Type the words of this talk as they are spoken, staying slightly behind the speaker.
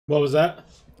What was that?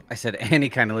 I said Annie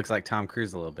kind of looks like Tom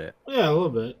Cruise a little bit. Yeah, a little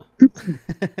bit.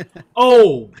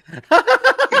 Oh!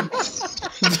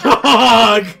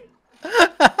 Dog!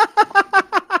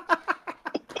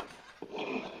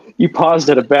 You paused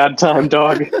at a bad time,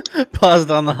 dog.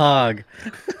 Paused on the hog.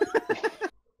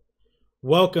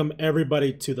 Welcome,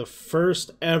 everybody, to the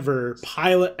first ever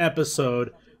pilot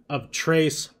episode of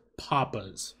Trace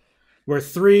Papas, where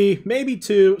three, maybe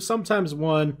two, sometimes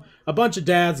one, a bunch of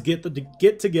dads get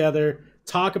together,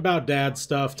 talk about dad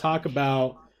stuff,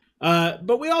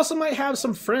 but we also might have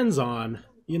some friends on,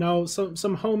 you know, some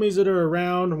homies that are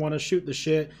around, want to shoot the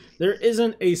shit. There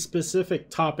isn't a specific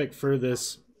topic for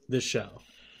this show.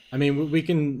 I mean, we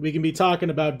can be talking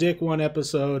about dick one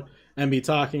episode and be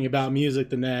talking about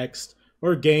music the next,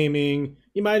 or gaming.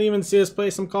 You might even see us play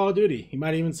some Call of Duty. You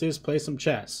might even see us play some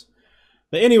chess.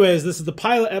 But anyways, this is the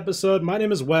pilot episode. My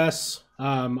name is Wes.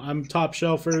 I'm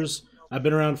Topshelfers. I've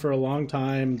been around for a long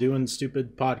time doing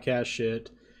stupid podcast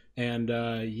shit. And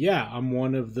yeah, I'm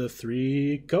one of the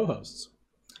three co-hosts.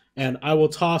 And I will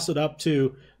toss it up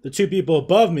to the two people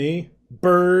above me,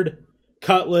 Bird,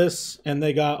 Cutlass, and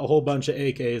they got a whole bunch of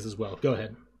AKs as well. Go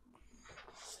ahead.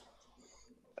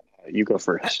 You go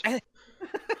first. Wait,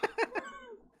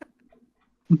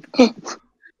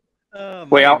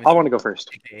 I want to go first.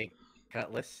 AKA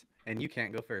Cutlass, and you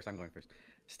can't go first. I'm going first.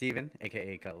 Steven,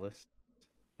 aka Cutlass.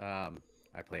 I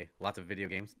play lots of video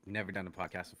games. Never done a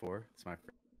podcast before. It's my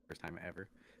first time ever.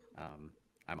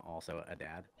 I'm also a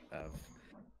dad of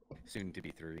soon to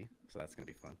be 3, so that's gonna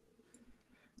be fun.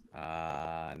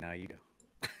 Now you go.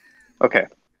 Okay.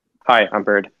 Hi, I'm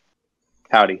Bird.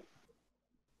 Howdy.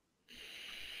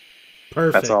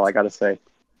 Perfect. That's all I got to say.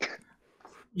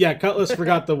 Yeah, Cutlass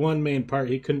forgot the one main part.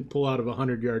 He couldn't pull out of a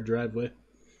 100-yard driveway.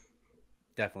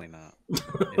 Definitely not.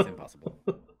 It's impossible.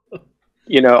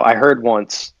 You know, I heard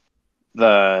once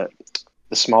the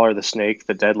smaller the snake,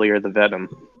 the deadlier the venom.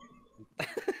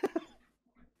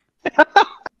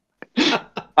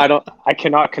 I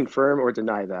cannot confirm or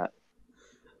deny that.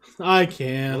 I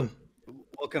can.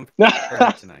 We'll confirm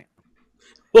it tonight.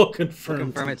 We'll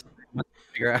confirm it.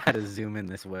 Figure out how to zoom in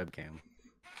this webcam.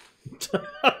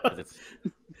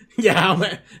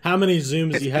 Yeah, how many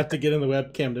zooms do you have to get in the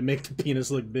webcam to make the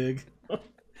penis look big?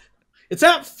 It's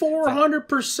at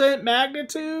 400%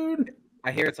 magnitude.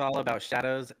 I hear it's all about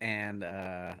shadows and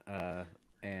how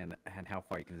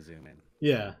far you can zoom in.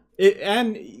 Yeah,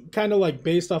 and kind of like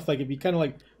based off, like, if you kind of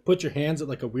like put your hands at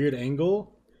like a weird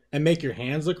angle and make your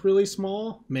hands look really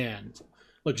small, man,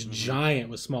 looks giant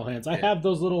with small hands. I have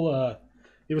those little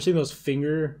you ever seen those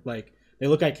finger, like, they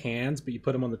look like hands, but you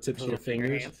put them on the tips of your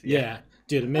fingers? Hands? Yeah.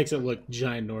 Dude, it makes it look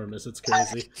ginormous. It's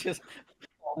crazy. Just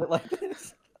hold it like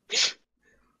this. That's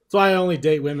why I only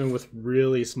date women with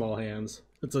really small hands.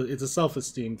 It's a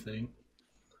self-esteem thing.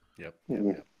 Yep.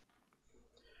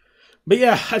 But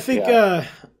yeah, I think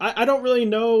I don't really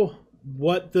know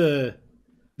what the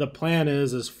plan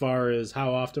is as far as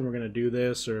how often we're gonna do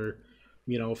this, or,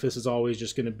 you know, if this is always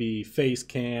just gonna be face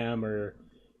cam, or,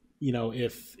 you know,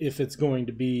 if it's going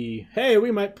to be, hey,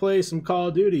 we might play some Call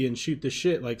of Duty and shoot the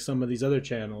shit like some of these other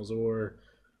channels, or,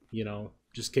 you know,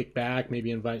 just kick back,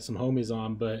 maybe invite some homies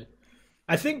on. But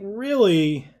I think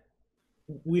really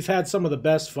we've had some of the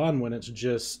best fun when it's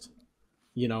just,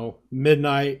 you know,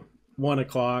 midnight, 1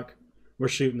 o'clock, we're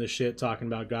shooting the shit, talking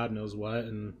about God knows what,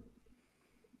 and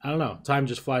I don't know, time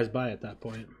just flies by at that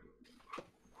point.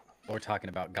 Or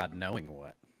talking about God knowing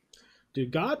what.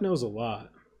 Dude, God knows a lot.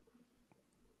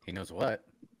 He knows what.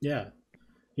 Yeah.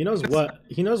 He knows what.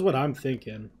 He knows what I'm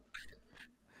thinking.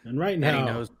 And right now, and he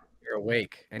knows you're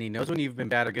awake. And he knows when you've been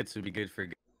bad or good, so be good for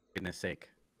goodness sake.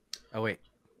 Oh, wait.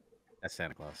 That's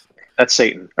Santa Claus. That's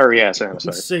Satan. Or, yeah, sorry.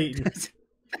 Satan.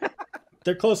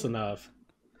 They're close enough.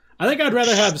 I think I'd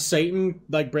rather have Satan,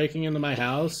 like, breaking into my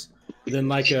house than,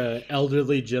 like, a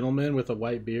elderly gentleman with a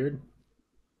white beard.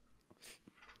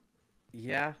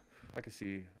 Yeah, I can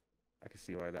see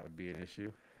why that would be an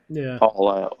issue. Yeah.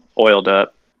 All oiled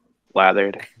up,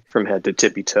 lathered from head to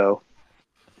tippy toe.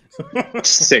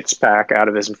 6-pack out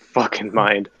of his fucking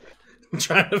mind.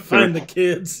 Trying to find the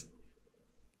kids.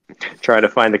 Try to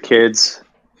find the kids.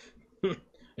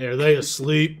 Are they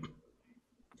asleep?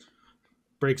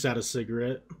 Breaks out a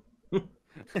cigarette.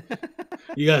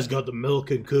 You guys got the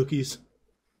milk and cookies?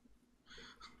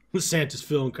 Santa's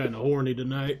feeling kind of horny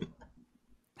tonight.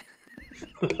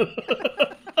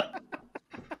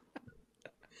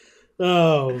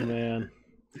 Oh man.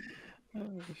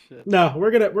 Oh, shit. No, we're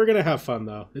gonna have fun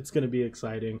though. It's gonna be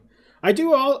exciting. I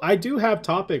do have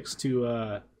topics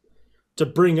to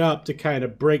bring up to kind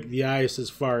of break the ice, as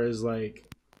far as, like,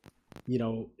 you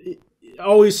know,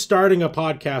 always starting a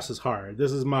podcast is hard.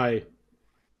 This is my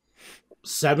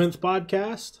 7th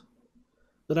podcast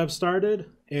that I've started,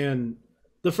 and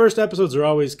the first episodes are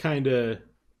always kind of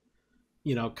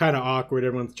awkward.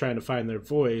 Everyone's trying to find their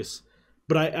voice,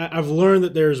 but I've learned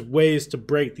that there's ways to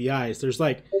break the ice. There's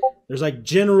like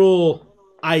general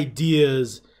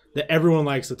ideas that everyone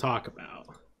likes to talk about.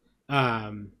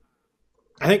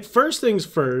 I think first things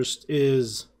first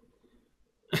is,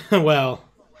 well,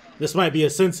 this might be a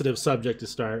sensitive subject to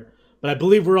start, but I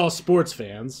believe we're all sports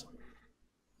fans.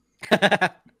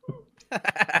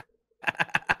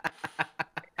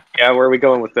 Yeah, where are we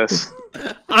going with this?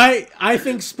 I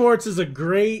think sports is a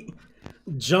great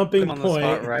jumping Put him on the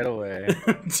spot point right away.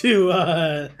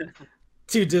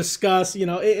 to discuss.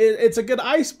 It's a good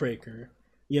icebreaker.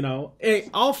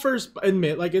 I'll first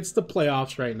admit, like, it's the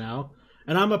playoffs right now,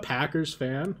 and I'm a Packers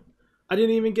fan. I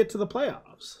didn't even get to the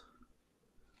playoffs,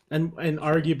 and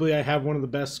arguably I have one of the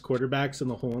best quarterbacks in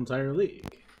the whole entire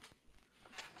league.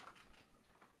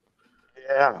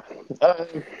 Yeah.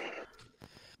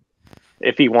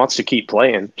 If he wants to keep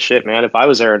playing, shit, man. If I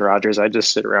was Aaron Rodgers, I'd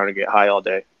just sit around and get high all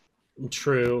day.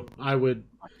 True, I would.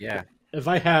 Yeah. If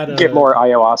I had Get more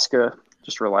ayahuasca,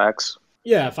 just relax.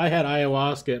 Yeah, if I had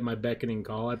ayahuasca at my beckoning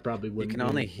call, I probably You wouldn't. can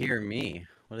only hear me.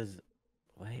 Wait,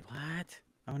 what?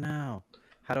 Oh no.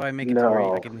 How do I make it to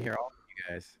where I can hear all of you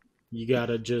guys? You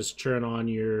gotta just turn on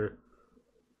your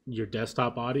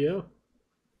desktop audio,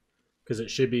 because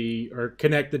it should be, or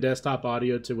connect the desktop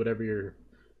audio to whatever your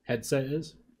headset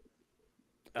is.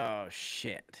 Oh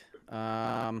shit. You're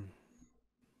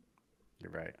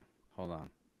right. Hold on.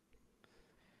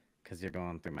 Because you're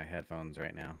going through my headphones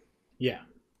right now. Yeah.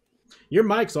 Your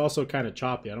mic's also kind of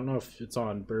choppy. I don't know if it's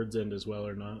on Bird's end as well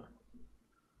or not.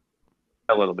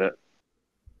 A little bit.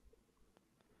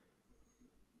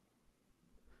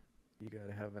 You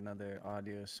gotta have another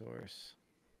audio source.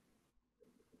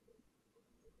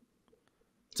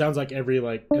 Sounds like at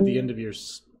the end of your.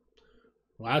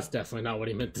 Well, that's definitely not what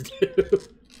he meant to do.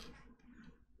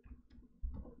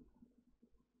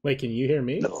 Wait, can you hear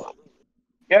me? No.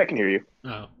 Yeah, I can hear you.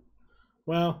 Oh.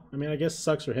 Well, I mean, I guess it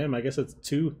sucks for him. I guess it's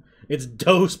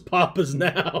Dos Papas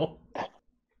now.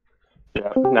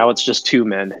 Yeah. Now it's just 2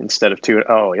 men instead of 2.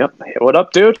 Oh, yep. Hey, what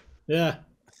up, dude? Yeah.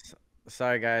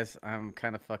 Sorry, guys. I'm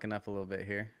kind of fucking up a little bit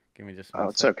here. Give me just one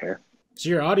It's second. okay. So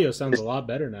your audio sounds a lot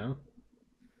better now.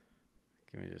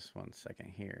 Give me just 1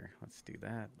 second here. Let's do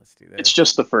that. It's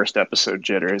just the first episode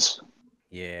jitters.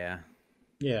 Yeah.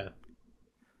 Yeah.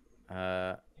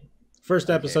 Uh,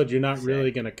 First Okay, episode, you're not sick. really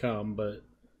going to come, but,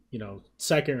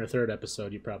 second or third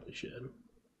episode, you probably should.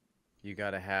 you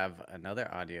gotta have another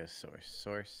audio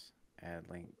source. Add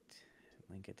link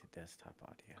it to desktop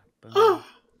audio. Boom.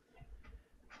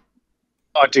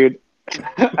 Oh, dude.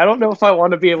 I don't know if I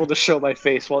want to be able to show my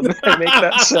face while I make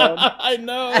that sound. I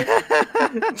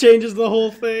know. Changes the whole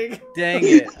thing. Dang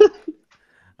it.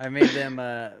 I made them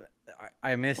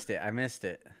I missed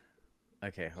it.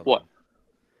 Okay, hold What? on.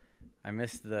 I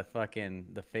missed the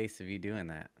face of you doing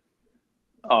that.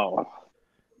 Oh.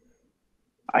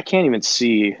 I can't even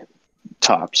see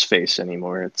Top's face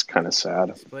anymore. It's kind of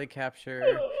sad. Display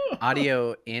capture.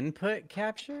 Audio input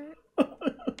capture?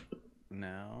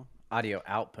 No. Audio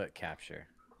output capture.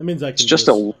 That means I can It's just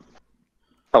a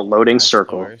loading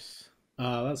circle. Source.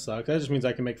 Oh, that sucks. That just means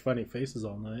I can make funny faces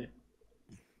all night.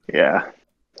 Yeah.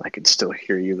 I can still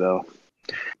hear you, though.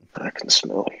 I can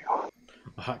smell you.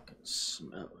 I can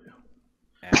smell you.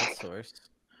 Add source.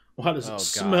 Why does Oh, it God.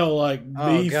 smell like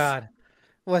Oh beef? God.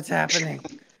 What's happening?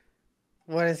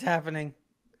 What is happening?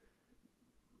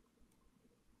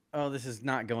 Oh, this is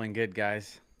not going good,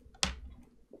 guys.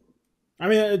 I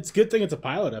mean, it's a good thing it's a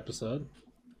pilot episode.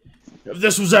 If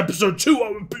this was episode 2, I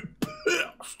would be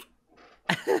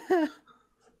pissed.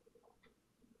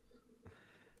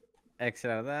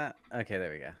 Exit out of that. Okay,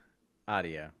 there we go.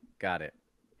 Audio. Got it.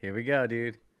 Here we go,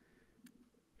 dude.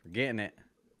 We're getting it.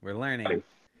 We're learning.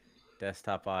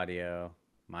 Desktop audio,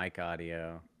 mic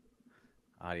audio,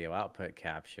 audio output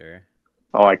capture.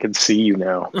 Oh, I can see you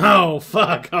now. Oh,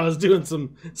 fuck. I was doing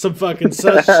some fucking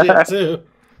sus shit, too.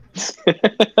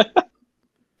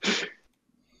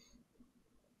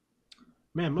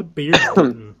 Man, my beard's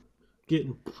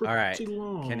getting pretty All right.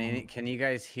 long. Can you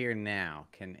guys hear now?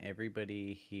 Can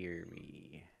everybody hear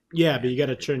me? Yeah, but you got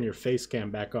to turn your face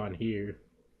cam back on here.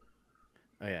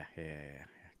 Oh yeah.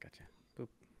 Gotcha. Boop.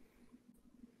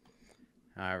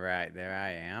 All right, there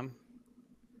I am.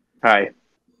 Hi.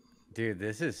 Dude,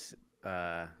 this is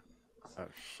oh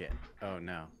shit. Oh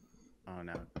no. Here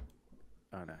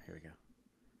we go.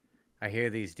 I hear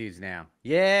these dudes now.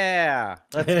 Yeah!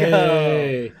 Let's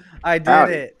Hey, go. I did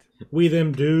Howdy. it. we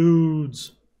them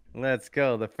dudes. Let's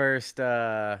go. The first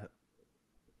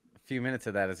few minutes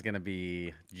of that is gonna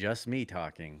be just me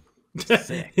talking.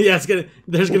 Sick. Yeah,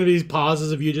 there's gonna be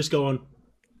pauses of you just going,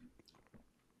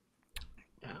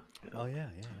 Oh yeah.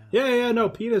 yeah, no,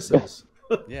 penises.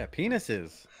 Yeah,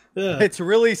 penises. Yeah. It's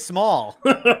really small.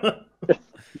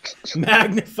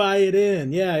 Magnify it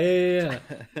in. Yeah.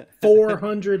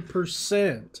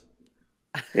 400%.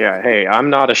 Yeah, hey, I'm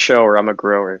not a shower, I'm a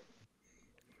grower.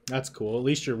 That's cool. At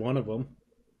least you're one of them.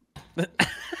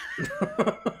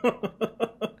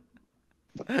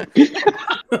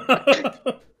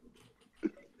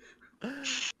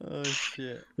 Oh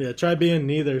shit. Yeah, try being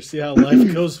neither. See how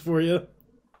life goes for you.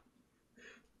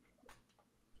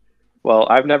 Well,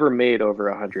 I've never made over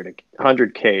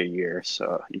 100K a year,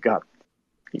 so you got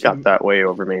that way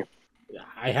over me.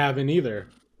 I haven't either.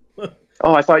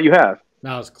 Oh, I thought you have.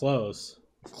 That was close.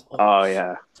 Oh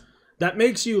yeah. That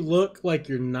makes you look like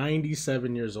you're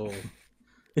 97 years old.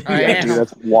 I Yeah, am. dude,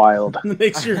 that's wild. It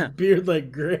makes your beard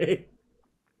like gray.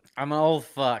 I'm an old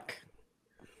fuck.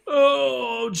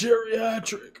 Oh,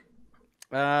 geriatric.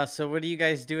 So what are you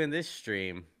guys doing this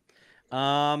stream?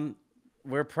 We're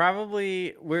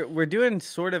doing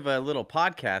sort of a little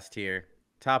podcast here.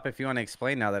 Top, if you want to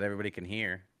explain now that everybody can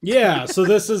hear. Yeah, so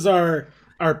this is our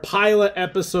pilot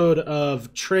episode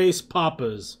of Trace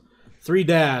Papas. 3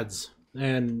 dads,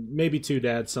 and maybe 2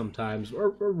 dads sometimes, or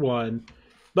 1.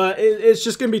 But it's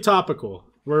just going to be topical.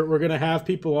 We're going to have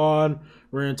people on.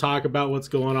 We're going to talk about what's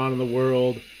going on in the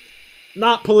world.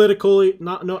 Not politically,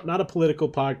 not a political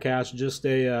podcast, just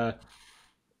the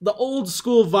old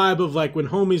school vibe of like when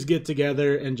homies get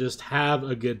together and just have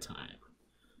a good time.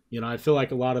 You know, I feel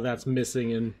like a lot of that's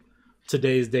missing in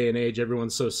today's day and age.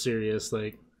 Everyone's so serious.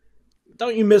 Like,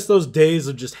 don't you miss those days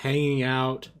of just hanging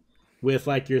out with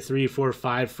like your 3, 4,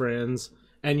 5 friends,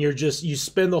 and you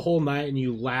spend the whole night and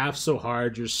you laugh so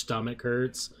hard your stomach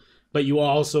hurts, but you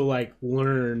also like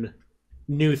learn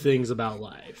new things about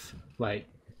life, like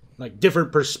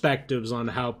different perspectives on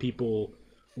how people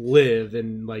live,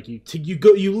 and like you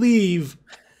leave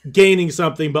gaining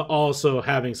something but also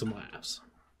having some laughs.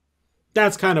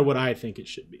 That's kind of what I think it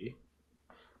should be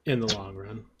in the long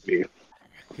run.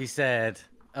 He said,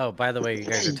 oh, by the way, you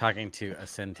guys are talking to a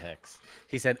syntax.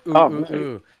 He said,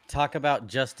 ooh, talk about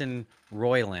Justin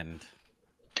Roiland,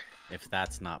 if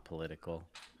that's not political.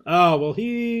 Oh, well,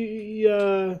 he's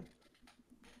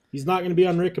not going to be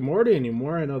on Rick and Morty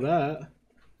anymore. I know that.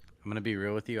 I'm going to be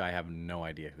real with you. I have no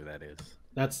idea who that is.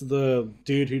 That's the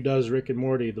dude who does Rick and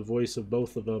Morty, the voice of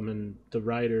both of them, and the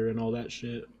writer and all that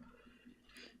shit.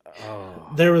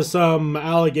 Oh. There was some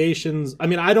allegations. I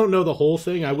mean, I don't know the whole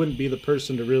thing. I wouldn't be the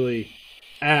person to really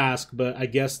ask, but I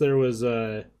guess there was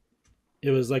it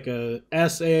was like a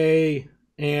SA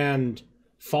and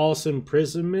false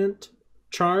imprisonment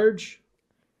charge,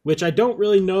 which I don't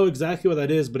really know exactly what that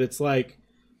is, but it's like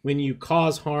when you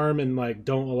cause harm and like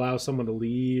don't allow someone to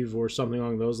leave or something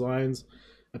along those lines.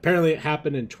 Apparently it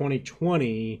happened in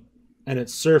 2020 and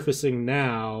it's surfacing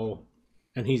now,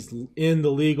 and he's in the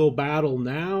legal battle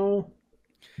now.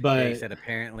 But yeah, he said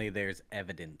apparently there's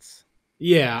evidence.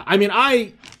 Yeah, I mean,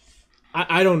 I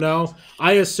don't know.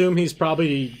 I assume he's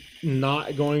probably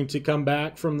not going to come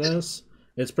back from this.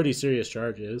 It's pretty serious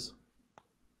charges.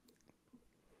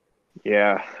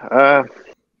 Yeah.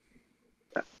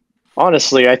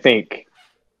 Honestly, I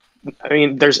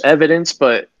mean, there's evidence,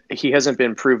 but he hasn't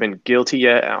been proven guilty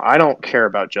yet. I don't care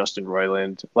about Justin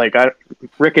Roiland. Like,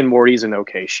 Rick and Morty's an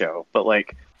okay show, but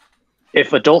like,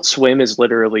 if Adult Swim is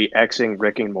literally Xing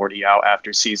Rick and Morty out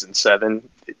after season 7,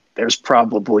 there's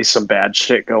probably some bad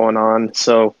shit going on.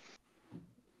 So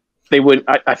they would.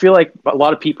 I feel like a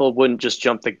lot of people wouldn't just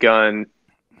jump the gun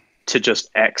to just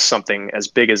X something as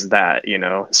big as that, you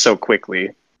know, so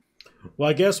quickly. Well,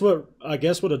 I guess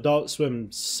what Adult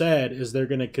Swim said is they're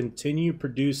going to continue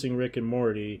producing Rick and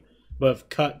Morty, but have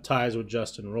cut ties with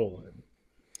Justin Roiland.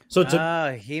 So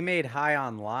he made High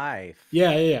on Life.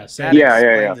 Yeah. Yeah.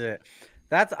 It.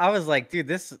 I was like, dude,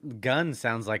 this gun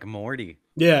sounds like Morty.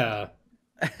 Yeah.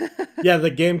 Yeah, the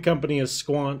game company is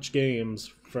Squanch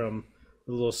Games, from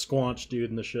the little Squanch dude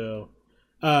in the show.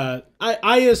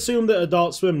 I assume that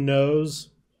Adult Swim knows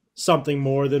something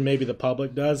more than maybe the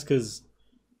public does, because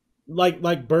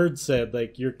like Bird said,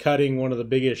 like, you're cutting one of the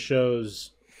biggest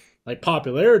shows, like,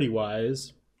 popularity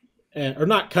wise, or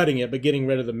not cutting it, but getting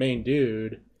rid of the main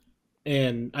dude.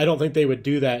 And I don't think they would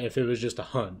do that if it was just a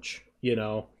hunch, you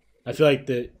know. I feel like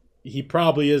that he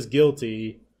probably is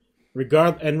guilty,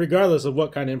 regardless of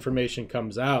what kind of information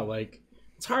comes out. Like,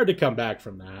 it's hard to come back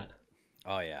from that.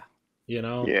 Oh yeah. You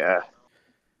know. Yeah.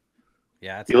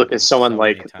 Yeah. You look at someone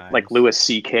like Louis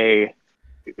C.K.,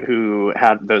 who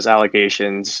had those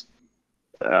allegations.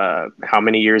 How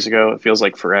many years ago? It feels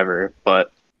like forever,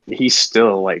 but he's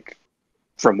still like,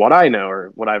 from what I know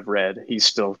or what I've read, he's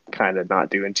still kind of not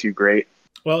doing too great.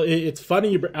 Well, it's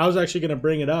funny. I was actually going to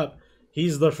bring it up.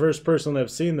 He's the first person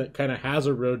I've seen that kind of has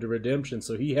a road to redemption.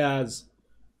 So he has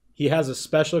a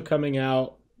special coming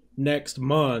out next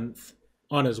month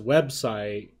on his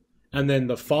website, and then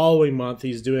the following month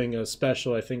he's doing a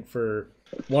special, I think, for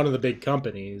one of the big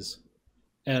companies.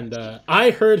 And I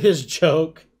heard his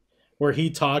joke where he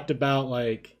talked about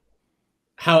like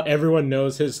how everyone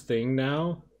knows his thing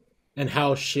now and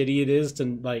how shitty it is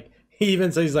to like. He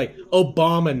even says he's like,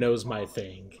 Obama knows my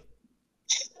thing,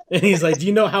 and he's like, do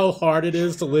you know how hard it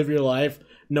is to live your life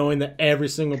knowing that every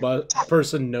single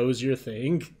person knows your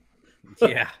thing?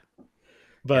 Yeah.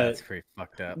 But Yeah, that's pretty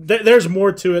fucked up. there's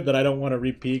more to it that I don't want to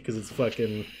repeat because it's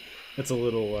a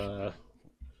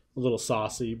little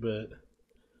saucy. But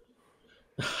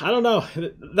I don't know.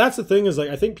 That's the thing is like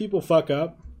I think people fuck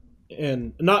up,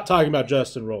 and not talking about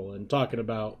Justin Roiland, talking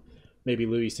about maybe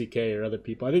Louis C.K. or other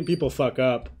people. I think people fuck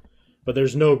up, but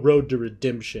there's no road to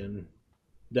redemption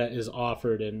that is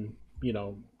offered in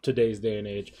today's day and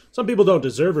age. Some people don't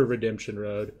deserve a redemption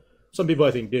road. Some people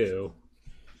I think do,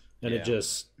 and it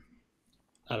just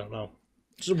I don't know.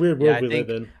 It's a weird world we live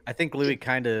in. I think Louis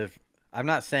kind of. I'm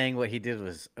not saying what he did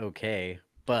was okay,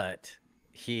 but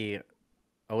he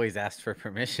always asked for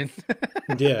permission.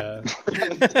 Yeah.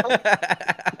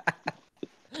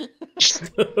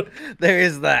 There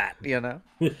is that,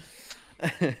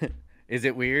 Is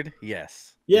it weird?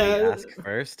 Yes. Yeah. Did he ask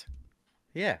first?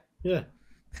 Yeah. Yeah.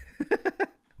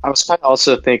 I was kind of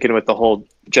also thinking with the whole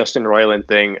Justin Roiland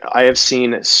thing, I have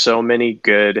seen so many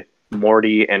good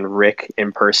Morty and Rick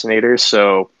impersonators.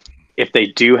 So if they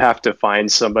do have to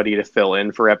find somebody to fill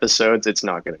in for episodes, it's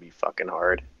not going to be fucking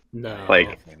hard. No. Like,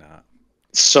 definitely not.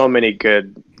 So many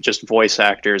good just voice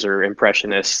actors or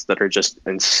impressionists that are just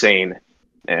insane.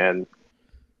 And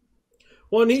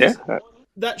well, and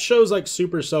that show's like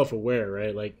super self-aware,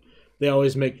 right? Like they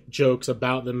always make jokes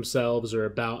about themselves or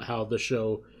about how the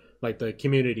show, like the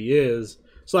community is.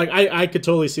 So like I could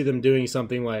totally see them doing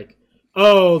something like,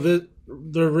 oh, the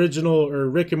original or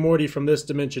Rick and Morty from this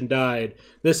dimension died.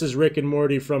 This is Rick and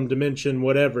Morty from dimension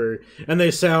whatever, and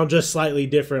they sound just slightly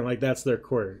different. Like that's their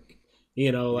quirk.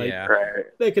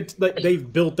 They could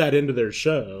they've built that into their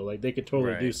show. Like they could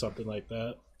totally do something like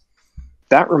that.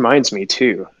 That reminds me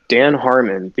too. Dan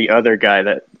Harmon, the other guy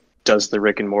that does the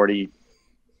Rick and Morty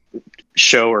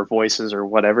show or voices or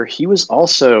whatever, he was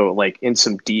also like in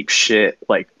some deep shit,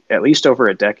 like at least over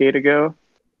a decade ago,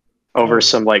 over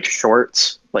some like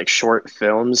short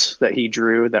films that he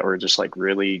drew that were just like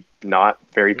really not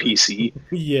very PC.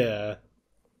 Yeah.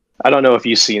 I don't know if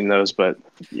you've seen those, but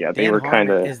yeah, they were kind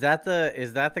of. Is that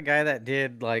the guy that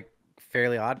did like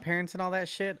Fairly Odd Parents and all that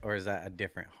shit, or is that a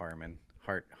different Hartman?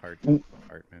 Hartman.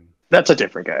 That's a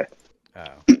different guy. Oh.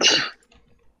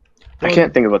 I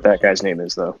can't think of what that guy's name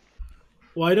is though.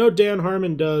 Well, I know Dan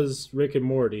Harmon does Rick and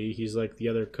Morty. He's like the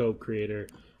other co-creator.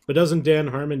 But doesn't Dan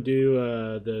Harmon do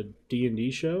the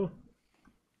D&D show?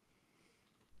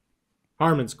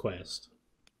 Harmon's Quest.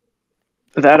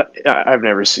 That I've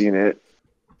never seen it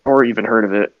or even heard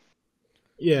of it.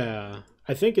 Yeah,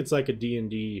 I think it's like a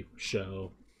D&D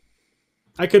show.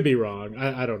 I could be wrong.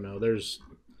 I don't know.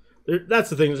 That's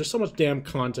the thing. There's so much damn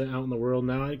content out in the world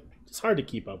now. It's hard to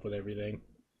keep up with everything.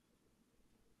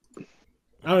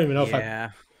 I don't even know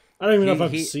if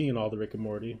I've seen all the Rick and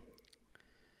Morty.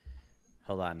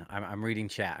 Hold on. I'm reading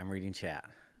chat.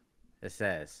 It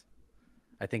says,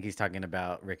 I think he's talking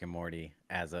about Rick and Morty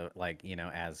as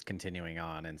as continuing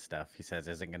on and stuff. He says,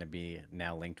 isn't going to be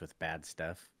now linked with bad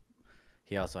stuff.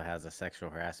 He also has a sexual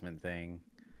harassment thing.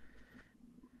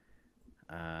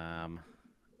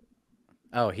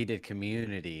 Oh, he did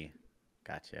Community.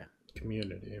 Gotcha.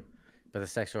 Community. But the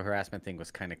sexual harassment thing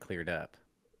was kind of cleared up.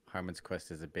 Harmon's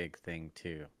Quest is a big thing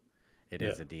too. It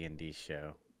is a D&D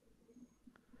show.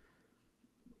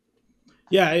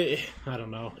 Yeah, I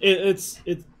don't know.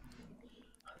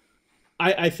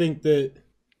 I think that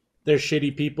they're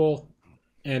shitty people,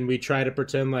 and we try to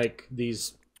pretend like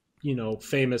these,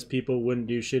 famous people wouldn't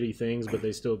do shitty things, but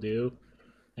they still do.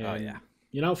 And,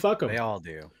 fuck them. They all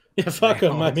do. Yeah, fuck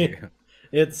them. I mean,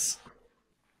 it's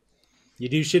you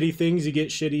do shitty things, you get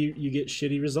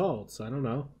shitty results. I don't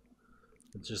know.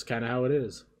 It's just kind of how it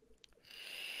is.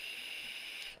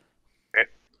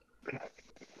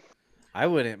 I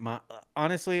wouldn't.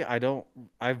 Honestly, I don't.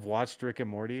 I've watched Rick and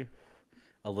Morty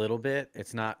a little bit.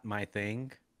 It's not my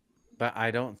thing, but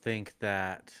I don't think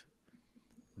that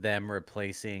them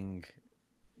replacing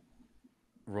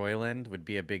Roiland would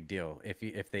be a big deal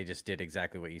if they just did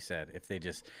exactly what you said. If they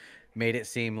just made it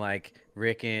seem like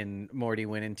Rick and Morty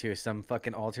went into some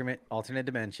fucking alternate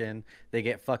dimension. They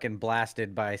get fucking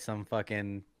blasted by some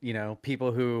fucking,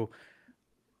 people who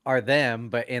are them,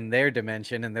 but in their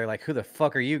dimension, and they're like, "Who the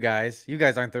fuck are you guys? You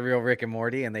guys aren't the real Rick and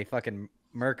Morty," and they fucking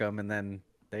murk them, and then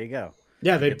there you go.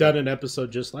 Yeah, You they've get done the- an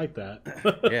episode just like that.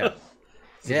 Yeah.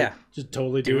 So Yeah. just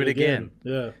totally Do it again.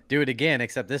 Yeah. Do it again,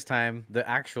 except this time the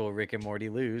actual Rick and Morty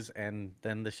lose, and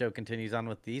then the show continues on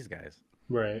with these guys.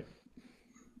 Right.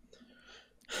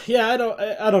 Yeah, I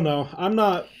don't know. I'm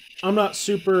not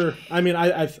super. I mean,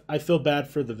 I feel bad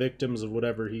for the victims of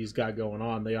whatever he's got going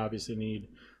on. They obviously need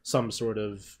some sort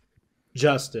of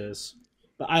justice.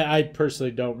 But I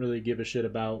personally don't really give a shit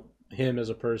about him as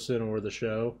a person or the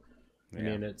show. I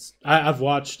mean, I've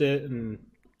watched it, and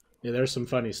yeah, there's some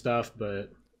funny stuff, but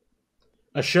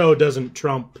a show doesn't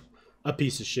trump a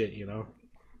piece of shit,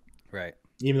 Right.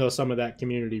 Even though some of that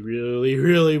community really,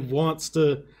 really wants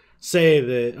to say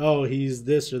that, oh, he's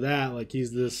this or that, like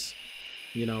he's this,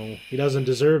 he doesn't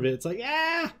deserve it. It's like,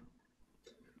 yeah,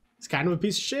 it's kind of a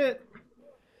piece of shit.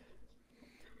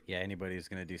 Yeah, anybody who's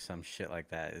gonna do some shit like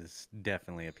that is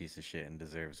definitely a piece of shit and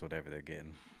deserves whatever they're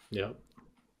getting. Yep.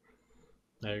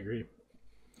 I agree.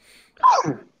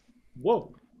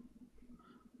 Whoa.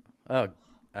 Oh,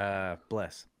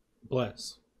 bless.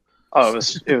 Bless. Oh,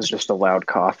 it was just a loud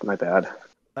cough. My bad.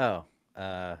 Oh,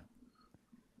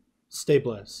 Stay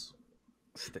blessed.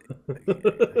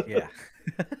 yeah.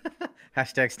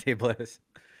 Hashtag stay blessed.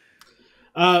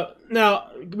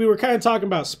 Now, we were kind of talking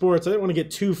about sports. I didn't want to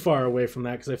get too far away from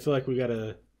that because I feel like we got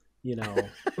to,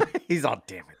 He's all,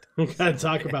 damn it. we got to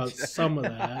talk about some of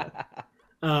that.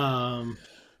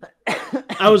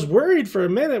 I was worried for a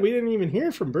minute. We didn't even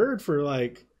hear from Bird for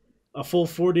like a full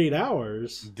 48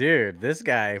 hours. Dude, this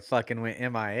guy fucking went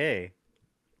MIA.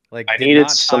 Like, I did needed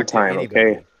not some talk to time, anybody.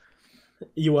 okay?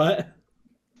 You what?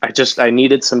 I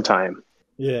needed some time.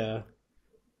 Yeah.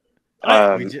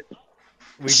 We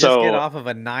just so- get off of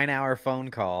a 9-hour phone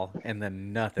call and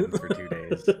then nothing for 2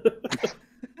 days.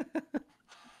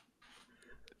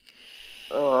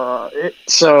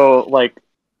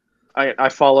 I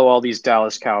follow all these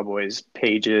Dallas Cowboys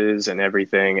pages and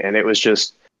everything, and it was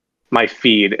just, my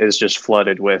feed is just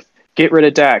flooded with, get rid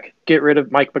of Dak, get rid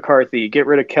of Mike McCarthy, get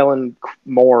rid of Kellen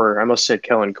Moore. I almost said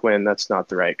Kellen Quinn. That's not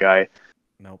the right guy.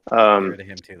 Nope. Get rid of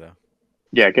him too, though.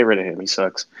 Yeah, get rid of him. He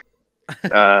sucks.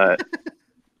 But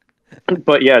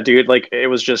yeah, dude, like, it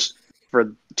was just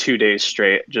for 2 days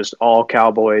straight, just all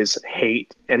Cowboys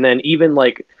hate. And then even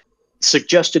like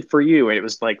suggested for you, it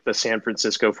was like the San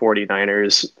Francisco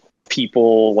 49ers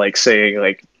people like saying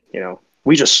like,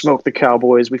 we just smoked the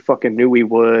Cowboys. We fucking knew we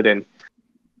would. And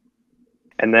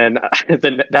then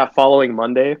that following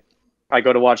Monday, I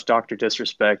go to watch Dr.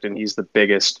 Disrespect, and he's the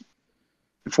biggest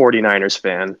 49ers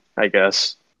fan, I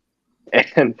guess.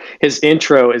 And his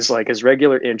intro is like his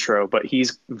regular intro, but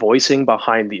he's voicing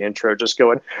behind the intro, just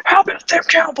going, "How about them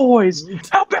Cowboys?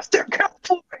 How about them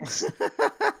Cowboys?"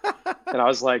 And I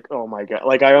was like, oh my God.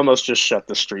 Like, I almost just shut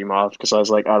the stream off because I was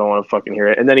like, I don't want to fucking hear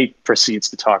it. And then he proceeds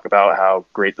to talk about how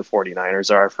great the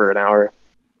 49ers are for an hour.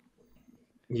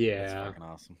 Yeah. That's fucking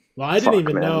awesome. Well, I didn't Fuck,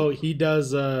 even man. know he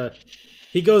does,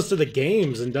 he goes to the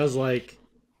games and does like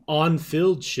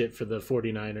on-field shit for the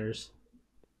 49ers.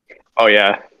 Oh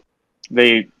yeah.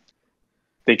 They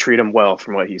treat him well,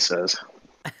 from what he says.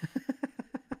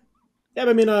 Yeah, but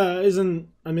I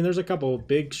mean, there's a couple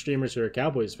big streamers who are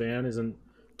Cowboys fan. Isn't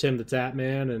Tim the Tap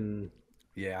Man and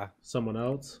Yeah. someone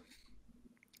else?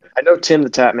 I know Tim the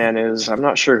Tap Man is. I'm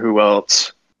not sure who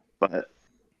else, but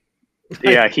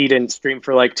yeah, he didn't stream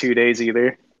for like 2 days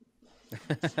either.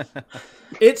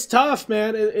 It's tough,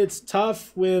 man. It's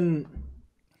tough when.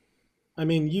 I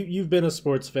mean, you've been a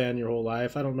sports fan your whole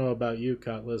life. I don't know about you,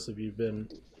 Cutlass, if you've been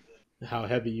how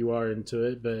heavy you are into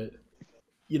it, but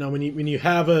when you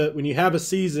have a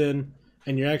season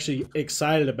and you're actually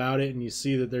excited about it and you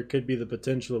see that there could be the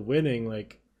potential of winning,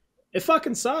 like, it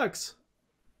fucking sucks.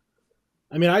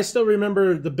 I mean, I still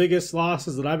remember the biggest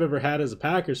losses that I've ever had as a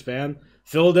Packers fan.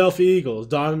 Philadelphia Eagles,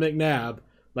 Don McNabb,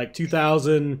 like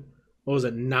 2000, what was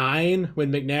it, 9,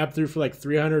 when McNabb threw for like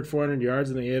 300, 400 yards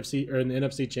in the AFC or in the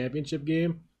NFC Championship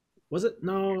game. Was it?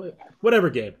 No, whatever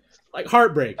game. Like,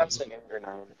 heartbreaking.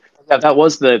 Yeah, that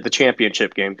was the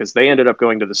championship game, because they ended up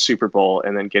going to the Super Bowl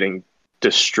and then getting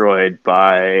destroyed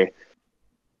by.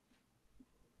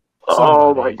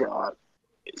 Oh my God.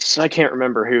 I can't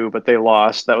remember who, but they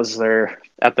lost. That was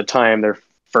at the time, their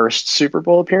first Super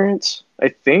Bowl appearance, I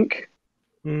think.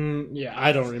 Yeah,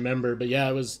 I don't remember, but yeah,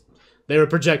 it was. They were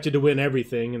projected to win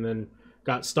everything and then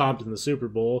got stomped in the Super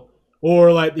Bowl.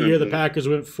 Or like the year the Mhm. Packers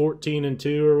went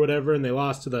 14-2 or whatever, and they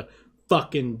lost to the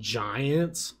fucking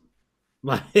Giants.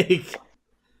 Like,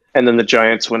 And then the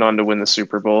Giants went on to win the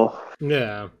Super Bowl.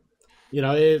 yeah,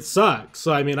 it sucks.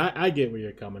 So I mean, I get where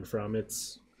you're coming from.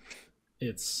 It's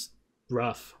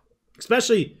rough,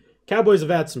 especially Cowboys have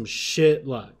had some shit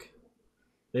luck.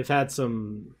 They've had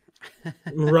some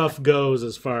rough goes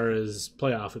as far as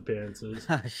playoff appearances.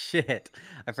 Shit.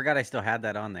 I forgot I still had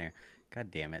that on there. God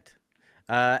damn it.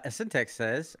 Syntex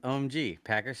says, OMG,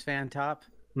 Packers fan top.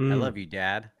 I Mm, love you,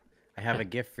 Dad. I have a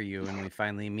gift for you when we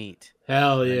finally meet.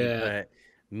 hell And then he yeah. put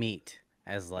meat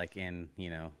as like in,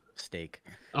 steak.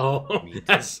 Oh, Meat.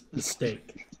 that's the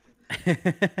steak.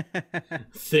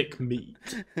 Thick meat.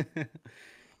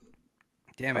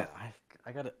 Damn it.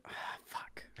 I gotta.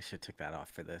 Fuck. I should have took that off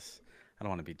for this. I don't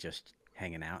want to be just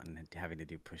hanging out and having to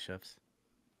do push-ups.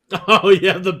 Oh,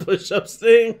 yeah, the push-ups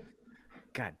thing.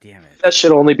 God damn it. That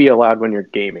should only be allowed when you're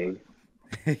gaming.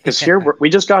 Because here we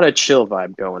just got a chill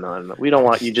vibe going on. We don't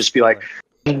want you just be like,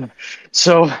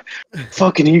 so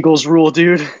fucking Eagles rule,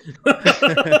 dude.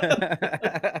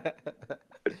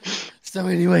 So,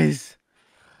 anyways,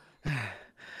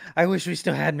 I wish we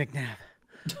still had McNabb.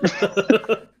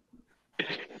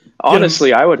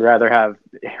 Honestly, I would rather have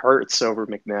Hurts over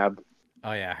McNabb.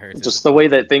 Oh yeah, Hurts. Just the way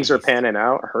that things are panning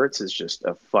out, Hurts is just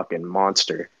a fucking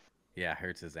monster. Yeah,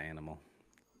 Hurts is animal.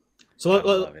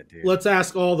 So let's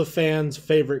ask all the fans'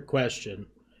 favorite question.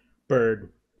 Bird,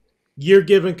 you're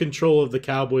given control of the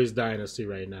Cowboys dynasty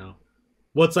right now.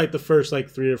 What's like the first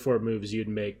 3 or 4 moves you'd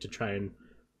make to try and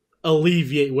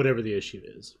alleviate whatever the issue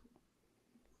is?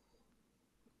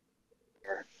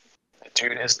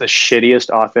 Dude is the shittiest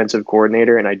offensive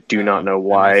coordinator, and I do not know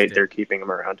why they're keeping him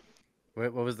around.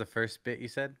 What was the first bit you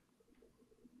said?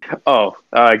 Oh,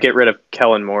 get rid of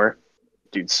Kellen Moore.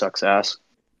 Dude sucks ass.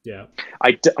 Yeah.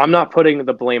 I'm not putting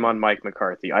the blame on Mike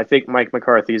McCarthy. I think Mike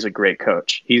McCarthy is a great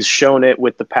coach. He's shown it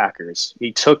with the Packers.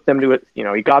 He took them to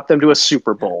he got them to a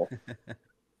Super Bowl.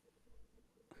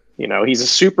 He's a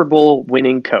Super Bowl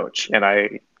winning coach,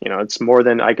 and it's more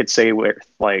than I could say with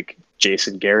like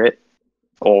Jason Garrett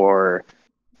or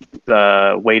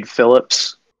the Wade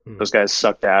Phillips. Those guys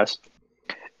sucked ass.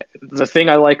 The thing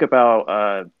I like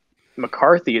about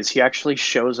McCarthy is he actually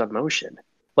shows emotion.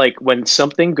 Like when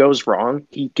something goes wrong,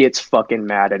 he gets fucking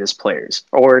mad at his players,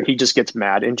 or he just gets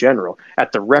mad in general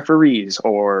at the referees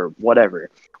or whatever.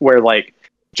 Where like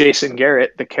Jason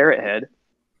Garrett, the carrot head,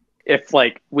 if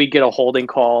like we get a holding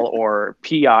call or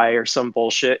PI or some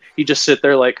bullshit, he just sit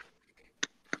there like,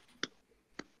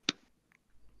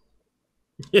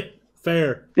 yeah,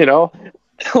 fair.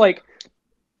 Like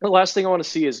the last thing I want to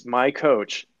see is my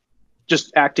coach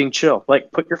just acting chill.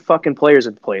 Like put your fucking players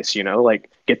in place, like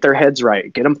get their heads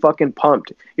right, get them fucking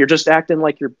pumped. You're just acting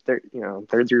like they're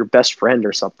your best friend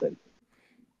or something.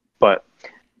 But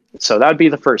so that'd be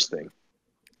the first thing.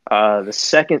 The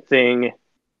second thing,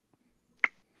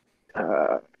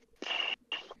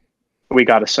 we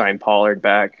got to sign Pollard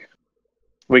back.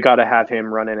 We got to have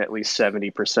him running at least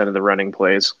 70% of the running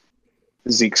plays.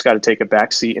 Zeke's got to take a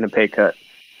back seat and a pay cut.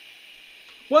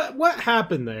 What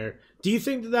happened there? Do you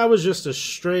think that was just a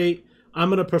straight, I'm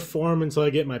going to perform until I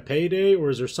get my payday,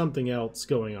 or is there something else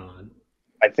going on?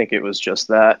 I think it was just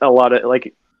that. A lot of,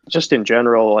 just in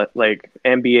general, like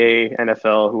NBA,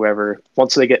 NFL, whoever,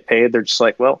 once they get paid, they're just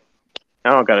like, well,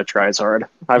 I don't got to try as hard.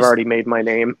 I've already made my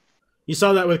name. You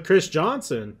saw that with Chris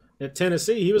Johnson at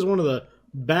Tennessee. He was one of the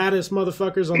baddest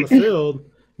motherfuckers on the field,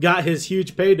 got his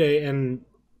huge payday, and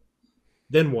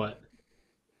then what?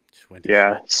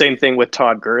 Yeah, same thing with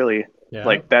Todd Gurley. Yeah.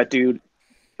 Like that dude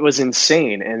was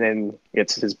insane, and then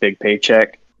gets his big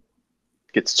paycheck,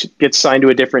 gets signed to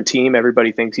a different team.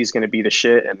 Everybody thinks he's going to be the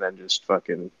shit, and then just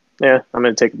fucking I'm going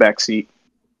to take a back seat.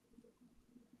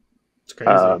 It's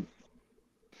crazy.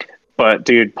 But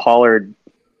dude, Pollard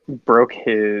broke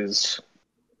his.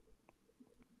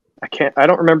 I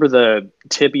don't remember the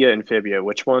tibia and fibia.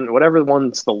 Which one? Whatever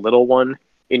one's the little one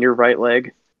in your right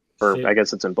leg, or I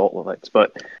guess it's in both legs,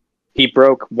 but. He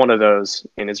broke one of those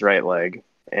in his right leg,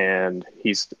 and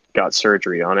he's got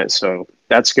surgery on it. So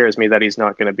that scares me that he's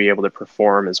not going to be able to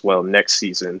perform as well next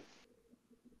season.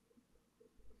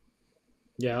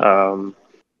 Yeah. I'm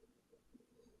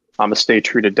going to stay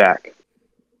true to Dak.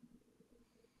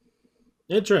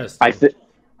 Interesting.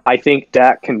 I think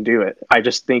Dak can do it. I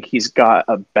just think he's got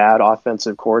a bad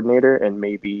offensive coordinator and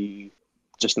maybe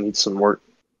just needs some work.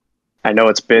 I know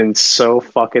it's been so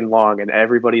fucking long, and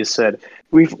everybody has said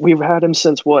we've had him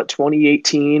since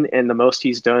 2018, and the most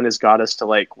he's done is got us to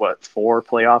 4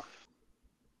 playoff,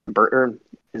 or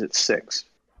is it 6?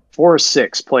 4 or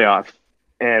 6 playoff,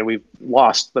 and we've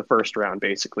lost the first round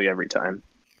basically every time.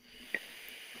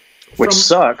 which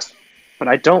sucks. But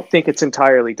I don't think it's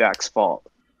entirely Dak's fault.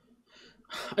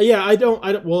 Yeah, I don't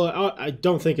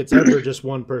think it's ever just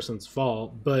one person's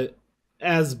fault. But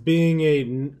as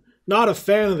being not a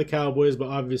fan of the Cowboys, but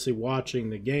obviously watching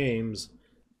the games,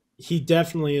 he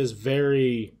definitely is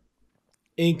very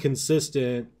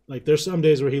inconsistent. Like there's some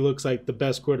days where he looks like the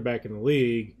best quarterback in the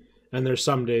league, and there's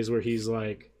some days where he's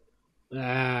like,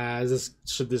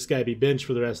 should this guy be benched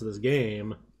for the rest of this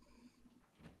game?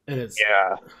 And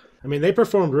I mean, they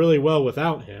performed really well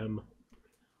without him,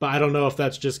 but I don't know if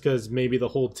that's just because maybe the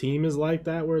whole team is like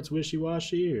that, where it's wishy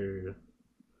washy, or.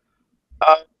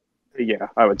 Yeah,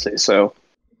 I would say so.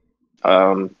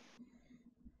 The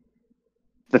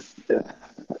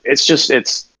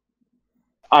it's.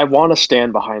 I want to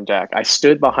stand behind Dak. I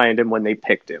stood behind him when they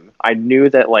picked him. I knew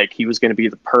that like he was going to be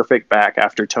the perfect back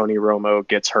after Tony Romo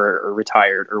gets hurt or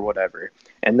retired or whatever.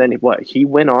 And then what? He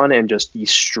went on and just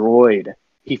destroyed.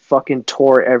 He fucking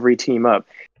tore every team up.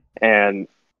 And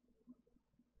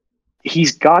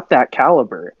he's got that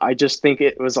caliber. I just think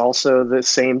it was also the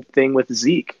same thing with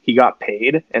Zeke. He got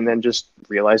paid and then just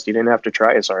realized he didn't have to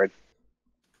try as hard.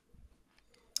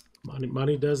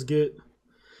 Money does get.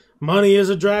 Money is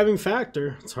a driving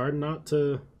factor. It's hard not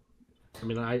to. I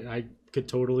mean, I could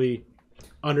totally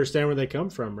understand where they come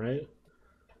from, right?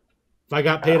 If I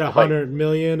got paid $100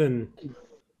 million and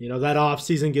that off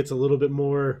season gets a little bit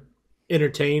more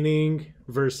entertaining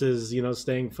versus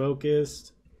staying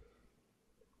focused,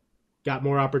 got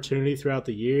more opportunity throughout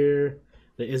the year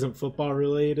that isn't football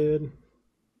related,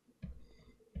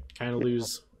 kind of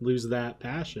lose that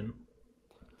passion.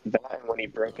 That and when he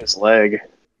broke his leg.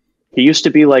 He used to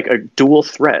be like a dual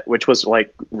threat, which was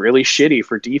like really shitty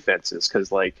for defenses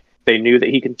because like they knew that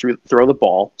he can throw the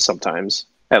ball sometimes,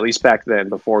 at least back then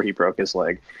before he broke his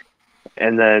leg.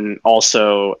 And then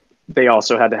they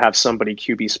also had to have somebody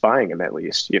QB spying him at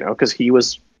least, because he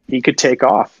could take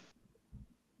off.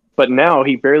 But now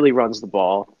he barely runs the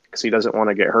ball because he doesn't want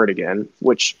to get hurt again,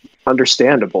 which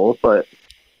understandable, but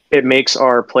it makes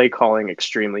our play calling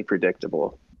extremely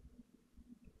predictable.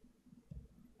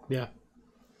 Yeah.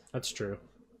 That's true.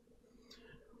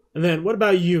 And then what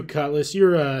about you, Cutlass?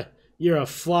 You're a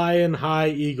flying high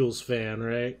Eagles fan,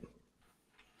 right?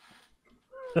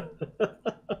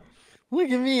 Look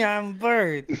at me, I'm a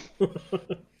bird. Are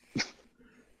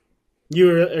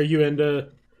you into?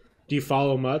 Do you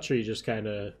follow much, or are you just kind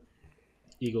of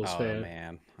Eagles fan? Oh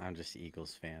man, I'm just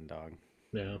Eagles fan, dog.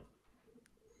 Yeah.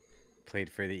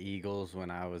 Played for the Eagles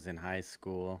when I was in high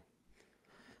school.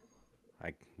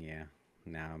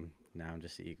 Now I'm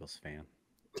just an Eagles fan.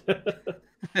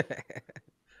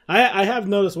 I have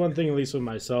noticed one thing, at least with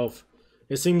myself.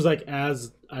 It seems like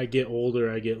as I get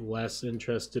older, I get less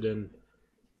interested in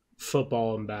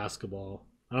football and basketball.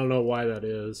 I don't know why that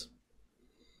is.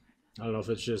 I don't know if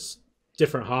it's just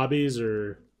different hobbies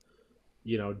or,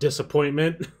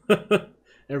 disappointment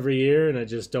every year, and I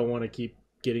just don't want to keep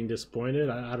getting disappointed.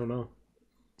 I don't know.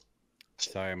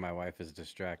 Sorry, my wife is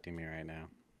distracting me right now.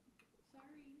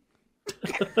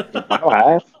 My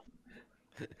wife?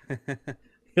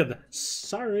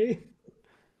 Sorry.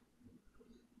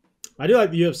 I do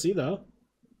like the UFC though.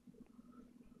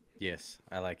 Yes,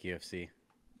 I like UFC.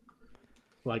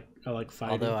 I like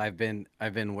fighting. Although I've been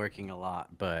working a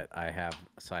lot, but I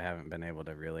haven't been able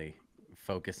to really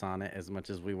focus on it as much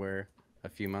as we were a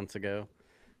few months ago.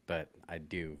 But I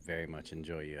do very much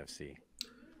enjoy UFC.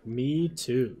 Me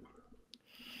too.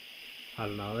 I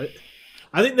don't know.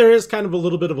 I think there is kind of a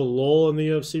little bit of a lull in the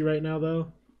UFC right now,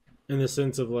 though, in the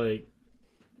sense of like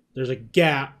there's a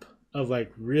gap of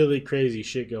like really crazy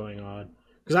shit going on.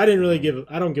 Because I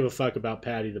don't give a fuck about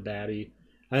Patty the Batty.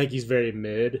 I think he's very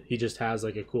mid. He just has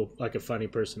like a funny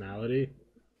personality.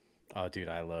 Oh, dude,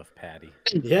 I love Patty.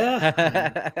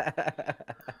 Yeah.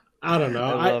 I don't know.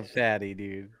 I love Patty,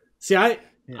 dude. See,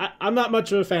 I'm not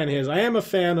much of a fan of his. I am a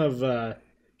fan of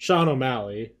Sean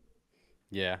O'Malley.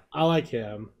 Yeah. I like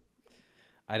him.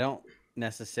 I don't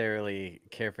necessarily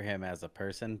care for him as a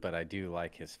person, but I do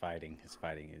like his fighting.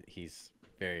 He's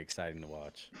very exciting to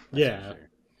watch. Yeah. Sure.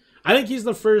 I think he's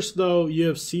the first, though,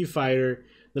 UFC fighter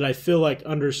that I feel like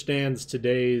understands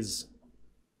today's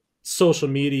social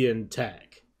media and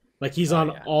tech. Like, he's on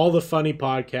all the funny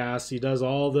podcasts. He does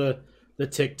all the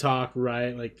TikTok,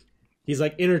 right? Like, he's,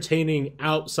 like, entertaining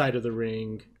outside of the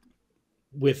ring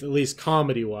with at least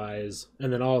comedy-wise,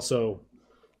 and then also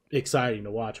exciting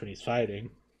to watch when he's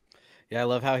fighting. Yeah, I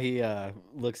love how he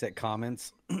looks at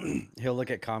comments. He'll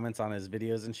look at comments on his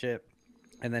videos and shit,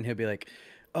 and then he'll be like,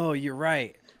 "Oh, you're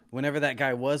right. Whenever that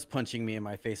guy was punching me in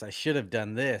my face, I should have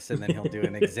done this." And then he'll do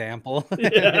an example.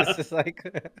 It's just like,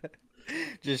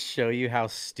 just show you how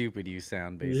stupid you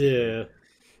sound, basically. Yeah.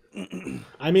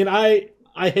 I mean, I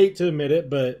hate to admit it,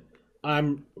 but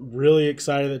I'm really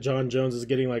excited that John Jones is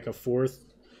getting like a fourth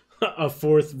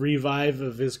revive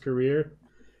of his career.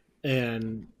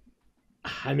 And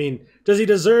I mean, does he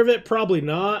deserve it? Probably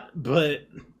not, but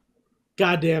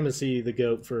goddamn is he the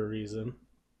GOAT for a reason.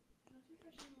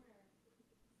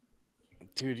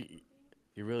 Dude,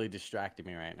 you're really distracting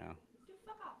me right now.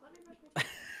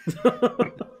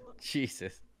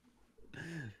 Jesus.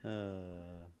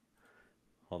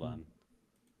 Hold on.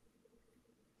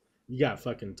 You got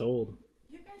fucking told.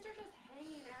 You guys are just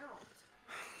hanging out.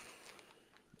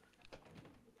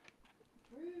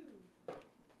 Rude.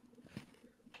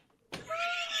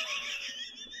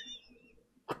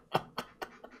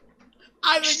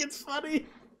 I think it's funny.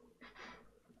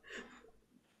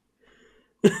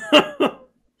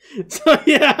 So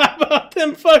yeah, how about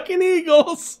them fucking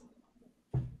Eagles?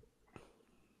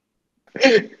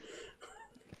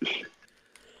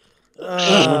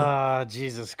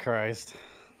 Jesus Christ.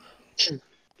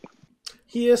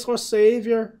 He is our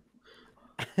savior,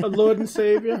 our Lord and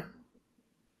Savior.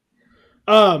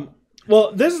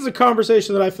 Well, this is a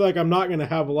conversation that I feel like I'm not going to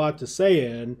have a lot to say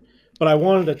in, but I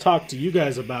wanted to talk to you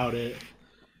guys about it.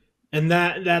 And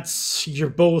that's you're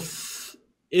both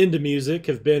into music,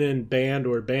 have been in band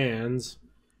or bands,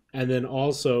 and then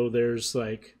also there's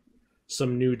like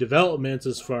some new developments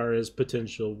as far as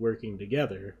potential working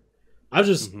together.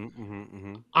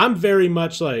 I'm very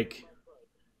much like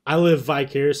I live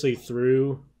vicariously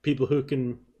through people who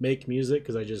can make music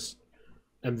because I just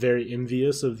am very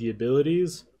envious of the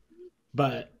abilities.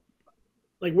 But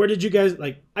like, where did you guys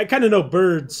like? I kind of know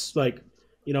Bird's like,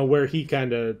 where he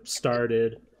kind of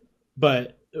started,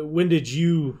 but when did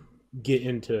you get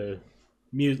into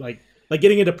music? Like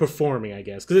getting into performing, I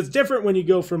guess, because it's different when you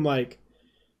go from like,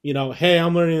 hey,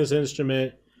 I'm learning this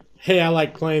instrument. Hey, I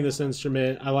like playing this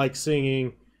instrument. I like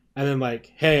singing. And then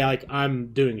like, hey,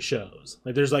 I'm doing shows.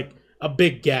 Like there's like a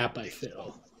big gap, I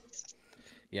feel.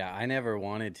 Yeah, I never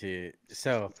wanted to.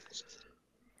 So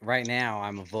right now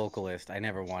I'm a vocalist. I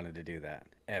never wanted to do that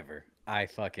ever. I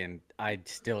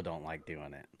still don't like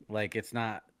doing it. Like it's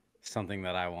not something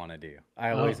that I want to do.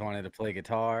 I always wanted to play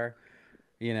guitar,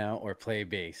 or play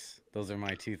bass. Those are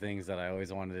my two things that I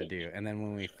always wanted to do. And then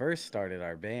when we first started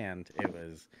our band, it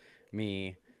was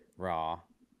me, Raw,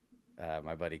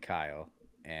 my buddy Kyle,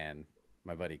 and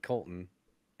my buddy Colton,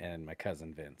 and my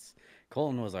cousin Vince.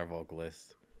 Colton was our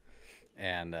vocalist,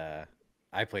 and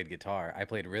I played guitar. I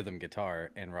played rhythm guitar,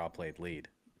 and Raw played lead.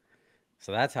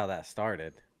 So that's how that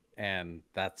started, and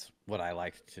that's what I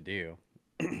liked to do.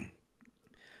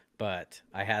 But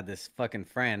I had this fucking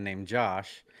friend named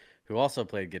Josh who also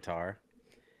played guitar,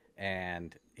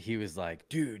 and he was like,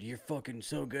 dude, you're fucking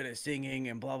so good at singing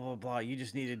and blah, blah, blah. You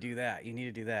just need to do that. You need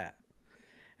to do that.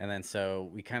 And then so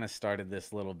we kind of started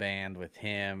this little band with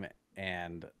him.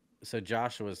 And so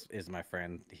Josh is my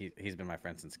friend. He's been my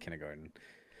friend since kindergarten.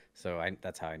 So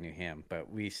that's how I knew him.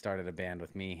 But we started a band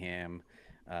with me, him,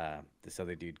 this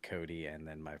other dude, Cody, and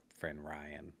then my friend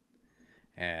Ryan.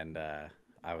 And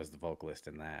I was the vocalist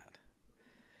in that.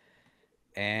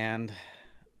 And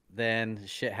then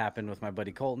shit happened with my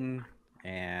buddy Colton,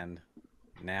 and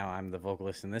now I'm the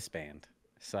vocalist in this band.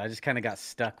 So I just kind of got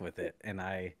stuck with it, and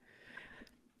I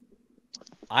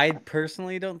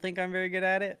personally don't think I'm very good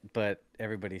at it, but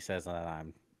everybody says that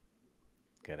I'm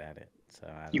good at it.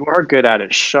 So you are good at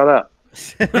it. Shut up.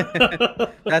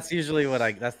 That's usually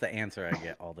that's the answer I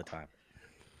get all the time.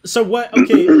 So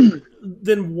okay,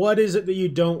 then what is it that you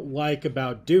don't like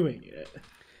about doing it?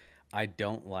 I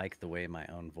don't like the way my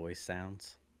own voice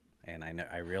sounds. And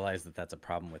I realize that that's a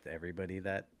problem with everybody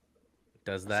that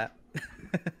does that.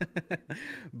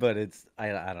 But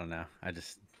I don't know.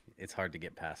 It's hard to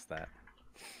get past that.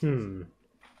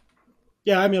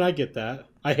 Yeah, I mean, I get that.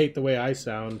 I hate the way I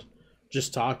sound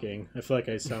just talking. I feel like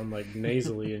I sound like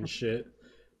nasally and shit.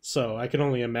 So I can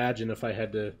only imagine if I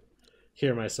had to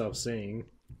hear myself sing.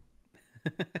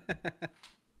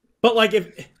 But like,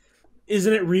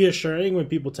 isn't it reassuring when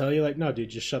people tell you like, no, dude,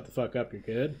 just shut the fuck up. You're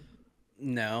good.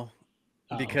 No,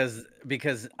 because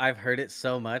I've heard it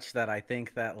so much that I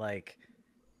think that like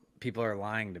people are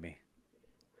lying to me.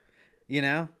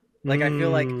 Like I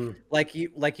feel like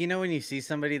when you see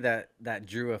somebody that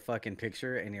drew a fucking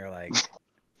picture and you're like,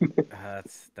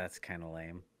 that's kind of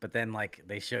lame. But then like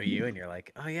they show you and you're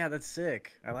like, oh yeah, that's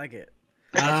sick. I like it.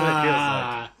 That's what it feels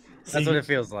like. That's what it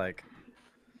feels like.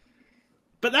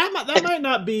 But that might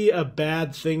not be a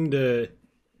bad thing to.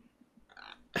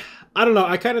 I don't know.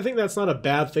 I kind of think that's not a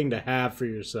bad thing to have for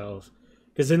yourself,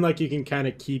 because then like you can kind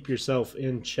of keep yourself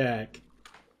in check.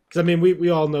 Because I mean, we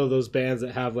all know those bands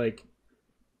that have like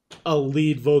a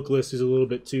lead vocalist who's a little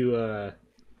bit too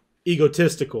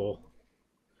egotistical.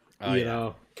 Oh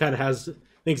yeah. Kind of has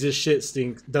thinks his shit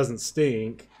doesn't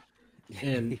stink,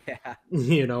 and Yeah.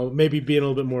 maybe being a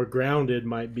little bit more grounded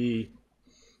might be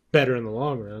better in the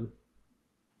long run.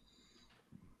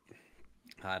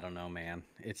 I don't know, man.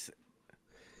 It's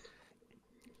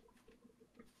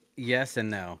yes and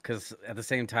no, because at the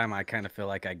same time, I kind of feel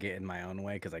like I get in my own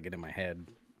way because I get in my head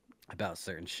about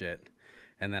certain shit,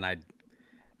 and then I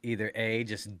either a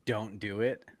just don't do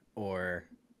it, or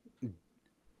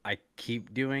I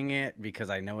keep doing it because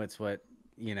I know it's what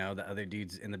the other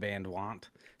dudes in the band want.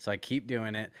 So I keep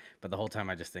doing it, but the whole time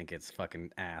I just think it's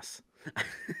fucking ass.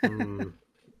 Mm,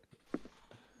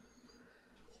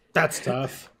 that's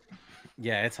tough.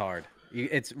 Yeah, it's hard.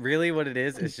 It's really what it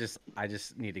is. It's just I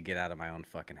just need to get out of my own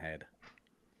fucking head.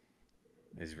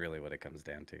 Is really what it comes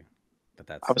down to. But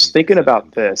I that's was easier thinking said than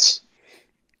about done. this.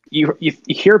 You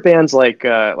hear bands like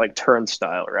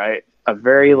Turnstile, right? A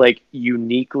very Hmm. like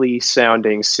uniquely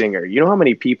sounding singer. You know how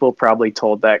many people probably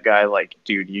told that guy like,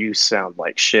 "Dude, you sound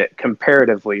like shit,"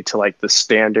 comparatively to like the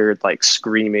standard like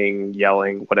screaming,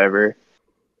 yelling, whatever.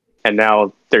 And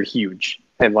now they're huge.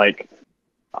 And like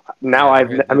now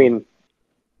Yeah, I mean,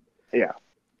 yeah,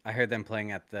 I heard them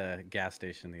playing at the gas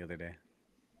station the other day.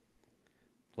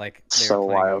 Like they were so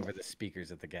playing wild. over the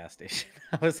speakers at the gas station.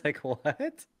 I was like,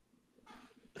 "What?"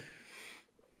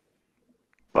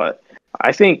 But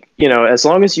I think, as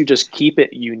long as you just keep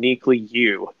it uniquely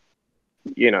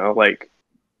like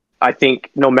I think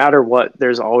no matter what,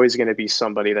 there's always going to be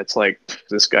somebody that's like,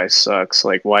 this guy sucks.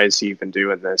 Like, why is he even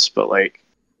doing this? But like,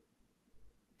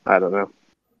 I don't know.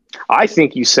 I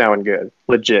think you sound good,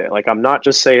 legit. Like, I'm not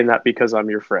just saying that because I'm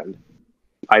your friend.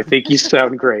 I think you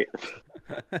sound great.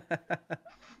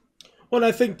 Well, and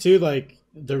I think too, like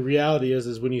the reality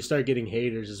is when you start getting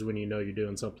haters is when you know you're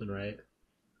doing something right.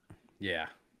 Yeah,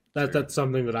 That true. that's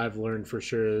something that I've learned for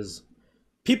sure is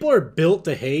people are built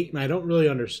to hate, and I don't really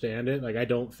understand it. Like I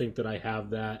don't think that I have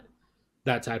that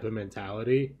type of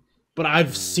mentality, but I've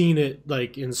Hmm. seen it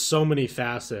like in so many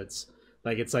facets.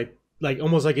 Like it's like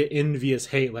almost like an envious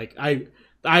hate. Like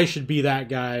I should be that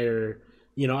guy, or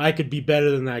I could be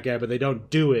better than that guy, but they don't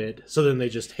do it, so then they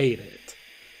just hate it.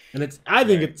 And Right. I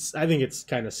think it's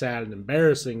kind of sad and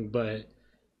embarrassing, but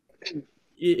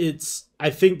I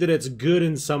think that it's good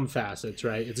in some facets,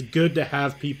 right? It's good to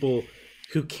have people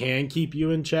who can keep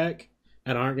you in check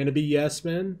and aren't going to be yes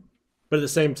men, but at the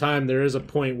same time there is a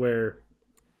point where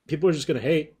people are just going to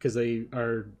hate because they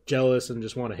are jealous and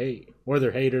just want to hate, or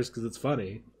they're haters because it's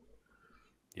funny.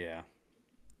 Yeah.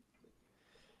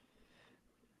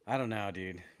 I don't know,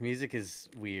 dude. Music is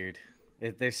weird.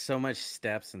 There's so much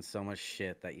steps and so much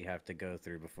shit that you have to go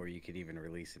through before you could even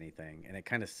release anything, and it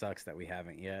kind of sucks that we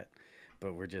haven't yet.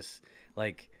 But we're just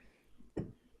like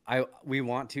we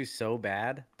want to so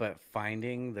bad, but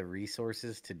finding the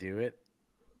resources to do it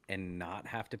and not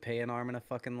have to pay an arm and a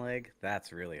fucking leg,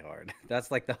 that's really hard. That's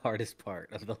like the hardest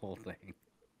part of the whole thing.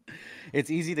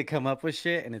 It's easy to come up with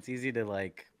shit, and it's easy to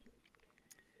like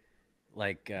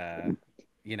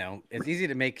it's easy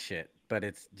to make shit, but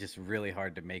it's just really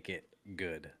hard to make it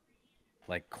good,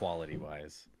 like quality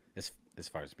wise, as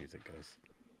far as music goes.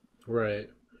 Right.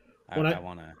 I, When I I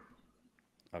want to.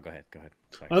 Oh, go ahead. Go ahead.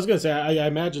 Sorry. I was gonna say, I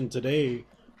imagine today,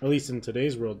 at least in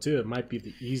today's world too, it might be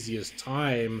the easiest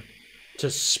time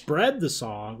to spread the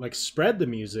song, like spread the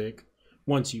music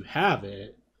once you have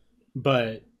it.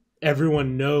 But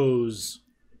everyone knows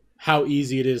how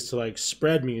easy it is to like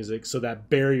spread music, so that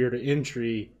barrier to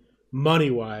entry,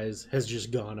 money wise, has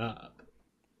just gone up.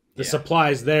 The Yeah.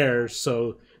 supply's there,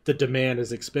 so the demand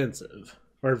is expensive,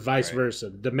 or vice Right. versa.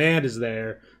 The demand is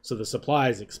there, so the supply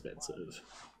is expensive,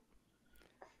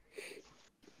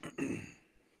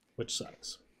 which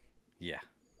sucks. Yeah.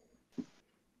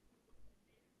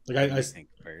 Like What do I you think,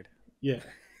 Bird? yeah.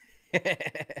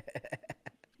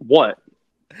 What?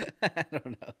 I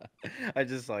don't know. I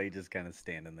just saw you just kind of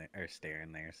standing there or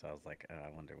staring there, so I was like, oh, I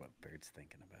wonder what Bird's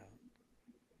thinking about.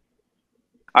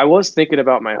 I was thinking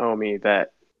about my homie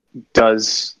that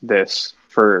does this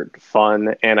for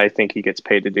fun, and I think he gets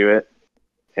paid to do it.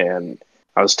 And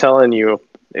I was telling you,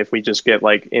 if we just get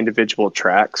like individual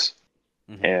tracks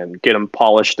Hmm. and get them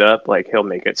polished up, like he'll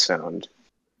make it sound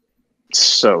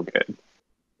so good.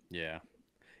 Yeah.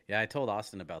 Yeah, I told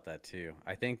Austin about that too.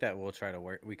 I think that we'll try to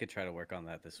work. We could try to work on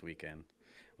that this weekend.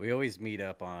 We always meet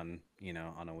up on,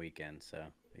 on a weekend, so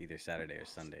either Saturday or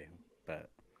Sunday. But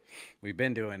we've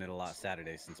been doing it a lot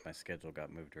Saturday since my schedule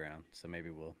got moved around. So maybe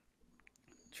we'll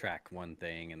track one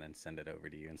thing and then send it over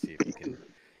to you and see if you can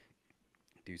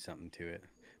do something to it.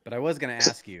 But I was going to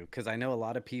ask you because I know a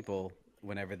lot of people,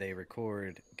 whenever they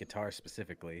record guitar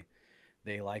specifically,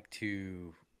 they like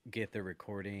to get the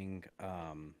recording.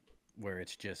 where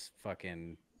it's just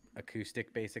fucking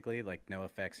acoustic, basically, like no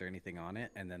effects or anything on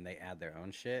it, and then they add their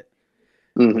own shit.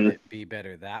 Would Hmm. it be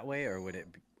better that way, or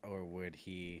would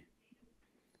he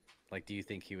like? Do you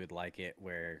think he would like it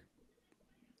where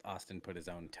Austin put his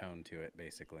own tone to it,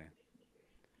 basically?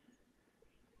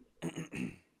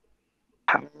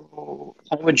 How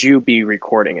would you be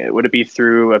recording it? Would it be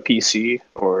through a PC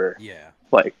or Yeah.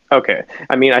 like, okay.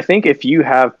 I mean, I think if you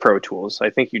have Pro Tools, I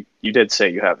think you did say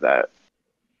you have that.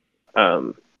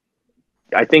 Um,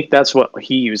 I think that's what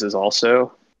he uses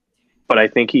also, but I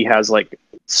think he has like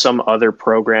some other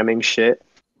programming shit.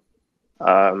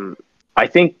 Um, I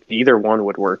think either one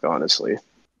would work, honestly.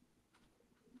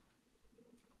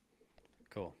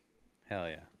 Cool. Hell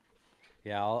yeah.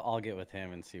 Yeah, I'll get with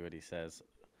him and see what he says.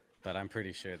 But I'm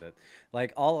pretty sure that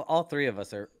like all three of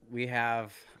us are we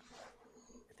have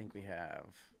I think we have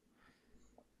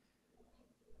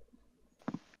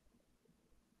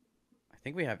I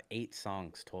think we have 8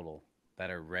 songs total that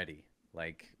are ready.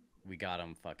 Like we got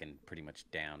them fucking pretty much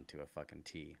down to a fucking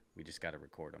T. We just got to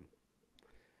record them.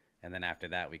 And then after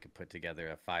that we could put together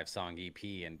a 5-song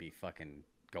EP and be fucking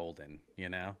golden, you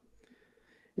know?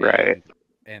 Right.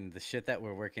 And the shit that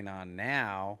we're working on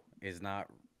now is not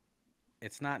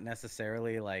it's not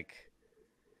necessarily like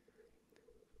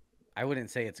I wouldn't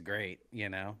say it's great, you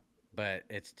know, but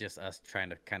it's just us trying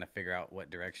to kind of figure out what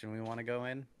direction we want to go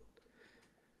in.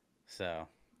 So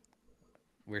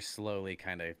we're slowly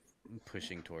kind of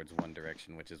pushing towards one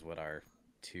direction, which is what our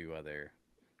 2 other,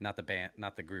 not the band,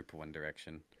 not the group One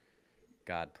Direction.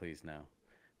 God, please no.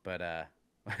 But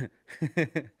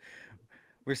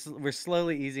we're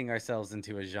slowly easing ourselves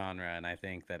into a genre, and I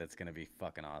think that it's gonna be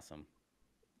fucking awesome.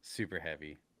 Super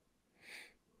heavy.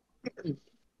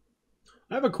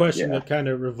 I have a question Yeah. that kind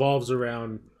of revolves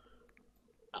around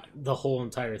the whole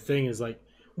entire thing. Is like,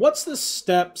 what's the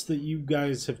steps that you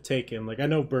guys have taken? Like, I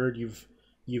know Bird, you've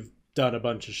done a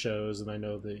bunch of shows, and I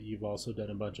know that you've also done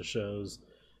a bunch of shows.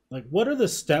 Like, what are the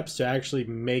steps to actually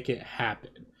make it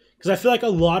happen? Because I feel like a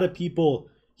lot of people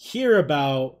hear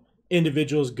about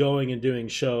individuals going and doing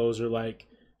shows, or like,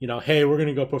 hey, we're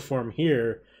gonna go perform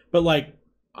here, but like,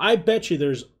 I bet you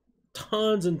there's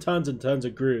tons and tons and tons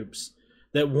of groups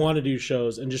that want to do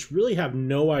shows and just really have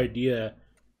no idea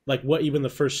like what even the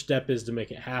first step is to make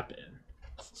it happen.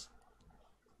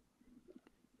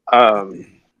 Um,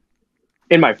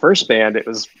 in my first band, it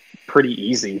was pretty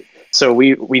easy. So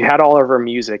we had all of our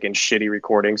music and shitty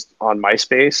recordings on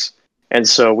MySpace, and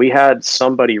so we had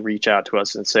somebody reach out to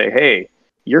us and say, "Hey,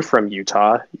 you're from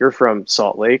Utah. You're from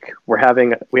Salt Lake. We have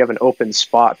an open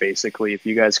spot basically if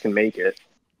you guys can make it."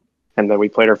 And then we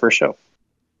played our first show.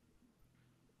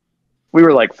 We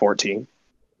were like 14.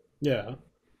 Yeah.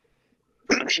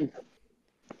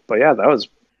 But yeah,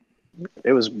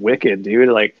 it was wicked, dude.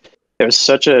 Like it was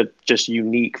such a just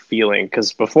unique feeling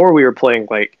because before we were playing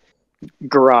like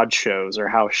garage shows or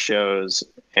house shows,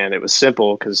 and it was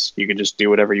simple because you could just do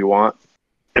whatever you want.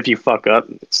 If you fuck up,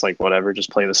 it's like whatever, just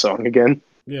play the song again.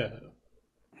 Yeah.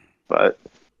 But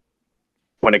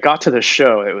when it got to the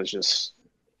show, it was just,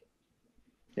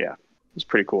 yeah, it was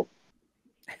pretty cool.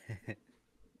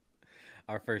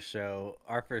 Our first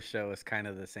show was kind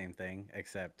of the same thing,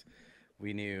 except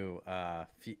we knew a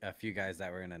few guys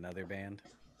that were in another band,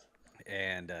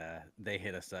 and they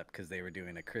hit us up because they were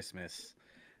doing a Christmas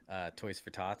Toys for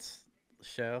Tots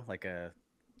show, like a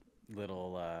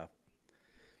little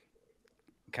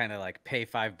kind of like pay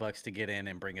 $5 to get in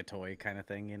and bring a toy kind of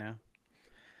thing, you know.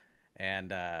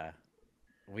 And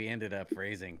we ended up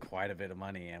raising quite a bit of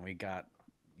money, and we got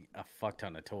a fuck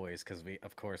ton of toys because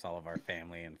of course, all of our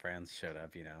family and friends showed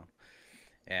up, you know.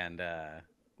 And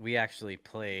we actually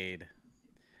played.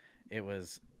 It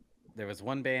was There was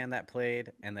one band that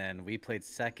played, and then we played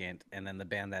second, and then the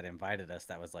band that invited us,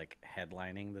 that was like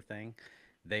headlining the thing,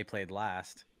 they played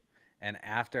last. And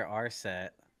after our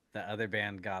set, the other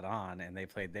band got on and they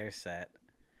played their set,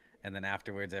 and then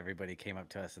afterwards, everybody came up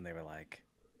to us and they were like,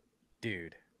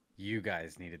 "Dude, you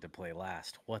guys needed to play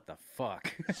last. What the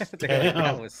fuck?" They're like, "That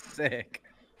Damn. was sick."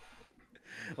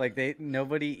 Like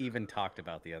nobody even talked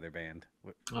about the other band.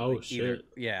 Oh Like either, shit.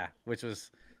 yeah, which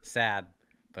was sad,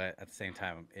 but at the same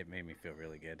time, it made me feel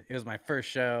really good. It was my first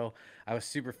show. I was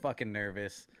super fucking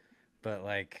nervous, but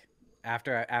like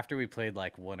after we played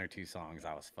like 1 or 2 songs,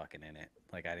 I was fucking in it.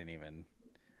 Like I didn't even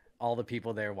all the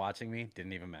people there watching me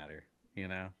didn't even matter, you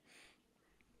know?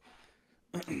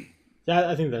 Yeah,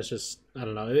 I think that's just, I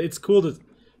don't know. It's cool to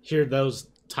hear those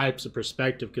types of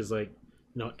perspective because like,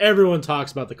 everyone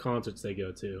talks about the concerts they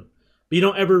go to, but you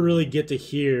don't ever really Mhm. get to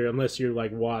hear unless you're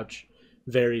like watch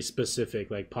very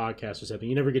specific like podcasts or something.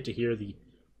 You never get to hear the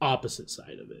opposite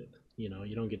side of it. You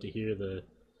don't get to hear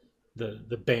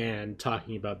the band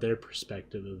talking about their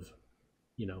perspective of,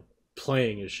 you know,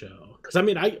 playing a show. Because I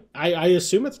mean, I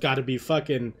assume it's got to be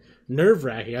fucking nerve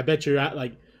wracking. I bet you're at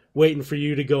like waiting for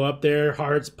you to go up there,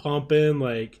 heart's pumping,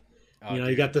 like, Oh, you know,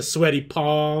 you dude. got the sweaty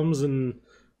palms, and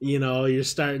you know you're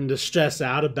starting to stress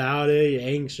out about it. You're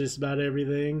anxious about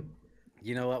everything.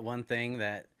 You know what? One thing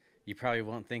that you probably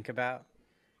won't think about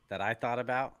that I thought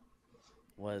about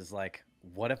was like,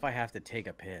 what if I have to take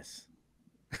a piss?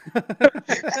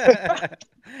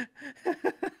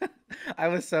 I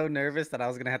was so nervous that I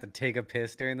was gonna have to take a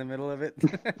piss during the middle of it.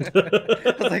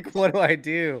 I was like, what do I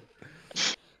do?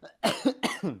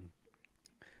 Yeah,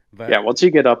 But once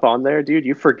you get up on there, dude,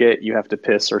 you forget you have to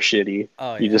piss or shitty.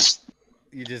 oh You yeah, just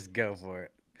you just go for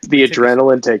it. the We took a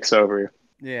adrenaline takes over.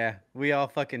 yeah, we all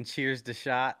fucking cheers the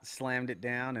shot, slammed it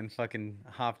down, and fucking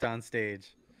hopped on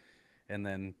stage. And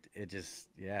then it just,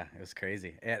 yeah, it was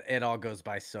crazy. It all goes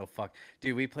by so fuck.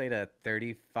 Dude, we played a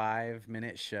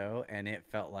 35-minute show and it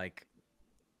felt like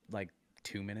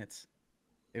 2 minutes.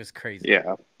 It was crazy.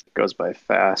 Yeah, it goes by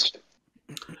fast.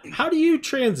 How do you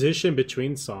transition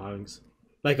between songs?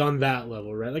 Like on that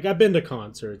level, right? Like I've been to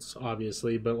concerts,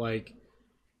 obviously, but like,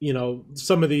 you know,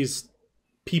 some of these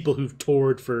people who've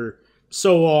toured for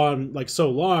so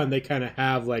long, they kind of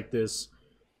have like this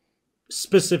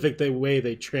specific way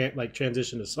they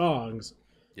transition to songs.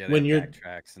 Yeah, they When have you're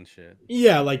backtracks and shit.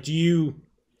 yeah, like do you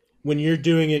when you're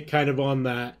doing it kind of on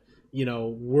that, you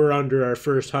know, we're under our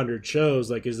first 100 shows,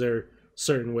 like is there a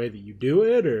certain way that you do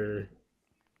it, or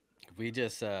We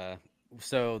just,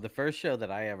 so the first show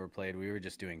that I ever played, we were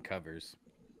just doing covers.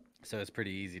 So it's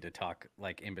pretty easy to talk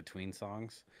like in between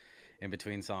songs. In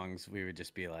between songs, we would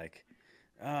just be like,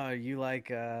 oh, you like,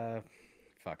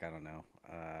 fuck, I don't know.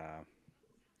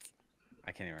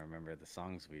 I can't even remember the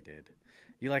songs we did.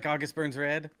 You like August Burns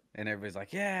Red? And everybody's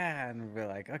like, yeah. And we're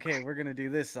like, okay, we're going to do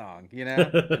this song, you know?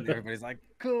 And everybody's like,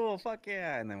 cool, fuck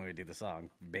yeah. And then we would do the song,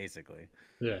 basically.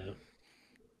 yeah.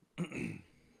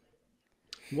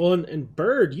 Well, and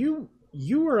Bird, you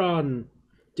were on.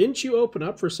 Didn't you open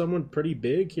up for someone pretty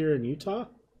big here in Utah?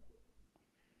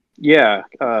 Yeah,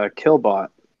 Killbot.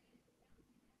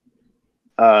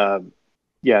 Uh,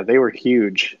 yeah, they were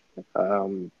huge.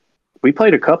 Um, we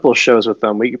played a couple of shows with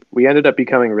them. We ended up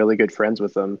becoming really good friends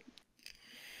with them,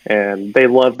 and they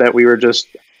loved that we were just.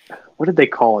 What did they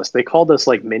call us? They called us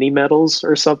like mini metals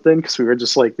or something because we were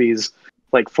just like these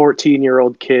like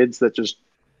 14-year-old kids that just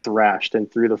thrashed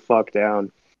and threw the fuck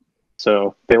down.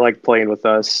 So they liked playing with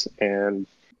us, and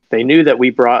they knew that we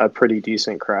brought a pretty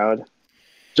decent crowd.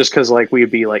 Just because like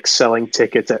we'd be like selling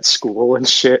tickets at school and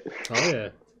shit. Oh yeah.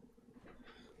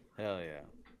 Hell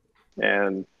yeah.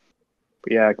 And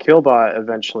yeah, Killbot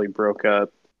eventually broke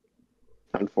up,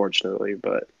 unfortunately.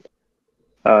 But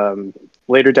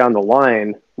later down the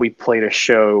line, we played a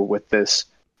show with this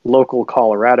local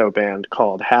Colorado band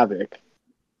called Havoc,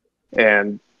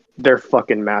 and they're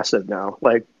fucking massive now.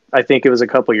 Like I think it was a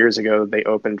couple years ago they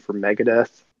opened for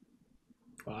Megadeth,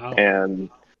 Wow. and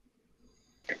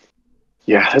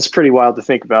yeah, that's pretty wild to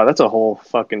think about. That's a whole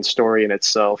fucking story in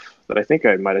itself that I think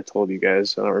I might have told you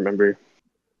guys. I don't remember.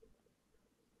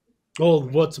 Well,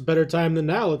 what's a better time than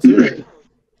now? Let's hear it.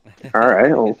 All right,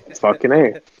 well, fucking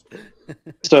A.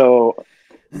 So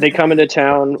they come into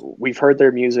town. We've heard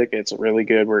their music. It's really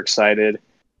good. We're excited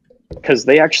because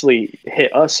they actually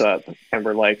hit us up and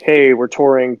we're like, hey, we're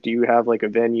touring. Do you have like a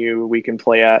venue we can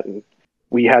play at? And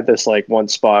we had this like one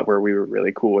spot where we were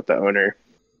really cool with the owner.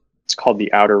 It's called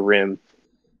the Outer Rim.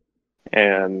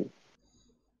 And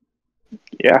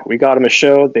yeah, we got them a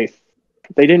show. They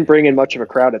didn't bring in much of a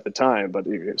crowd at the time, but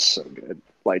it was so good.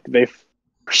 Like they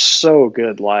were so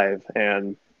good live.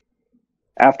 And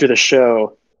after the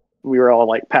show, we were all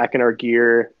like packing our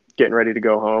gear, getting ready to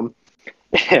go home.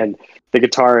 And the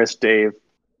guitarist Dave,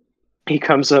 he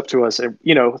comes up to us, and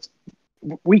you know,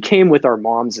 we came with our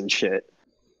moms and shit.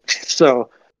 So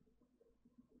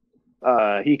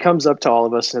he comes up to all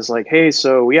of us and is like, "Hey,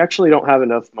 so we actually don't have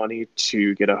enough money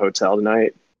to get a hotel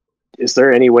tonight. Is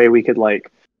there any way we could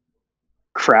like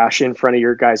crash in front of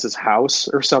your guys' house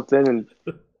or something?" And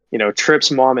you know,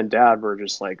 Tripp's mom and dad were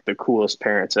just like the coolest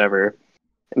parents ever.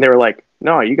 And they were like,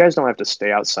 "No, you guys don't have to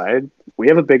stay outside. We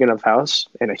have a big enough house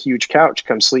and a huge couch.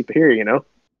 Come sleep here, you know?"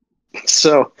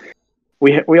 So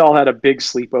we all had a big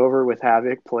sleepover with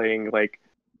Havoc playing like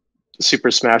Super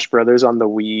Smash Brothers on the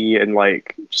Wii and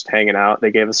like just hanging out.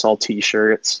 They gave us all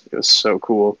T-shirts. It was so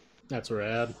cool. That's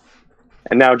rad.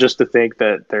 And now just to think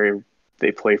that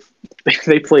they play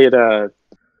they played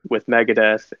with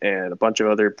Megadeth and a bunch of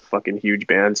other fucking huge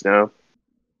bands now.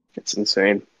 It's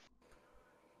insane.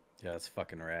 Yeah, it's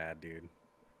fucking rad, dude.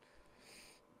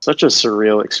 Such a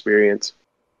surreal experience.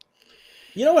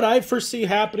 You know what I foresee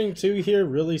happening too here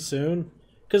really soon?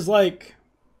 Because, like,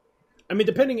 I mean,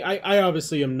 depending, I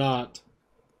obviously am not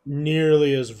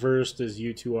nearly as versed as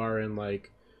you two are in,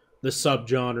 like, the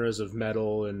subgenres of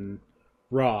metal and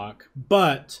rock,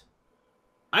 but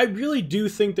I really do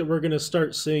think that we're going to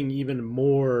start seeing even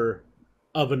more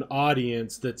of an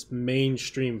audience that's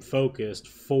mainstream focused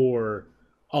for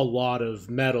a lot of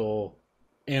metal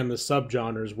and the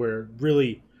subgenres where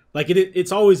really like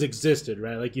it's always existed,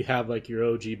 right? Like you have like your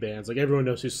OG bands, like everyone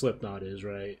knows who Slipknot is,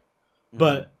 right? Hmm.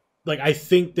 But like I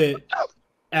think that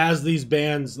as these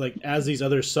bands, like as these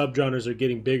other subgenres are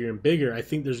getting bigger and bigger, I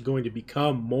think there's going to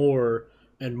become more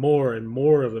and more and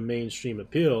more of a mainstream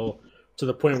appeal to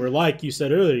the point where, like you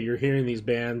said earlier, you're hearing these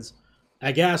bands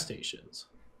at gas stations,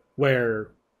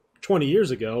 where 20 years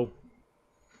ago,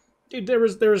 dude, there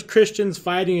was Christians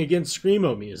fighting against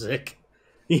screamo music,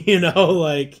 you know, Yeah.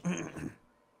 like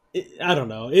I don't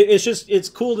know, it's just it's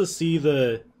cool to see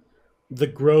the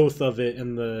growth of it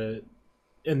and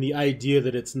the idea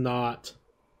that it's not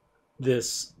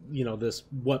this this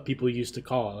what people used to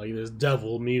call like this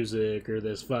devil music or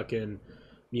this fucking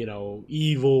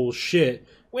evil shit,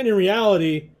 when in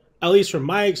reality, at least from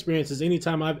my experiences,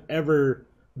 anytime I've ever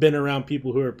been around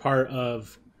people who are part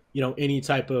of any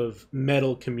type of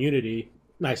metal community,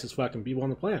 nicest fucking people on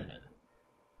the planet.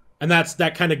 And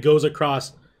that kind of goes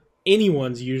across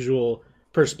anyone's usual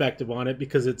perspective on it,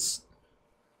 because it's,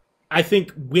 I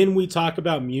think when we talk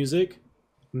about music,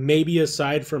 maybe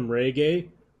aside from reggae,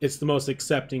 it's the most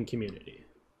accepting community.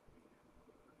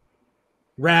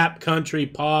 Rap, country,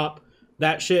 pop,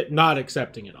 that shit, not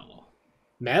accepting at all.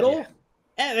 Yeah. Metal,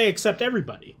 they accept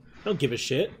everybody. Don't give a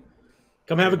shit.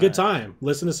 Come have Pretty a good much. time.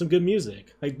 Listen to some good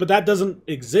music. Like, but that doesn't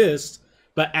exist.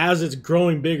 But as it's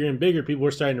growing bigger and bigger, people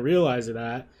are starting to realize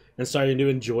that and starting to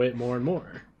enjoy it more and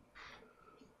more.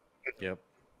 Yep.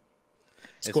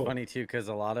 It's It's cool. funny too because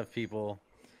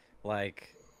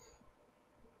like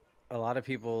a lot of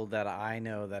people that I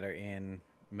know that are in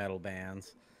metal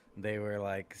bands, they were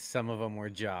like, some of them were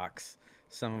jocks,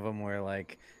 some of them were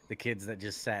like the kids that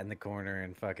just sat in the corner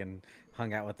and fucking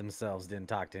hung out with themselves, didn't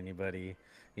talk to anybody,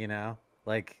 you know?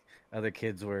 Like other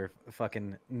kids were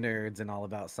fucking nerds and all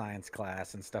about science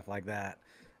class and stuff like that.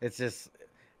 It's just,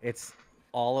 it's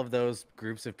all of those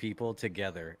groups of people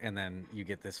together, and then you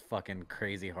get this fucking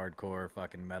crazy hardcore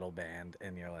fucking metal band,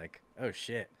 and you're like, oh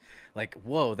shit, like,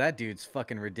 whoa, that dude's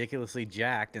fucking ridiculously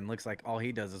jacked and looks like all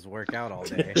he does is work out all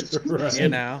day, you Right.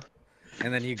 know?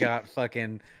 And then you got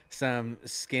fucking some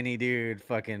skinny dude,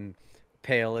 fucking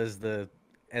pale as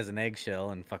an eggshell,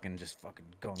 and fucking just fucking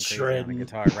going crazy on a Shredding.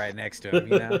 guitar right next to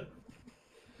him, you know?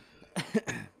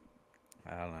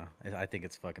 I don't know. I think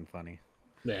it's fucking funny.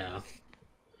 Yeah.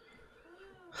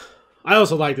 I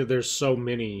also like that there's so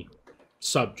many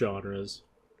subgenres.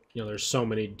 There's so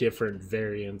many different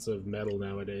variants of metal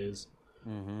nowadays.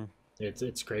 Mm-hmm.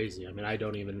 It's crazy. I mean, I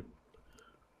don't even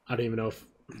know if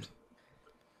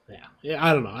yeah,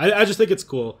 I don't know. I just think it's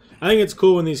cool. I think it's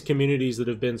cool when these communities that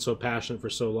have been so passionate for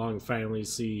so long finally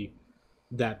see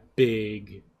that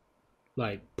big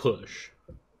like push.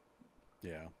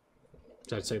 Yeah.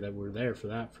 So I'd say that we're there for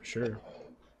that for sure.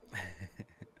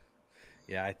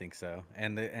 Yeah, I think so.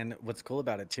 And what's cool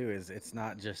about it too is it's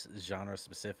not just genre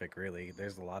specific really.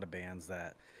 There's a lot of bands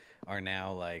that are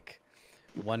now like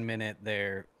one minute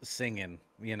they're singing,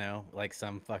 you know, like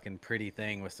some fucking pretty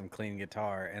thing with some clean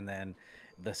guitar, and then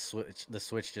the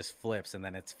switch just flips, and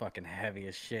then it's fucking heavy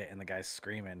as shit, and the guy's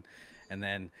screaming, and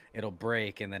then it'll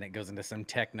break, and then it goes into some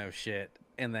techno shit,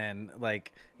 and then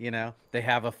like, you know, they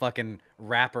have a fucking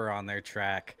rapper on their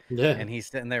track, Yeah. and he's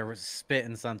sitting there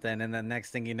spitting something, and then next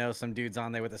thing you know, some dude's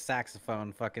on there with a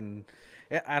saxophone, fucking,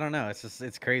 I don't know, it's just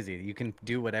it's crazy. You can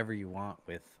do whatever you want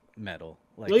with metal,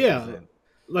 Well, like it yeah. doesn't.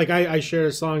 Like I shared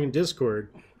a song in Discord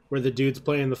where the dude's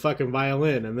playing the fucking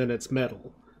violin and then it's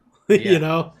metal. you Yeah.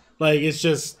 know, like it's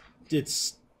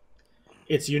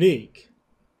it's unique.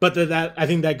 But that I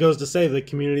think that goes to say the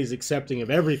community's accepting of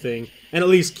everything and at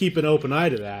least keep an open eye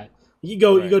to that. You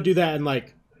Right. go do that in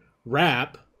like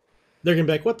rap, they're gonna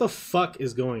be like, what the fuck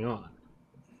is going on?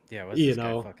 Yeah, what's You this guy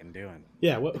know? fucking doing?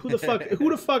 Yeah, who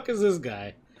the fuck is this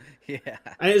guy? Yeah.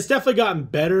 And it's definitely gotten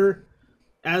better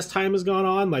as time has gone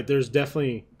on. Like there's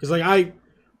definitely because like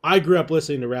I grew up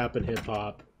listening to rap and hip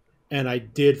hop, and I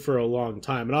did for a long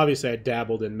time. And obviously I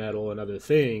dabbled in metal and other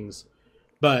things,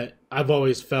 but I've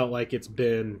always felt like it's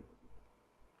been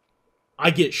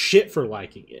I get shit for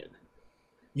liking it,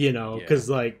 Yeah. because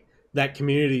like that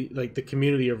community, like the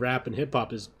community of rap and hip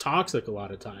hop is toxic a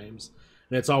lot of times,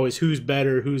 and it's always who's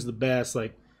better, who's the best.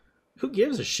 Like who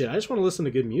gives a shit? I just want to listen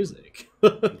to good music.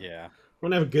 I Yeah.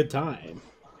 want to have a good time.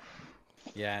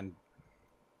 Yeah, and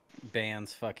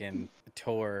bands fucking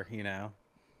tour,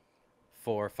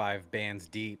 4 or 5 bands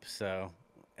deep, so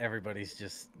everybody's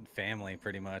just family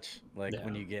pretty much. Like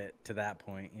when Yeah. you get to that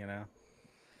point.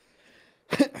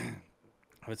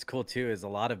 What's cool too is a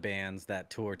lot of bands that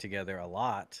tour together a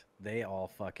lot, they all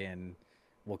fucking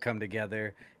will come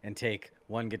together and take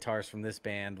one guitarist from this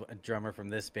band, a drummer from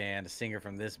this band, a singer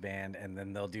from this band, and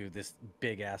then they'll do this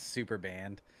big ass super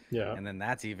band, Yeah. and then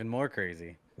that's even more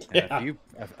crazy. And Yeah.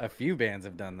 a few bands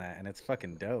have done that, and it's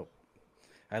fucking dope.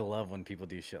 I love when people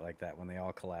do shit like that when they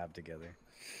all collab together.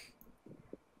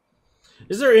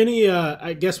 Is there any?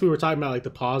 I guess we were talking about like the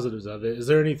positives of it. Is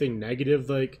there anything negative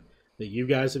like that you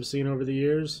guys have seen over the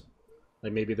years?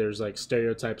 Like maybe there's like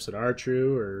stereotypes that are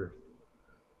true, or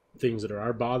things that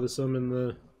are bothersome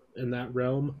in that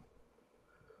realm.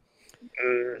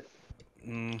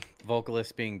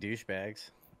 Vocalists being douchebags.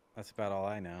 That's about all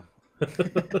I know.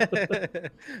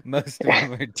 Most of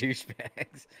them are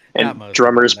douchebags. Not And most of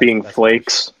drummers them, being that's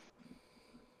flakes.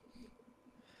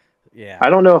 Yeah. I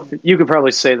don't know if you could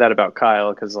probably say that about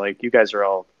Kyle because like you guys are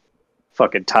all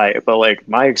fucking tight, but like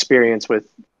my experience with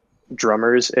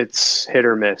drummers, it's hit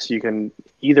or miss. You can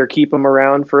either keep them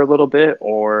around for a little bit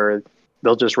or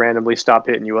they'll just randomly stop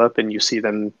hitting you up and you see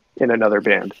them in another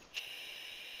band.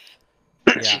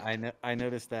 Yeah, I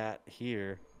noticed that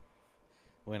here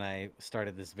when I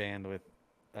started this band with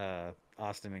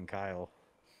Austin and Kyle.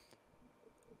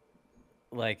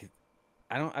 Like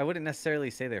I wouldn't necessarily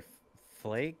say they're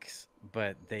flakes,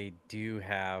 but they do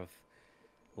have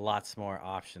lots more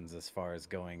options as far as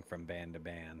going from band to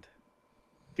band.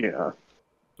 Yeah.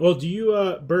 Well, do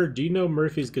you, Bird? Do you know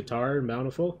Murphy's Guitar in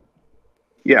Bountiful?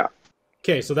 Yeah.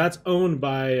 Okay, so that's owned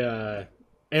by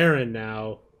Aaron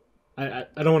now. I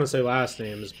don't want to say last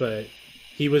names, but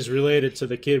he was related to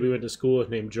the kid we went to school with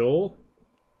named Joel.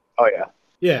 Oh yeah.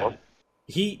 Yeah,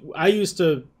 I used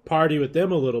to party with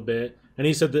them a little bit, and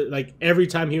he said that like every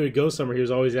time he would go somewhere, he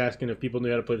was always asking if people knew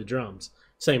how to play the drums.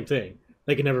 Same thing.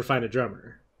 They could never find a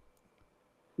drummer.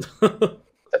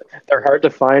 They're hard to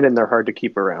find and they're hard to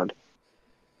keep around.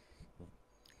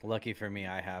 Lucky for me,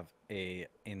 I have a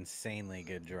insanely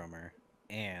good drummer,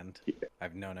 and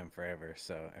I've known him forever.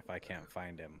 So if I can't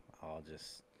find him, I'll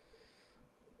just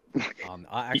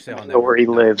actually I'll know where he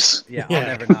never lives. Yeah, Yeah. I'll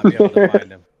never not be able to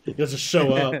find him. He'll just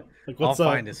show up. Like, what's I'll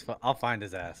up? I'll find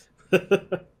his ass.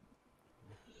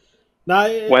 Nah,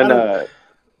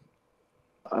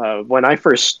 When I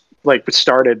first like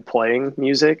started playing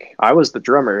music, I was the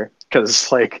drummer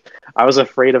because like I was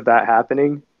afraid of that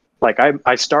happening. Like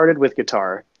I started with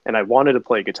guitar and I wanted to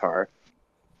play guitar,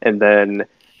 and then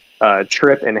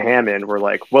Tripp and Hammond were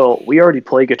like, "Well, we already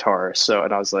play guitar," so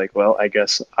and I was like, "Well, I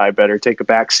guess I better take a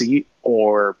back seat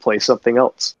or play something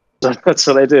else." So that's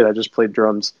what I did. I just played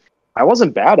drums. I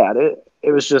wasn't bad at it.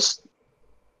 It was just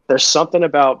there's something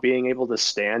about being able to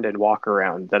stand and walk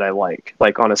around that I like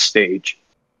on a stage.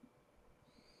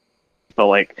 But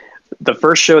like the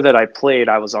first show that I played,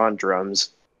 I was on drums,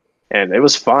 and it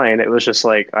was fine. It was just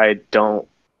like I don't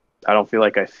feel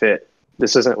like I fit.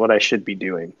 This isn't what I should be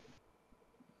doing.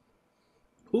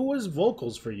 who was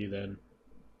vocals for you then?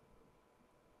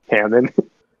 Hammond.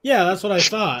 Yeah, that's what I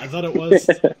thought. I thought it was.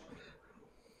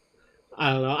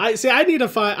 I don't know. I see. I need to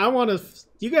find. I want to.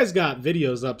 You guys got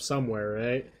videos up somewhere,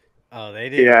 right? Oh, they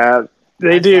do. Yeah,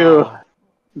 they I do. saw 'em.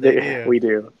 They do. We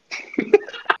do.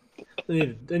 I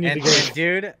need to And go.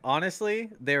 dude, honestly,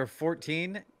 they were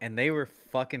 14 and they were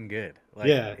fucking good. Like,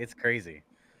 Yeah. it's crazy.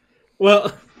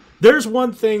 Well, there's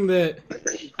one thing that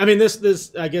I mean.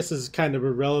 This I guess is kind of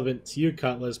irrelevant to you,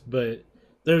 Cutlass, but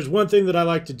there's one thing that I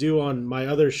like to do on my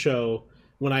other show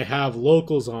when I have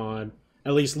locals on,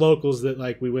 at least locals that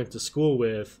like we went to school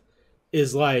with,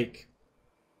 is like,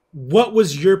 what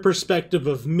was your perspective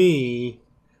of me?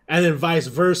 And then vice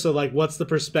versa, like, what's the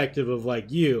perspective of, like,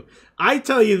 you? I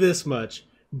tell you this much.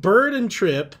 Bird and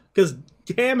Tripp, because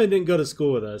Hammond didn't go to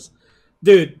school with us.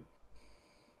 Dude,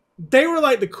 they were,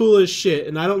 like, the coolest shit.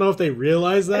 And I don't know if they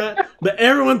realized that, but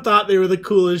everyone thought they were the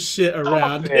coolest shit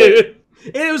around, dude.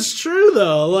 And it was true,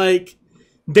 though. Like,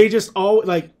 they just all,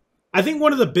 like, I think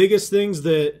one of the biggest things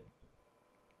that,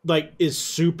 like, is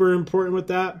super important with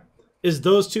that is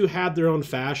those two had their own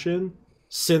fashion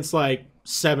since, like,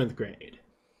 7th grade.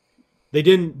 They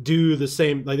didn't do the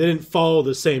same, like they didn't follow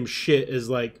the same shit as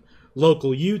like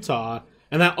local Utah,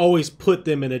 and that always put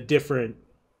them in a different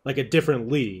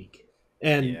league.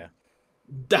 And Yeah.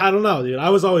 I don't know, dude. I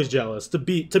was always jealous to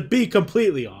be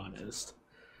completely honest.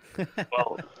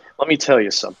 Well, let me tell you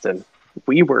something.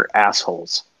 We were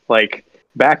assholes. Like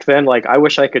back then, like I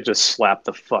wish I could just slap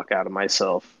the fuck out of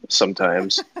myself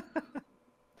sometimes.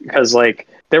 because like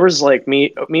there was like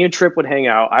me and Trip would hang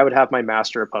out. I would have my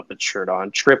Master of Puppets shirt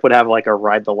on. Trip would have like a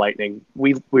Ride the Lightning.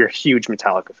 We're huge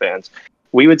Metallica fans.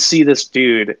 We would see this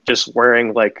dude just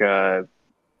wearing like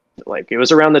it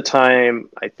was around the time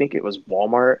I think it was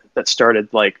Walmart that started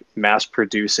like mass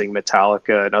producing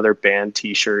Metallica and other band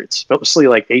T-shirts, mostly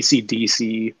like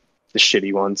AC/DC, the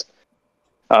shitty ones.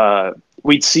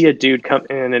 We'd see a dude come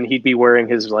in and he'd be wearing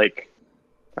his like,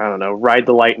 I don't know, Ride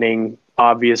the Lightning,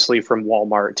 obviously from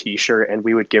Walmart T-shirt, and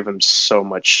we would give him so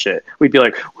much shit. We'd be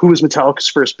like, "Who was Metallica's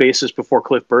first bassist before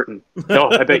Cliff Burton?" No,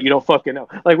 I bet you don't fucking know.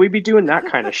 Like we'd be doing that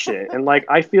kind of shit, and like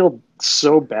I feel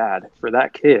so bad for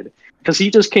that kid because he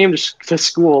just came to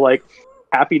school like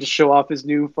happy to show off his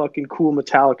new fucking cool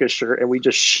Metallica shirt, and we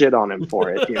just shit on him for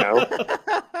it, you know?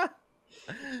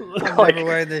 I'm Like- never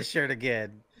wearing this shirt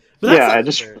again. But Yeah, I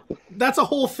just that's a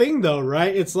whole thing though,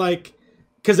 right? It's like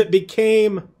because it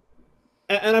became,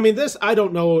 and I mean this, I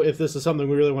don't know if this is something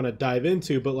we really want to dive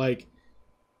into, but like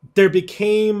there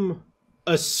became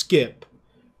a skip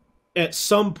at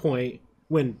some point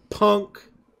when punk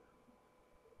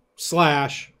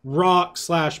slash rock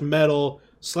slash metal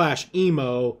slash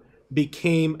emo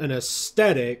became an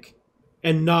aesthetic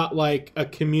and not like a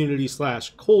community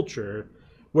slash culture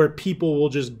where people will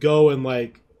just go and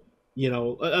like, you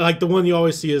know, like the one you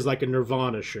always see is like a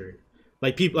Nirvana shirt.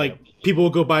 Like people will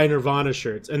go buy Nirvana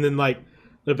shirts and then like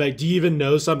they're like, do you even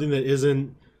know something that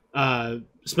isn't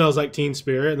Smells Like Teen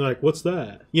Spirit? And they're like, what's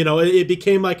that? You know, it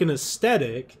became like an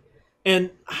aesthetic. And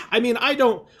I mean,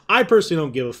 I personally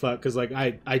don't give a fuck because like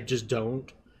I just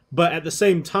don't. But at the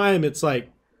same time, it's like,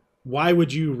 why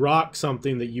would you rock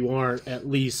something that you aren't at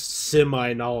least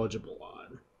semi knowledgeable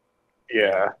on?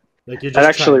 yeah. Like you're just That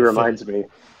actually trying to reminds fit.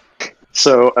 me.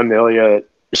 So Amelia,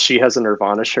 she has a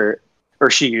Nirvana shirt,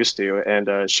 or she used to,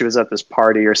 and she was at this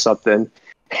party or something,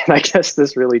 and I guess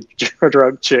this really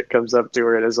drunk chick comes up to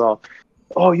her and is all,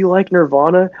 "Oh, you like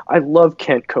Nirvana? I love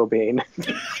Kent Cobain."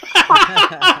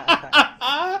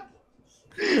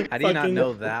 How do you not Fucking-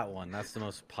 know that one? That's the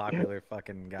most popular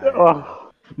fucking guy.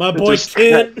 Oh, My it boy just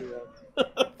Kent. cracked me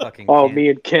up. Fucking Oh, Kent. me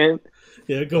and Kent,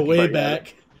 Yeah, go way Fuck,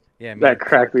 back. Yeah, me that and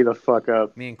cracked Clark, me the fuck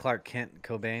up. me and Clark Kent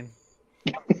Cobain.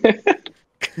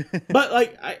 But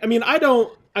like, I mean,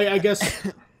 I guess.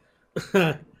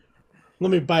 Let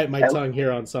me bite my tongue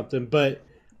here on something, but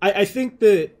I think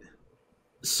that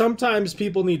sometimes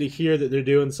people need to hear that they're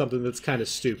doing something that's kind of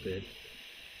stupid.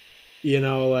 You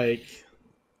know, like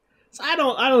I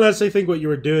don't necessarily think what you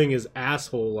were doing is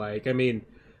asshole like. I mean,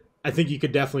 I think you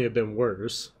could definitely have been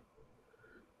worse.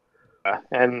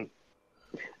 And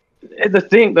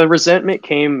the resentment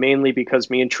came mainly because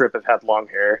me and Trip have had long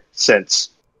hair since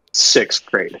 6th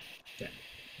grade. Yeah.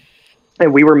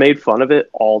 And we were made fun of it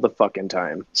all the fucking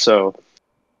time. So,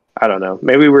 I don't know.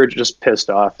 Maybe we were just pissed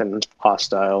off and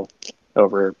hostile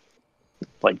over,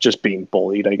 like, just being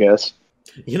bullied, I guess.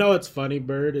 You know what's funny,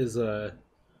 Bird, is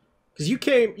because you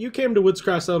came to Woods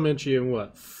Cross Elementary in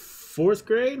what, 4th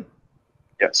grade?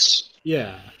 Yes.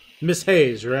 Yeah, Miss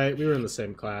Hayes, right? We were in the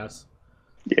same class.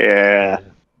 Yeah.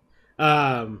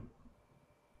 I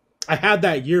had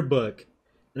that yearbook,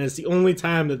 and it's the only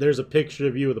time that there's a picture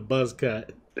of you with a buzz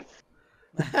cut.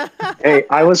 Hey,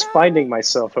 I was finding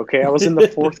myself, okay? I was in the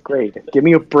 4th grade. Give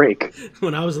me a break.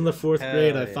 When I was in the 4th Hell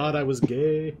grade, I yeah. thought I was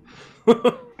gay.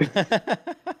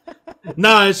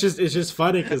 No, it's just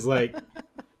funny because like,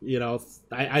 you know,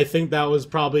 I think that was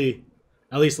probably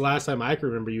at least the last time I can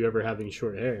remember you ever having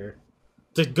short hair.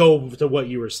 To go to what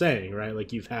you were saying, right?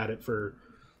 Like you've had it for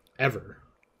ever.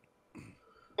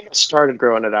 I started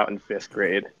growing it out in 5th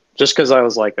grade. Just because I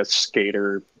was like a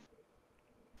skater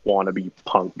wannabe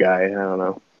punk guy. I don't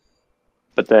know.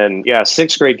 But then, yeah,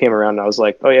 6th grade came around and I was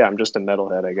like, oh yeah, I'm just a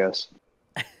metalhead, I guess.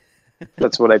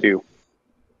 That's what I do.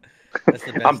 That's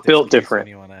the best I'm built excuse different.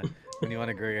 when you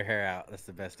wanna grow your hair out. That's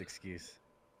the best excuse.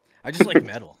 I just like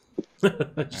metal.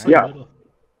 Just Yeah. metal.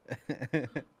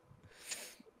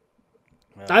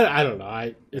 Well, I don't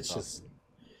know. It's That's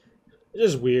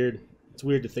just weird. It's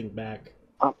weird to think back.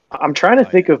 I'm trying to Oh,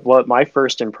 think of what my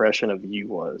first impression of you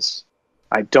was.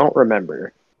 I don't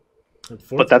remember, In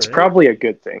but 4th that's grade? probably a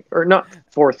good thing. Or not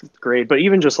 4th grade, but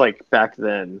even just like back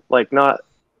then, like not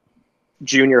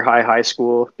junior high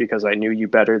school because I knew you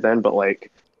better then, but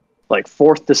like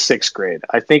 4th to 6th grade.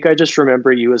 I think I just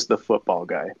remember you as the football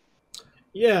guy.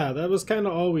 Yeah, that was kind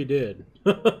of all we did.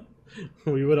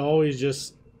 We would always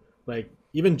just like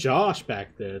even Josh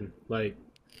back then, like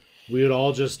we would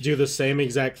all just do the same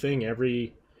exact thing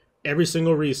every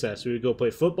single recess. We would go play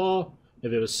football.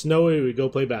 If it was snowy, we'd go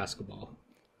play basketball.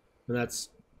 And that's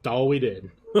all we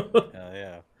did. Hell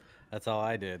yeah. That's all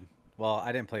I did. Well,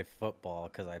 I didn't play football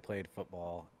because I played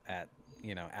football at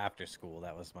after school,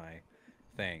 that was my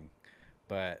thing.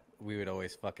 But we would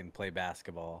always fucking play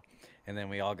basketball. And then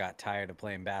we all got tired of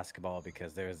playing basketball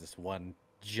because there was this one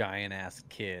giant ass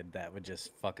kid that would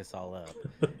just fuck us all up.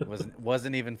 It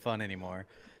wasn't even fun anymore.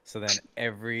 So then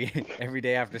every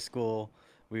day after school,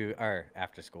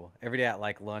 every day at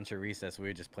like lunch or recess, we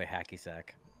would just play hacky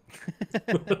sack.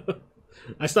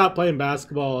 I stopped playing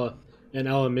basketball in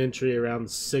elementary around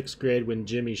sixth grade when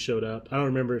Jimmy showed up. I don't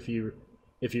remember if you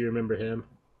remember him.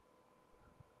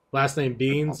 Last name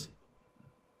Beans.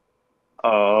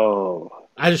 Oh,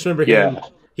 I just remember him. yeah.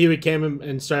 He would came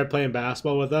and started playing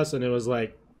basketball with us, and it was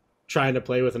like trying to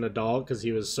play with an adult because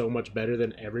he was so much better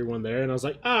than everyone there. And I was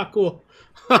like, cool.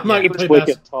 I'm not Yeah. He gonna was play wicked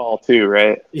basketball. tall too,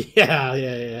 right? Yeah,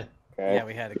 yeah, yeah. Okay. Yeah,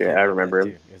 we had a Yeah, kid I like remember that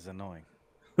him. too. It was annoying.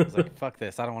 I was like, fuck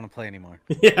this. I don't want to play anymore.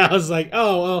 Yeah, I was like,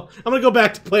 oh well, I'm gonna go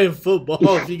back to playing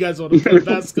football if you guys want to play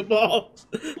basketball.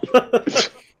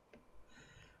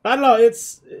 I don't know.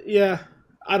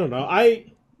 I don't know. I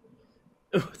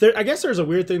guess there's a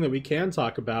weird thing that we can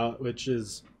talk about, which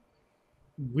is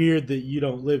weird that you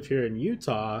don't live here in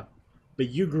Utah, but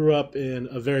you grew up in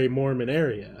a very Mormon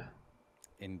area,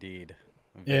 Indeed.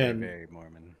 Very, and very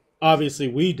Mormon. obviously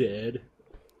we did.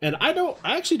 And I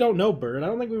actually don't know Bird. I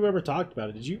don't think we've ever talked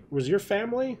about it. Was your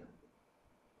family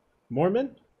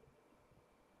Mormon?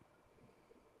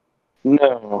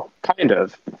 No, kind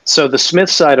of. So the Smith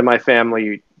side of my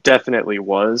family definitely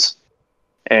was,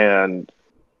 and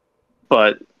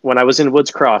but when I was in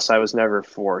Woods Cross, I was never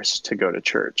forced to go to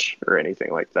church or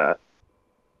anything like that.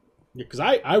 Because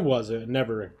I wasn't,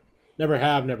 never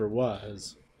have, never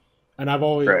was. And I've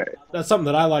always, Right. that's something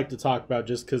that I like to talk about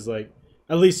just because, like,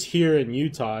 at least here in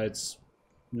Utah, it's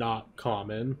not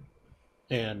common.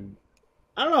 And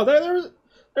I don't know, there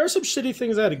were some shitty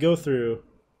things I had to go through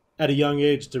at a young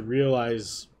age to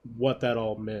realize what that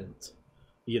all meant.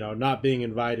 Not being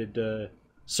invited to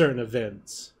certain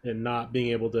events and not being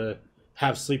able to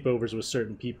have sleepovers with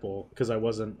certain people because I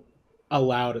wasn't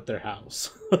allowed at their house.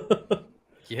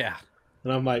 Yeah.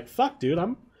 And I'm like, fuck, dude,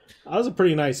 I was a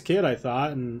pretty nice kid, I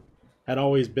thought, and had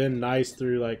always been nice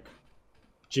through like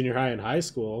junior high and high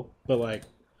school, but like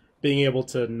being able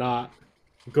to not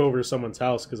go over to someone's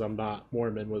house because I'm not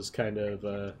Mormon was kind of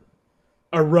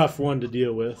a rough one to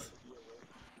deal with.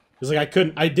 It's like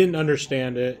I didn't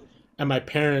understand it, and my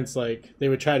parents like they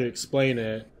would try to explain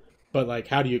it, but like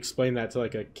how do you explain that to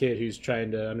like a kid who's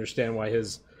trying to understand why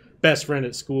his best friend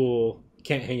at school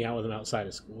can't hang out with him outside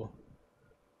of school?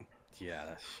 Yeah,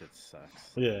 that shit sucks.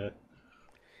 Yeah.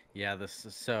 Yeah,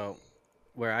 so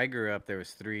where I grew up, there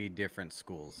was 3 different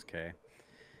schools. Okay,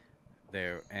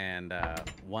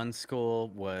 one school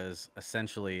was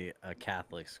essentially a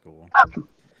Catholic school.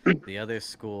 The other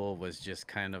school was just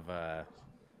kind of a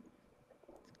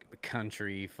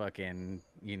country fucking,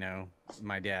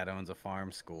 my dad owns a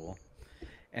farm school.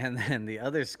 And then the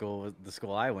other school, the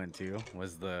school I went to,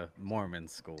 was the Mormon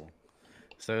school.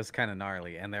 So it's kind of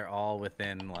gnarly, and they're all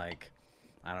within like,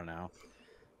 I don't know,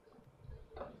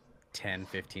 10,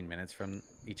 15 minutes from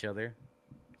each other.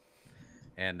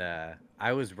 And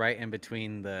I was right in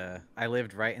between I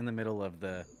lived right in the middle of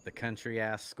the country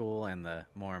ass school and the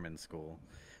Mormon school.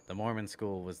 The Mormon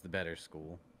school was the better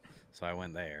school, so I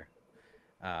went there.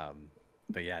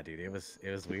 But yeah, dude, it was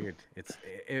weird.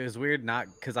 It was weird not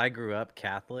because I grew up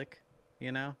Catholic,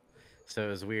 so it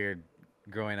was weird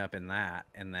growing up in that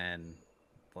and then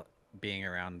being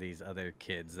around these other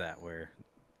kids that were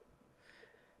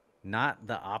not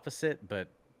the opposite, but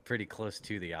pretty close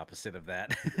to the opposite of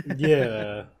that.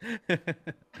 Yeah.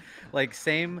 Like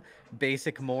same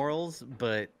basic morals,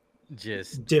 but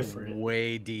just Different.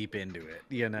 way deep into it,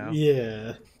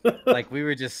 Yeah. Like we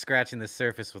were just scratching the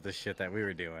surface with the shit that we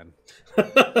were doing.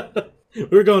 We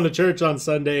were going to church on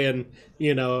Sunday and,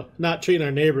 not treating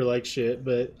our neighbor like shit,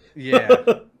 but Yeah.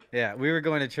 Yeah, we were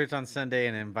going to church on Sunday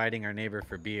and inviting our neighbor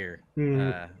for beer.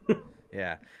 Mhm.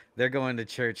 Yeah. They're going to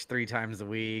church 3 times a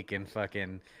week and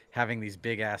fucking having these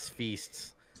big ass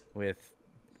feasts with,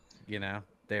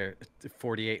 their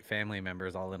 48 family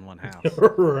members all in one house.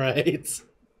 Right.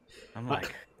 I'm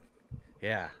like,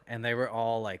 yeah. And they were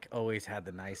all like, always had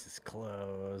the nicest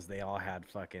clothes. They all had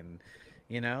fucking,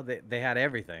 they had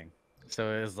everything.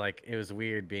 So it was like, it was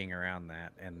weird being around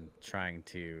that and trying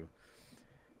to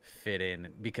fit in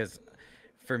because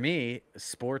for me,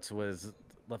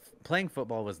 playing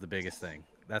football was the biggest thing.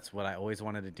 That's what I always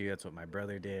wanted to do. That's what my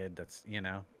brother did. That's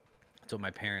what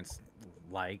my parents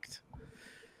liked.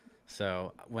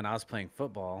 So when I was playing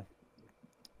football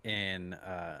in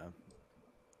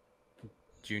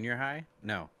junior high,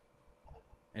 no,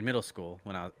 in middle school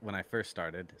when I first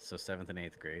started, so 7th and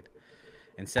 8th grade.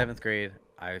 In 7th grade,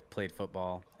 I played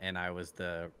football and I was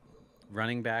the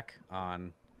running back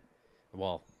on,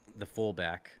 well, the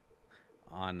fullback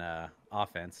on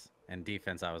offense, and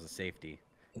defense I was a safety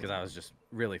because I was just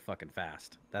really fucking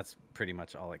fast. That's pretty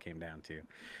much all it came down to.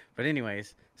 But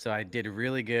anyways, so I did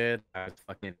really good. I was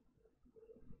fucking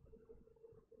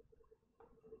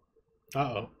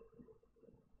Uh-oh.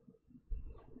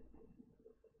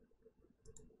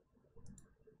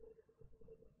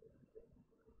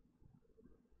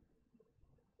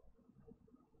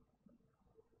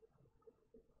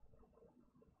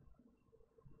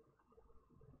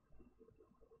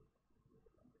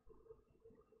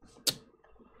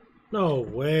 No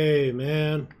way,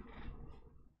 man.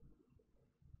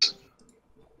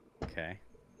 okay.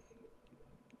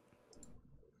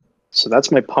 So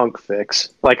that's my punk fix.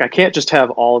 Like, I can't just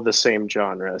have all of the same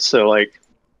genre. So, like,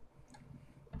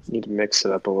 need to mix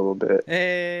it up a little bit.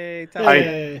 Hey, Tom.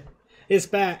 Hey, it's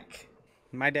back.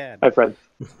 My dad. Hi, Fred.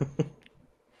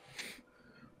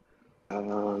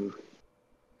 Okay,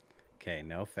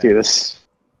 no offense.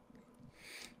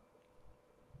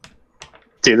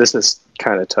 Dude, this is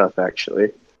kind of tough,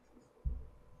 actually.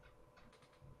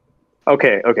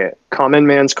 Okay. Common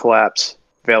Man's Collapse,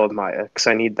 Veil of Maya, because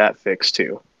I need that fixed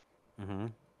too. Mm-hmm.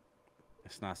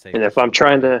 It's not safe. And if I'm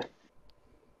trying to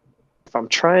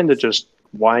just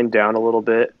wind down a little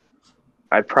bit,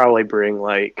 I'd probably bring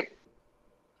like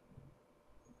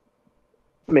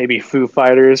maybe Foo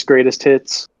Fighters' Greatest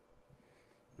Hits.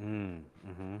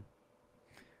 Mm-hmm.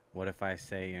 What if I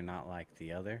say you're not like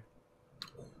the other?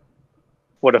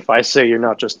 What if I say you're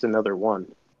not just another one?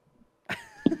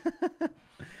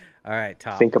 All right,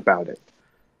 Top. Think about it.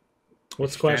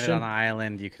 What's the Stranded question? on an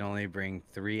island, you can only bring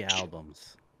 3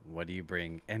 albums. What do you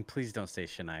bring? And please don't say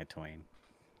Shania Twain.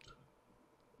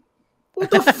 What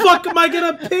the fuck am I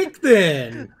gonna pick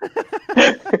then?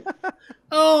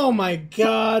 Oh my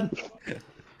god.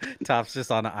 Top's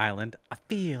just on an island. I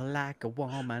feel like a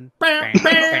woman.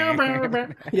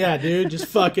 Yeah, dude, just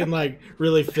fucking like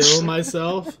really feeling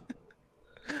myself.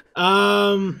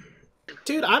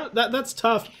 Dude, that's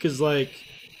tough because like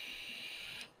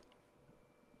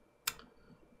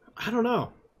I don't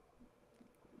know.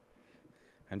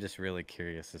 I'm just really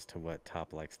curious as to what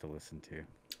Top likes to listen to.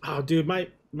 Oh, dude, my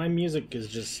music is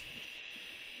just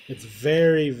it's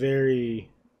very, very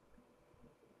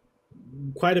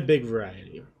quite a big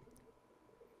variety.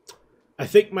 I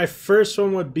think my first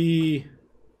one would be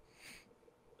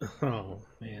oh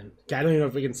man. I don't even know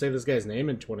if we can say this guy's name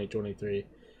in 2023.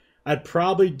 I'd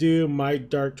probably do My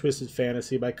Dark Twisted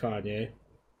Fantasy by Kanye.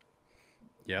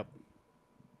 Yep.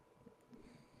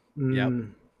 Mm, Yep.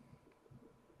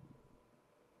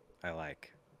 I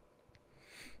like.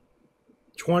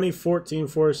 2014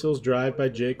 Forest Hills Drive by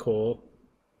J. Cole.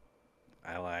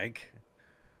 I like.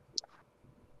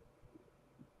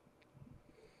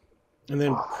 And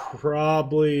then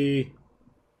probably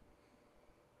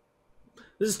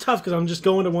this is tough because I'm just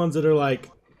going to ones that are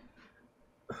like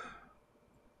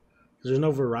there's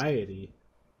no variety.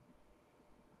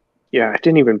 Yeah, I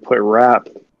didn't even put rap.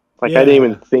 Like, Yeah. I didn't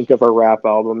even think of a rap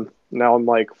album. Now I'm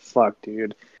like, fuck,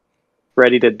 dude.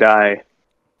 Ready to Die.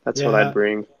 That's what Yeah. I'd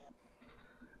bring.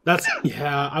 That's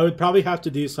yeah. I would probably have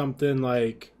to do something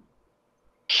like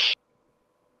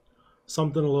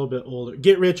something a little bit older.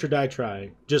 Get Rich or Die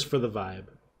Trying, just for the vibe.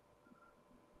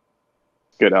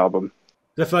 Good album.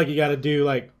 I feel like you got to do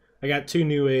like I got two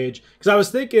new age because I was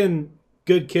thinking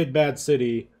Good Kid, Bad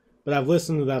City, but I've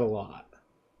listened to that a lot,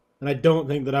 and I don't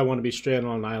think that I want to be stranded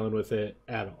on an island with it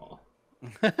at all.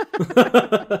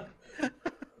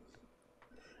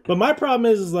 But my problem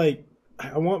is like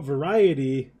I want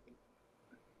variety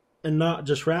and not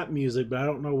just rap music, but I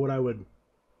don't know what I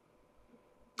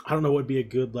don't know what would be a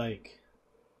good like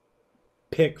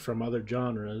pick from other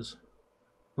genres.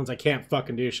 Since I can't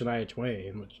fucking do Shania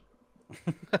Twain, which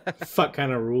fuck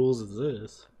kind of rules is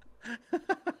this?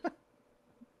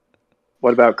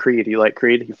 What about Creed? You like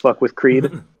Creed? You fuck with Creed?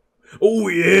 Oh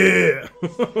yeah.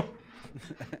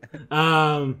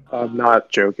 I'm not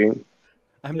joking.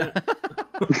 I'm not.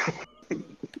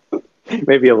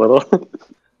 Maybe a little.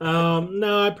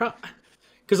 No, I probably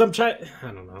because I'm trying.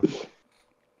 I don't know.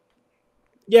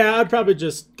 Yeah, I'd probably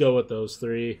just go with those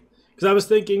three because I was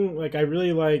thinking like I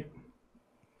really like.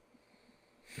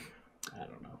 I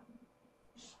don't know.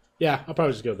 Yeah, I'll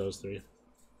probably just go with those three.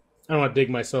 I don't want to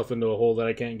dig myself into a hole that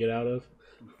I can't get out of.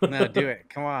 No, do it.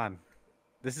 Come on.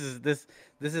 This is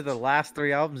the last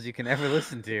 3 albums you can ever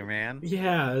listen to, man.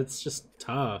 Yeah, it's just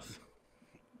tough.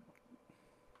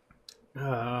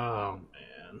 Oh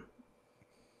man.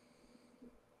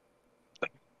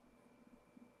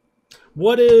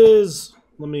 What is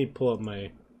let me pull up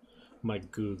my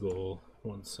Google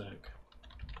 1 sec.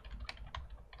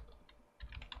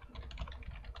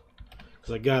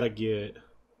 Because I gotta get.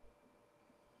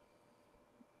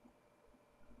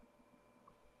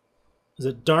 Is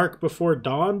it Dark Before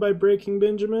Dawn by Breaking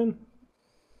Benjamin?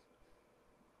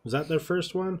 Was that their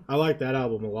first one? I like that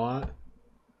album a lot.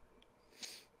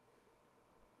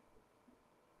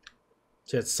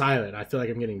 See, it's silent. I feel like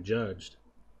I'm getting judged.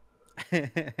 I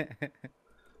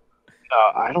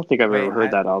don't think I've Wait, ever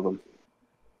heard that album.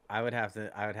 I would have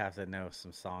to know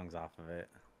some songs off of it.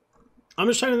 I'm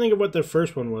just trying to think of what their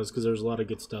first one was because there's a lot of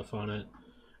good stuff on it.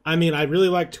 I mean, I really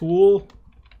like Tool,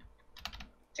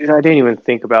 Dude, I didn't even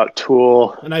think about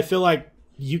Tool. and I feel like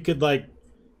you could like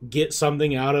get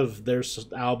something out of their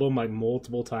album like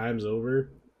multiple times over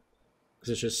because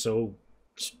it's just so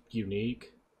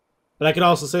unique. But I could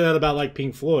also say that about like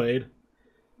Pink Floyd.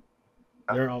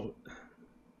 They're all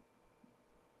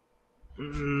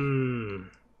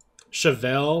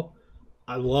Chevelle.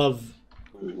 I love.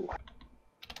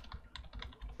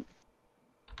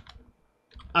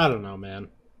 I don't know, man.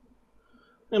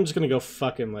 I'm just gonna go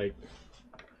fucking like.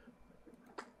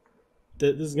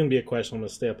 This is gonna be a question I'm gonna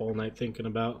stay up all night thinking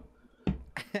about.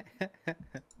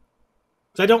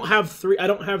 So I don't have three. I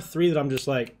don't have three that I'm just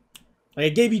like I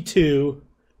gave you two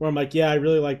where I'm like, yeah, I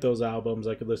really like those albums.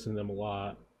 I could listen to them a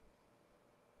lot.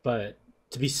 But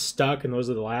to be stuck and those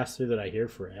are the last three that I hear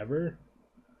forever.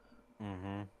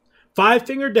 Mm-hmm. Five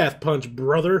Finger Death Punch,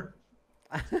 brother.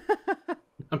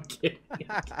 I'm kidding.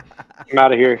 I'm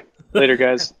out of here. Later,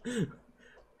 guys. It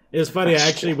was funny. I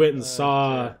actually went and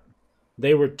saw.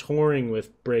 They were touring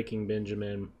with Breaking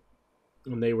Benjamin,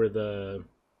 and they were the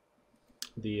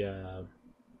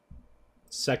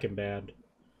second band,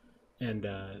 and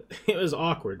it was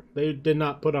awkward. They did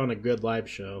not put on a good live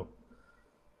show.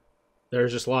 There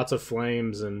was just lots of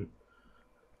flames and,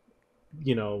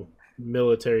 you know,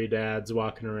 military dads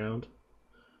walking around.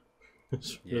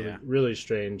 It's really, really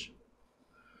strange.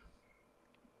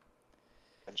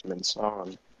 Benjamin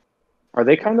song. Are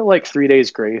they kind of like 3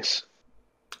 Days Grace?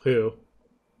 Who?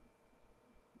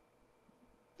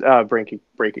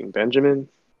 Breaking Benjamin.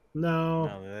 No.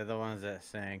 No, they're the ones that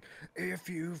sang, "If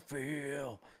you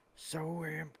feel so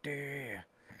empty,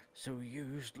 so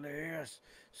useless,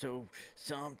 so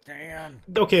something."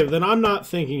 Okay, then I'm not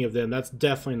thinking of them. That's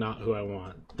definitely not who I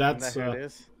want. That's Isn't that who it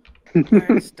is?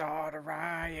 Let's start a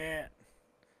riot.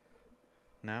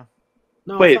 No?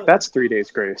 no. I Wait, thought- that's 3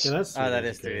 Days Grace. yeah, that's Oh, that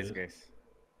is 3 Days Grace.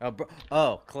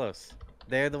 Oh, close.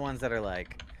 They're the ones that are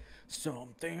like,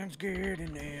 "Something's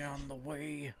getting in the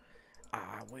way.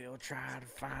 I will try to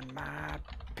find my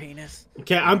penis."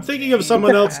 Okay, I'm thinking of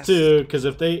someone else too, because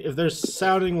if they're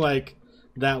sounding like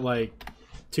that, like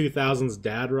 2000s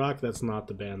dad rock, that's not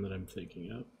the band that I'm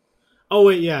thinking of. Oh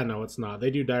wait, yeah, no, it's not. They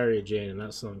do Diary of Jane, and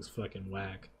that song's fucking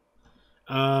whack.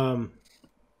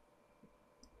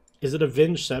 Is it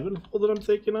Avenged Sevenfold that I'm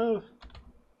thinking of?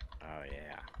 Oh,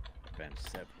 yeah. Avenged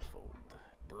Sevenfold,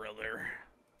 brother.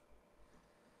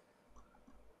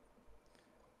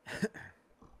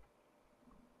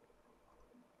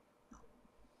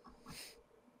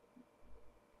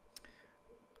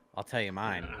 I'll tell you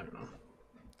mine. I don't know.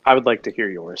 I would like to hear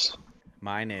yours.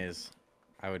 Mine is,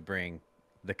 I would bring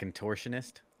The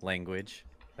Contortionist, Language.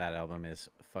 That album is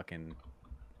fucking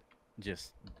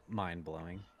just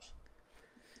mind-blowing.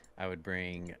 I would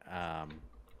bring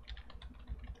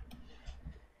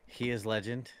He Is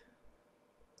Legend,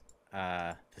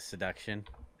 The Seduction,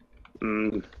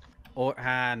 or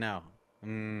no,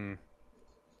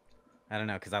 I don't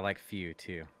know, because I like Few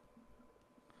too.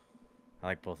 I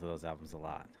like both of those albums a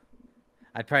lot.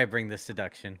 I'd probably bring The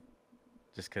Seduction,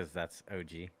 just because that's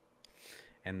OG.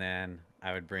 And then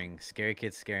I would bring Scary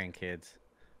Kids Scaring Kids,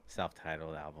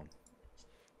 self-titled album.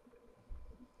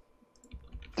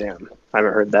 Damn, I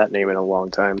haven't heard that name in a long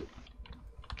time.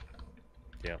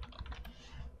 Yep.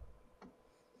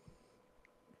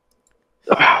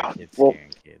 Ah, Kids well,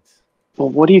 Scaring Kids. well,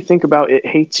 what do you think about It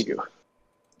Hates You?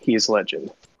 He's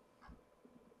Legend.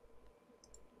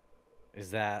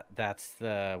 Is that's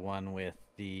the one with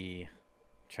the,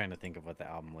 trying to think of what the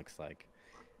album looks like.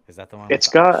 Is that the one It's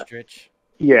with the got- ostrich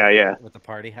Yeah. with the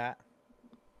party hat?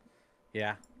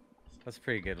 Yeah. That's a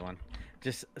pretty good one.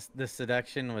 Just The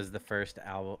Seduction was the first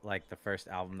album, like the first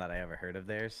album that I ever heard of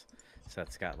theirs. So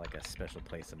it's got like a special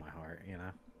place in my heart, you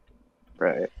know?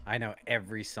 Right. I know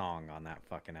every song on that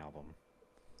fucking album.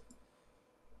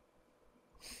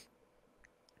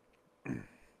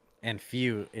 And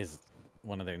Few is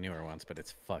one of their newer ones, but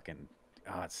it's fucking,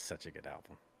 oh, it's such a good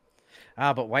album.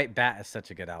 Ah, but White Bat is such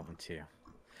a good album too.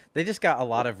 They just got a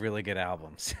lot of really good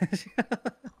albums.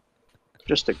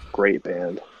 Just a great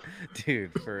band.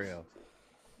 Dude, for real.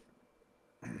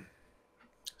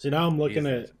 See, now I'm looking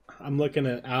He is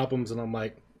at albums and I'm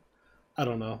like, I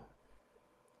don't know.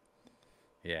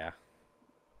 Yeah.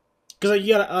 Because like,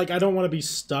 you gotta, like, I don't want to be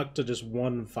stuck to just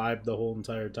 1 5 the whole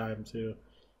entire time too.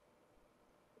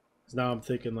 'Cause now I'm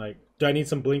thinking like, do I need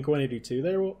some Blink 182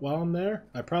 there while I'm there?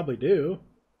 I probably do.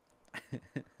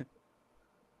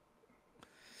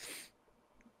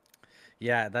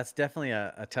 Yeah, that's definitely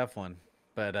a tough one.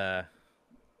 But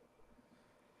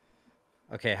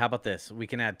okay, how about this? We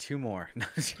can add 2 more.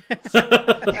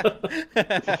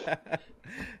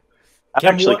 That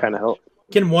Can actually one kind of help.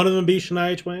 can one of them be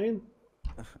Shania Twain?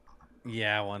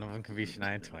 Yeah, one of them can be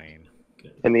Shania Twain.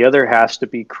 And the other has to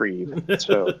be Creed.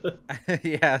 So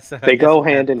Yeah, so I they guess go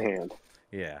we hand add, in hand.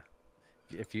 yeah.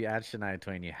 If you add Shania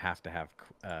Twain, you have to have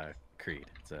Creed.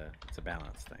 It's a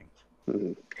balance thing.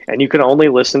 Mhm. And you can only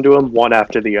listen to them one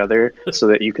after the other so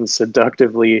that you can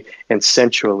seductively and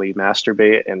sensually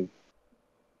masturbate and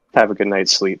have a good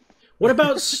night's sleep. What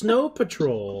about Snow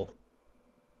Patrol?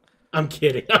 I'm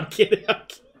kidding. I'm kidding. I'm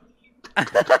kidding.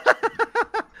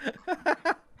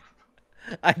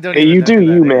 I don't Hey, even you know do who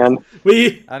that you, is. man.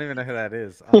 We I don't even know who that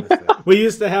is, honestly. we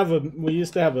used to have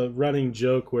a running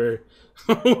joke where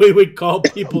we would call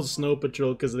people Snow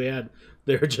Patrol because they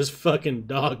were just fucking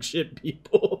dog shit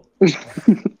people.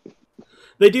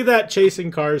 They do that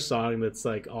chasing cars song that's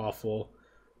like awful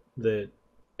that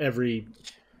every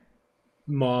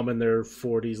mom in their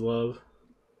 40s love.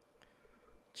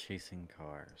 Chasing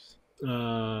cars.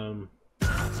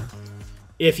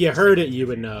 If you heard it, you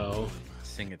would know.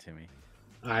 Sing it to me.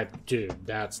 I'm the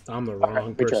Alright, wrong let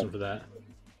me person try. for that.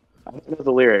 I don't know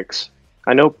the lyrics.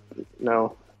 I know.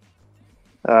 No.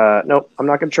 Nope. I'm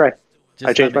not gonna try. Just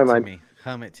I changed hum my it to mind. me.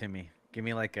 Hum it to me. Give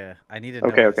me like a. I need to know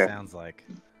Okay, what it okay. sounds like,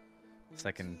 so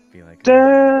I can be like.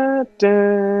 Da,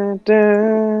 da,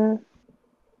 da,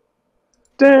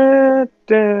 da,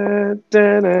 da,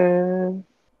 da, da.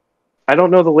 I don't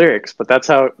know the lyrics, but that's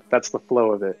the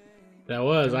flow of it. That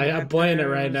was. I'm playing it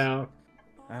right now.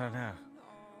 I don't know.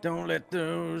 Don't let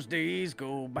those days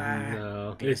go by.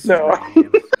 No, it's No.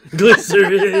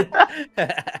 glycerin.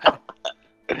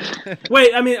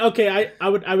 Wait, I mean, okay, I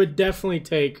would definitely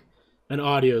take an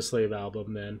Audio Slave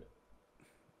album then.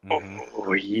 Mhm.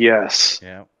 Oh yes.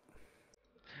 Yeah.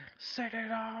 Set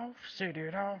it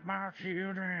off, my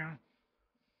children.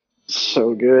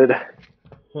 So good.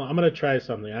 Well, I'm gonna try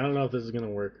something. I don't know if this is gonna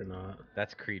work or not.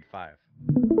 That's Creed 5.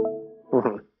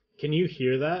 Mhm. Can you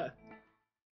hear that?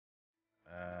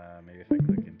 Maybe if I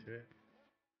click into it.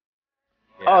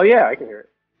 Oh yeah, I can hear it.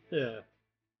 Yeah.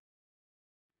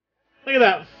 Look at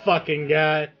that fucking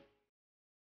guy.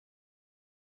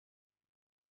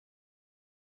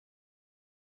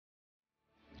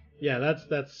 Yeah,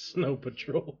 that's Snow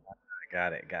Patrol.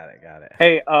 Got it.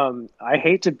 Hey, I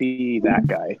hate to be that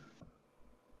guy,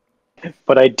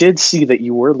 but I did see that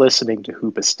you were listening to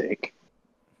Hoobastank.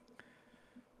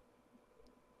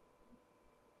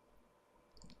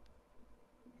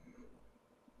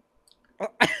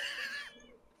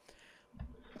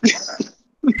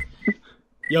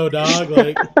 Yo, dog,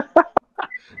 like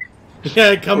you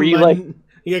gotta come Were in you my like?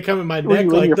 you gotta come in my Were neck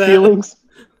you in like your that. feelings?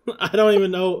 I don't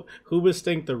even know who was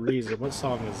Think the Reason. What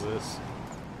song is this?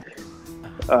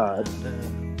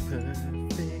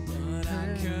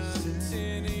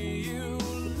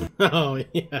 Oh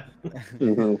yeah.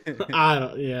 Mhm. I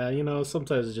don't. Yeah, you know,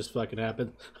 sometimes it just fucking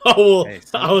happens. Oh, well, Hey,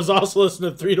 I was also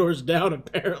listening to Three Doors Down.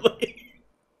 Apparently,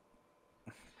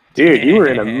 Dude, you were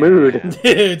in a mood.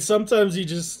 dude.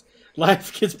 Sometimes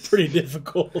life gets pretty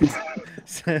difficult. you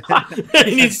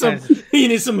need some. Sometimes- You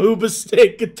need some Hooba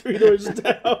steak and Three Doors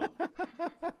Down.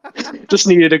 Just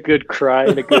needed a good cry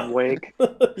and a good wank.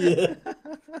 Yeah.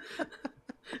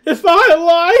 If I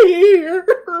lie here.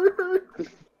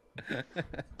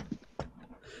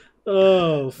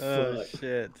 Oh fuck. Oh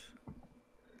shit!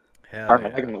 Hell All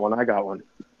right, yeah. I got one.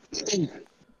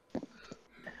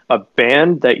 A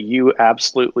band that you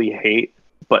absolutely hate,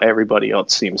 but everybody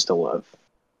else seems to love.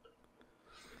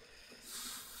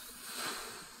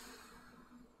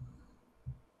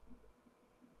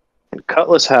 And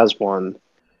Cutlass has one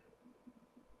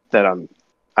that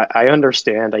I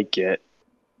understand, I get,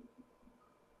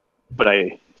 but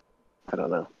I don't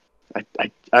know.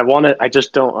 I want to. I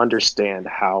just don't understand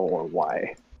how or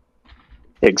why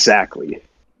exactly.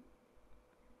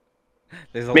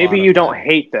 There's a Maybe lot you of don't them.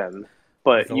 hate them, There's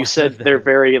but a you lot said of they're them.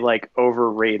 very like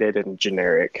overrated and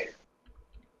generic.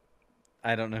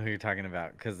 I don't know who you're talking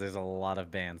about because there's a lot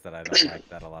of bands that I don't like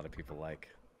that a lot of people like.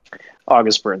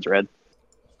 August Burns Red.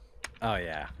 Oh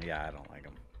yeah, I don't like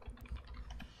them.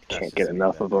 Can't get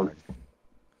enough of them.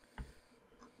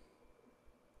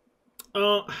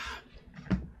 Uh,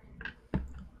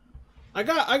 I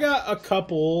got a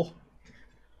couple.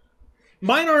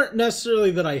 Mine aren't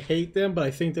necessarily that I hate them, but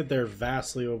I think that they're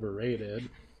vastly overrated.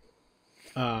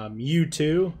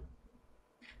 U2.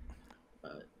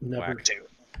 Never.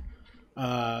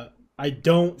 Whack. I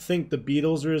don't think the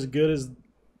Beatles are as good as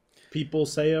people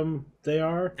say they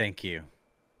are. Thank you.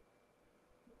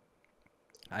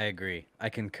 I agree. I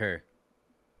concur.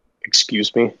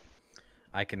 Excuse me.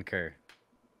 I concur.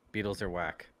 Beatles are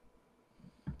whack.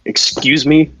 Excuse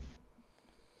me.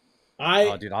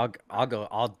 Oh, dude,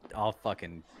 I'll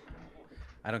fucking.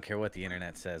 I don't care what the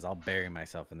internet says. I'll bury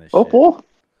myself in this Oh, shit. well,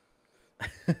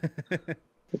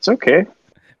 it's okay.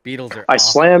 Beatles are. I awful.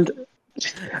 slammed.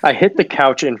 I hit the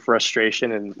couch in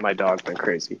frustration, and my dog went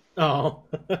crazy. Oh,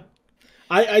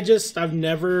 I've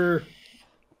never.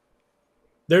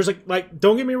 There's like,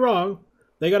 don't get me wrong,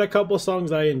 they got a couple of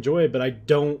songs I enjoy, but I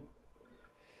don't.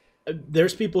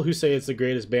 There's people who say it's the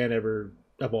greatest band ever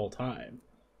of all time,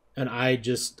 and I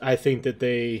think that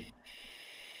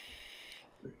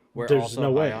We're there's also no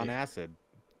high way. on acid.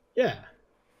 Yeah,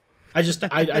 I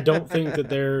don't think that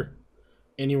they're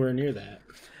anywhere near that.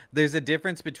 There's a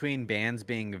difference between bands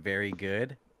being very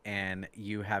good and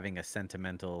you having a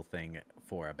sentimental thing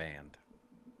for a band.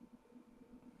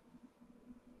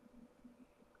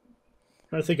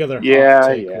 I think other Yeah, hot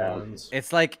take yeah. ones.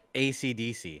 It's like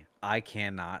AC/DC. I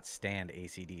cannot stand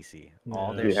AC/DC.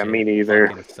 All their Yeah, shit me neither.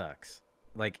 fucking sucks.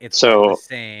 Like, it's So- all the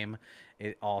same.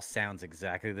 It all sounds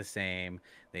exactly the same.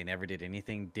 They never did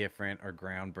anything different or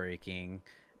groundbreaking.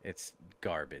 It's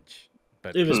garbage.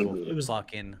 But It was- people it was-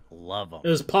 fucking love them. It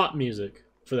was pop music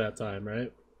for that time,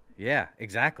 right? Yeah,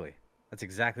 exactly. That's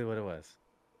exactly what it was.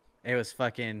 It was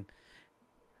fucking.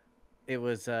 It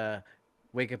was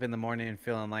wake up in the morning and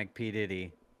feeling like P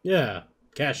Diddy, Yeah,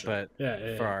 cash. but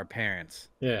Yeah, for our parents.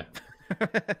 yeah.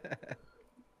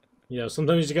 You know,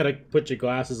 sometimes you gotta put your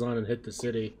glasses on and hit the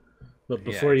city, but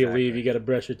before you leave, exactly. you gotta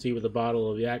brush your teeth with a bottle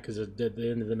of yak because at the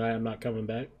end of the night, I'm not coming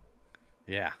back.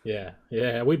 Yeah.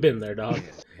 Yeah, we've been there, dog.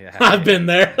 Yeah. I've been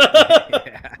there.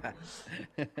 Yeah.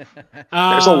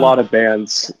 There's a lot of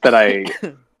bands that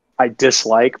I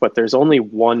dislike, but there's only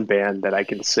one band that I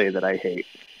can say that I hate.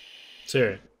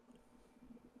 Sure.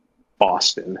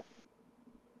 Boston.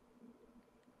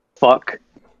 Fuck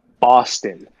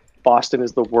Boston. Boston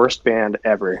is the worst band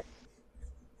ever.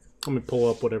 Let me pull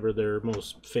up whatever their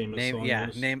most famous song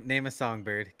is. Name a song,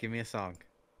 Bird. Give me a song.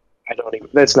 I don't even.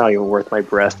 That's not even worth my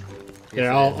breath. Here,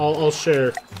 Yes, it I'll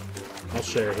share. I'll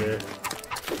share here.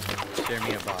 is. Share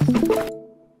me a Boston.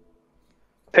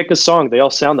 Pick a song. They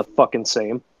all sound the fucking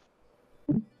same.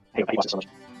 Hey, I hate Boston so much.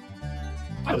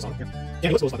 I was on here.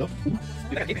 Yeah, what's though?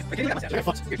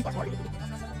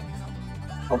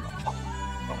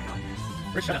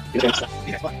 He's gonna stop.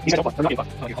 He's gonna fuck. I'm not gonna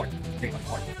fuck.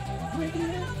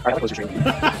 I like those dream.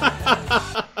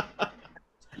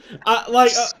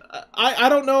 I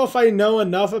don't know if I know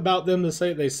enough about them to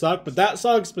say they suck, but that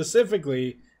song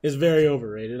specifically is very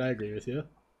overrated. I agree with you.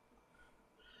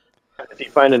 If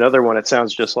you find another one, it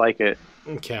sounds just like it.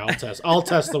 Okay, I'll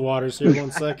test the waters here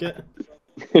 1 second.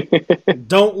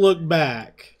 Don't look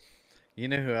back. You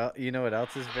know who? You know what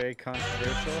else is very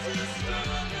controversial?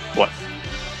 What?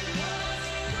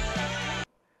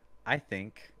 I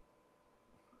think,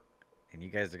 and you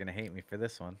guys are gonna hate me for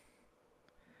this one.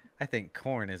 I think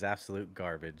Korn is absolute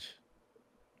garbage.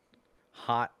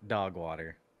 Hot dog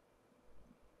water.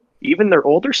 Even their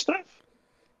older stuff?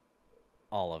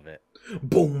 All of it.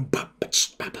 Boom.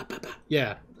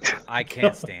 Yeah. I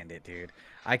can't stand it, dude.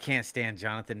 I can't stand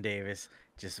Jonathan Davis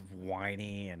just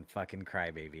whiny and fucking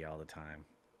crybaby all the time.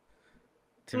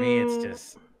 To me, it's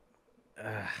just,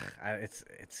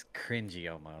 it's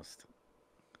cringy almost.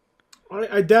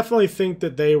 I definitely think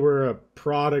that they were a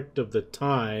product of the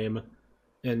time,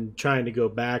 and trying to go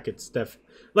back, it's there's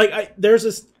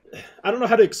this, I don't know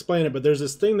how to explain it, but there's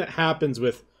this thing that happens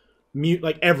with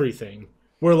like everything,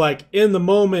 where like in the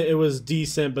moment it was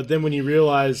decent, but then when you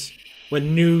realize,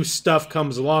 when new stuff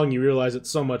comes along, you realize it's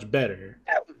so much better.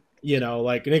 You know,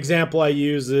 like an example I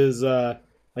use is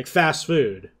like fast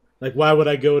food. Like, why would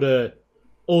I go to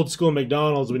old school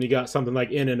McDonald's when you got something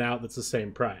like In-N-Out that's the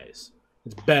same price?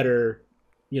 It's better,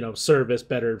 you know, service,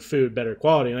 better food, better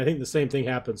quality. And I think the same thing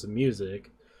happens in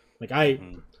music. Like, I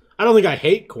don't think I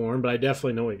hate Korn, but I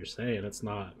definitely know what you're saying. It's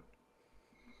not.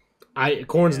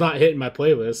 Korn's not hitting my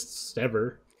playlists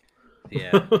ever.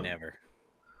 Yeah, never.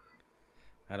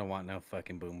 I don't want no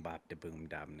fucking boom bop da boom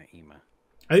dab na ema.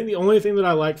 I think the only thing that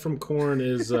I like from Korn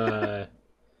is their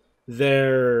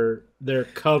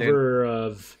cover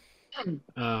of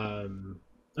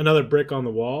Another Brick on the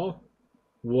Wall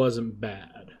wasn't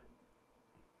bad.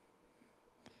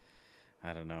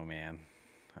 I don't know, man.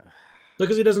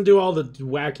 Because he doesn't do all the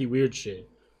wacky weird shit.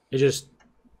 It just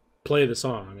play the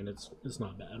song, and it's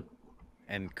not bad.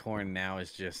 And Korn now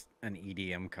is just an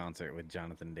EDM concert with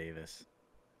Jonathan Davis.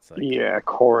 It's like, Yeah,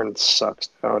 corn sucks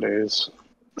nowadays.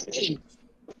 it's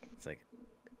like,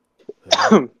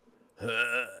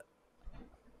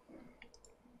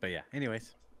 but yeah.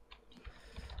 Anyways,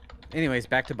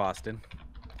 back to Boston.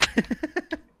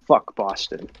 Fuck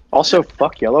Boston. Also,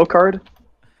 fuck Yellow Card.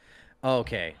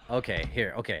 Okay.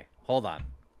 Here. Okay. Hold on.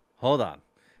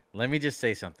 Let me just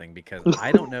say something because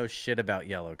I don't know shit about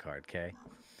Yellow Card. Okay.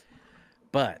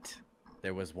 But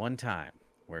there was one time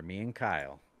where me and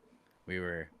Kyle, we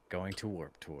were going to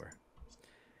Warp Tour,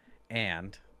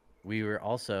 and we were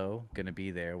also going to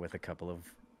be there with a couple of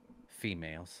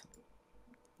females,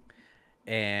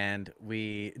 and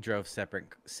we drove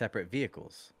separate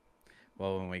vehicles.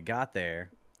 Well, when we got there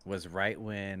was right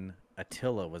when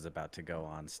Attila was about to go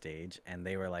on stage, and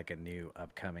they were like a new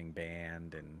upcoming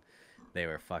band, and they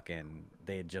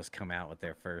had just come out with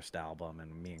their first album,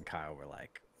 and me and Kyle were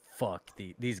like, fuck,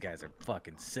 these guys are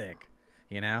fucking sick,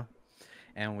 you know?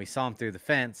 And we saw them through the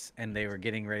fence, and they were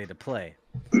getting ready to play.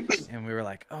 And we were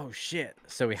like, oh, shit.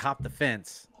 So we hopped the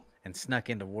fence and snuck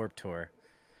into Warp Tour.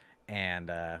 And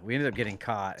we ended up getting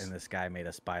caught, and this guy made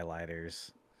us buy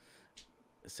lighters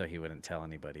so he wouldn't tell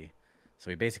anybody. So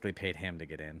we basically paid him to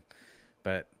get in.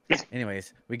 But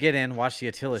anyways, we get in, watch the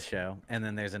Attila show, and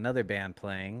then there's another band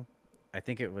playing. I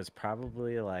think it was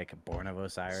probably like Born of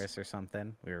Osiris or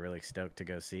something. We were really stoked to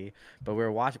go see. But we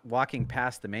were walking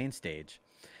past the main stage,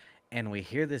 and we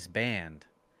hear this band,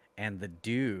 and the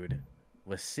dude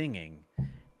was singing,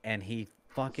 and he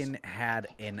fucking had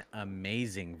an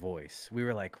amazing voice. We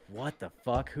were like, what the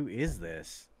fuck? Who is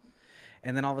this?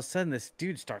 And then all of a sudden, this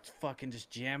dude starts fucking just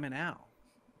jamming out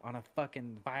on a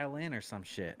fucking violin or some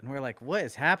shit. And we're like, what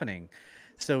is happening?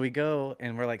 So we go,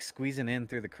 and we're like squeezing in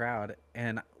through the crowd,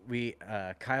 and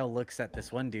Kyle looks at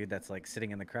this one dude that's like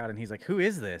sitting in the crowd, and he's like, who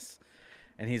is this?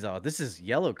 And he's all, this is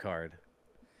Yellow Card.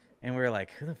 And we're like,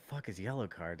 who the fuck is Yellow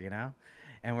Card, you know?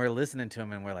 And we're listening to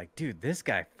him, and we're like, dude, this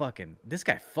guy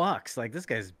fucks. Like, this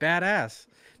guy's badass.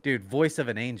 Dude, voice of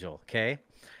an angel, okay?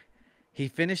 He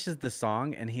finishes the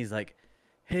song, and he's like,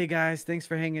 hey, guys, thanks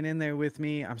for hanging in there with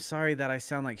me. I'm sorry that I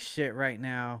sound like shit right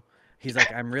now. He's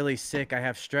like, I'm really sick. I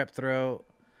have strep throat.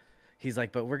 He's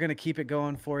like, but we're going to keep it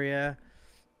going for you.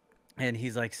 And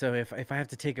he's like, so if I have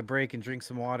to take a break and drink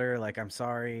some water, like, I'm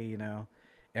sorry, you know?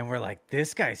 And we're like,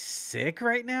 this guy's sick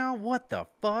right now? What the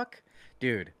fuck?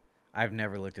 Dude, I've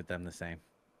never looked at them the same.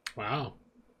 Wow.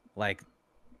 Like,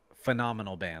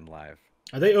 phenomenal band live.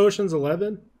 Are they Ocean's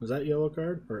 11? Was that Yellow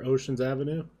Card? Or Ocean's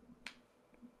Avenue?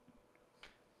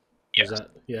 Yeah. Is that,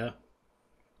 yeah.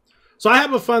 So I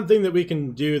have a fun thing that we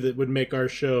can do that would make our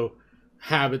show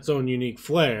have its own unique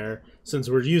flair. Since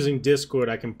we're using Discord,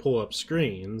 I can pull up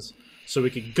screens so we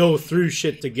could go through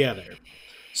shit together.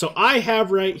 So I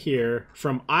have right here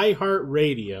from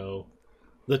iHeartRadio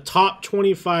the top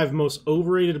 25 most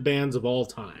overrated bands of all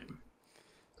time.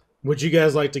 Would you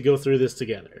guys like to go through this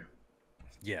together?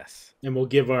 Yes. And we'll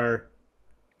give our...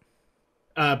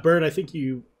 Bird, I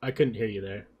couldn't hear you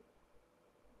there.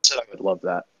 I would love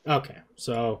that. Okay,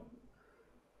 so...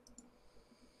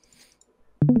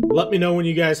 let me know when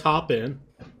you guys hop in.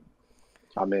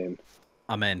 I'm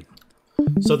in.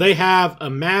 So they have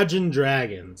Imagine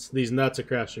Dragons. These nuts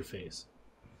across your face.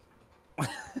 Yeah.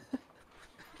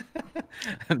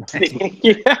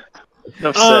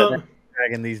 Enough said.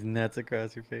 Dragging these nuts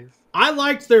across your face. I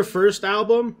liked their first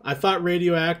album. I thought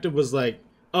Radioactive was like,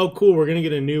 oh, cool, we're going to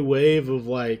get a new wave of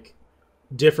like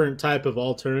different type of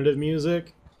alternative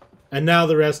music. And now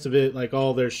the rest of it, like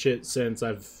all their shit since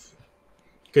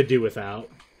could do without.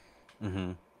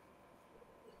 Mm-hmm.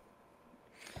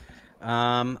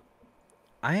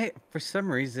 I, for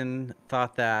some reason,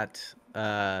 thought that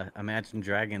Imagine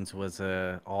Dragons was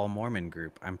a all Mormon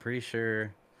group. I'm pretty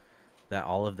sure that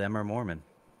all of them are Mormon.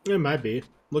 It might be.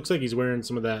 Looks like he's wearing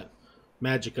some of that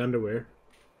magic underwear.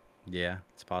 Yeah,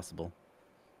 it's possible.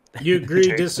 You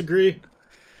agree, disagree?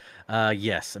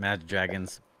 Yes, Imagine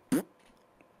Dragons.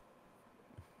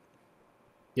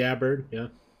 Yeah, Bird, yeah.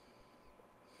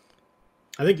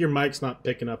 I think your mic's not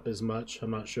picking up as much.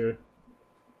 I'm not sure.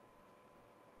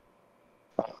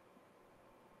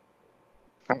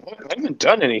 I haven't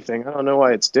done anything. I don't know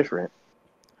why it's different.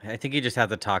 I think you just have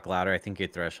to talk louder. I think your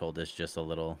threshold is just a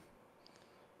little...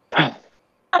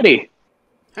 Howdy.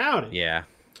 Howdy. Yeah.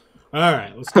 All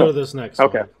right, let's go to this next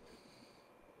Okay. one.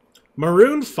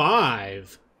 Maroon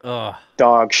 5. Ugh.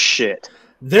 Dog shit.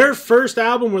 Their first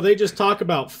album where they just talk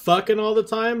about fucking all the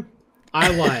time, I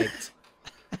liked.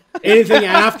 Anything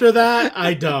after that,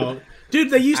 I don't. Dude,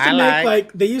 they used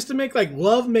to make like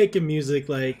love making music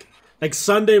like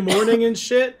Sunday morning and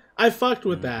shit. I fucked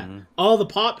with that. All the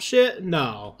pop shit,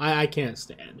 no, I can't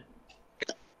stand.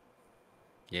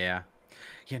 Yeah.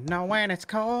 You know when it's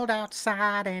cold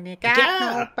outside and you got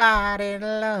Yeah. nobody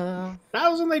to love. That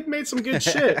was when they made some good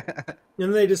shit.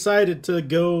 And they decided to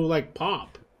go like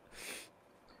pop.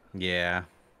 Yeah.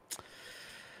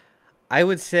 I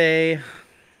would say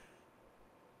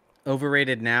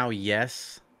overrated now,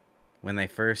 yes. When they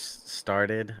first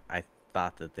started, I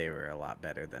thought that they were a lot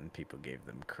better than people gave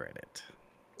them credit.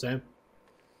 Same.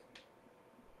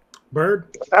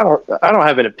 Bird? I don't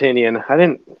have an opinion.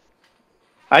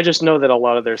 I just know that a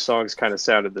lot of their songs kind of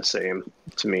sounded the same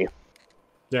to me.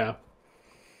 Yeah.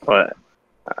 But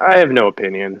I have no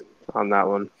opinion on that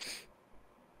one.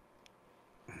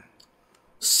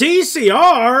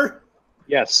 CCR?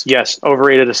 Yes,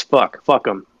 overrated as fuck. Fuck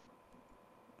them.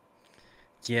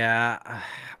 Yeah,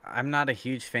 I'm not a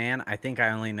huge fan. I think I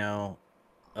only know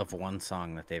of one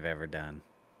song that they've ever done.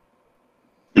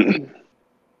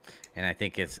 And I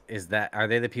think are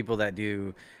they the people that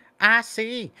do I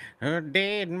see her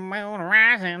dead moon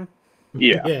rising?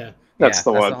 Yeah, Yeah. that's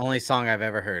the one. That's the only song I've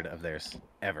ever heard of theirs,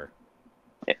 ever.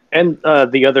 And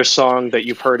the other song that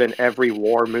you've heard in every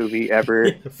war movie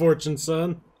ever. Fortune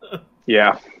Son.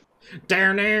 Yeah.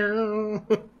 Down.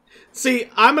 See,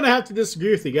 I'm going to have to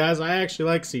disagree with you guys. I actually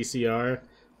like CCR,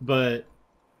 but,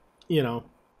 you know,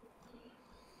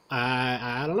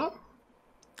 I don't know.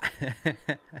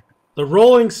 The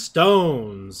Rolling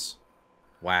Stones.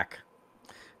 Whack.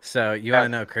 So, you want to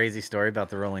know a crazy story about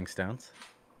the Rolling Stones?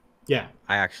 Yeah.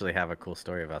 I actually have a cool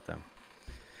story about them.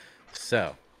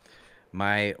 So,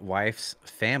 my wife's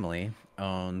family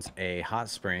owns a hot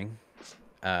spring.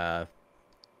 They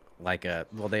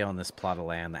own this plot of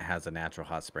land that has a natural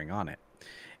hot spring on it.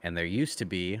 And there used to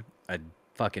be a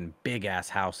fucking big ass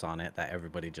house on it that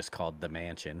everybody just called the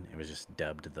mansion. It was just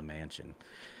dubbed the mansion.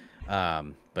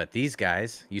 But these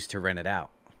guys used to rent it out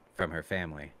from her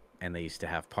family, and they used to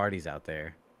have parties out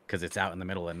there because it's out in the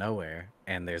middle of nowhere,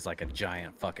 and there's like a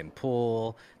giant fucking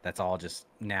pool that's all just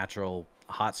natural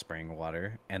hot spring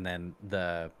water, and then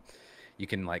you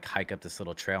can like hike up this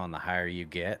little trail, and the higher you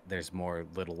get, there's more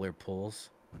littler pools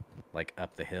like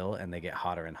up the hill, and they get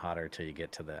hotter and hotter till you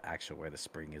get to the actual where the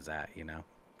spring is at, you know.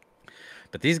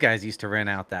 But these guys used to rent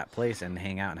out that place and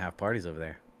hang out and have parties over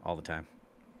there all the time.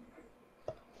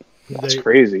 That's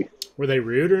crazy. Were they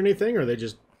rude or anything, or are they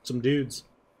just some dudes?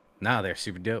 No, they're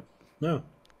super dope. No.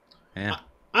 Yeah.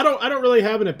 I don't really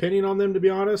have an opinion on them, to be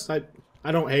honest. I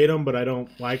don't hate them, but I don't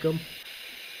like them.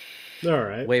 They're all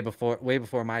right. Way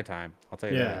before my time, I'll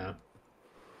tell you that. Yeah.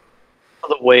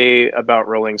 The way about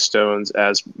Rolling Stones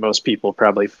as most people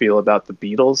probably feel about the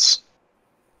Beatles.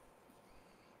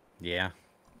 Yeah.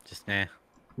 Just nah.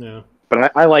 Yeah.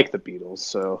 But I like the Beatles,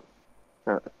 so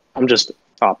I'm just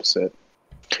opposite.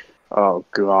 Oh,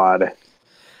 God.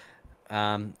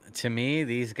 To me,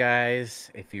 these guys,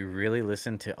 if you really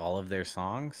listen to all of their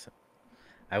songs,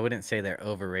 I wouldn't say they're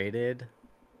overrated,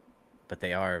 but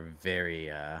they are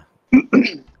very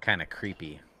kind of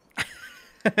creepy.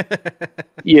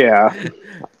 Yeah.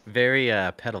 Very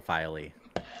pedophile-y.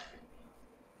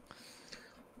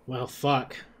 Well,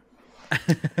 fuck.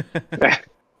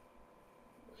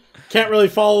 Can't really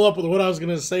follow up with what I was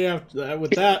going to say after that.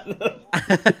 With that,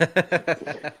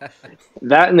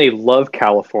 That and they love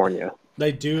California.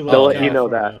 they do love. They'll let you know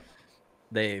California.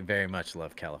 They very much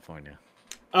love California.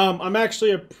 I'm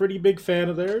actually a pretty big fan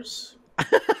of theirs.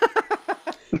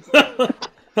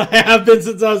 I have been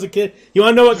since I was a kid. You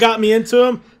want to know what got me into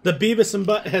them? The Beavis and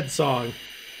Butthead song,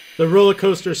 the roller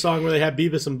coaster song where they had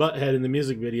Beavis and Butthead in the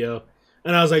music video.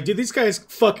 And I was like, dude, these guys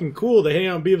fucking cool. They hang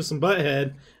out on Beavis and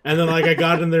Butthead. And then, like, I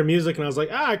got in their music, and I was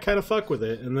like, I kind of fuck with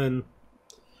it. And then,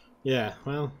 yeah,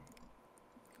 well,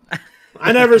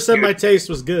 I never said my taste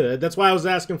was good. That's why I was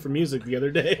asking for music the other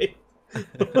day.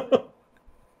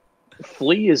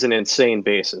 Flea is an insane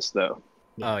bassist, though.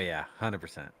 Oh, yeah,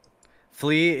 100%.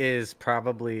 Flea is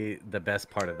probably the best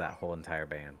part of that whole entire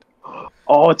band.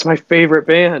 Oh, it's my favorite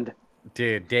band.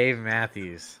 Dude, Dave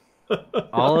Matthews.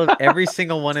 Every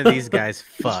single one of these guys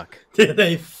fuck.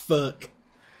 They fuck.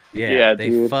 Yeah, they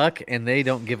dude. fuck, and they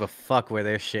don't give a fuck where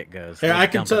their shit goes. Hey, They I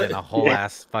can dump tell- it in a whole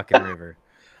ass fucking river.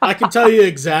 I can tell you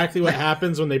exactly what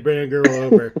happens when they bring a girl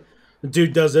over. The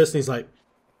dude does this, and he's like,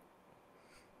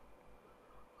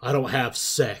 I don't have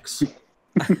sex.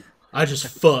 I just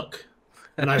fuck.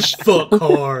 And I fuck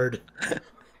hard.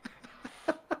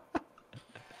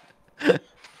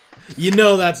 You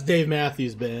know that's Dave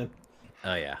Matthews Band.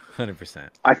 Oh yeah, 100%.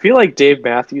 I feel like Dave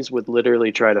Matthews would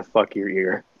literally try to fuck your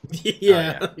ear.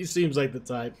 Yeah, he seems like the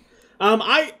type.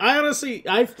 I honestly,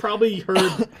 I've probably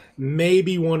heard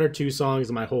maybe one or two songs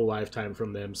in my whole lifetime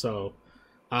from them, so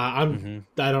I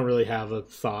don't really have a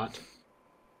thought.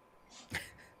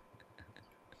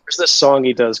 There's this song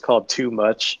he does called "Too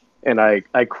Much," and I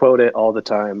quote it all the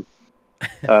time.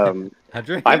 I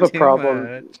drink I have a too problem.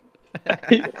 much.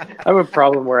 I have a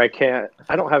problem where I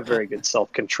don't have very good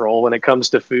self control when it comes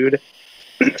to food,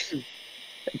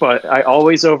 but I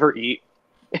always overeat.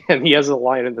 And he has a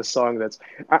line in the song that's,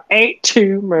 "I ate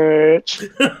too much."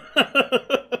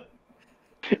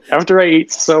 After I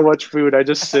eat so much food, I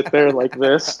just sit there like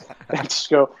this and just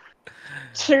go,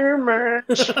 "Too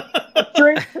much.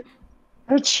 Drink too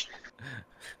much."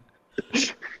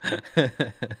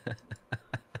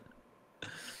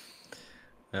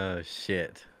 Oh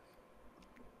shit.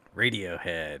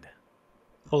 Radiohead.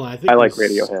 Hold on, I think I like we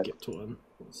Radiohead. skipped one.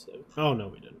 Let's see. Oh no,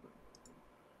 we didn't.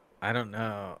 I don't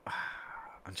know.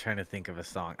 I'm trying to think of a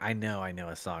song. I know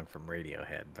a song from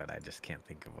Radiohead, but I just can't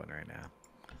think of one right now.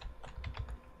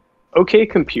 OK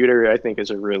Computer, I think,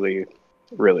 is a really,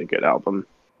 really good album.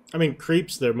 I mean,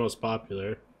 Creep's their most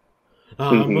popular.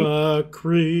 I'm a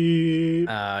creep.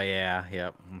 Oh yeah,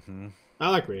 yep. I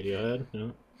like Radiohead. Yeah.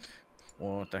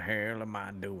 What the hell am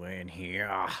I doing here?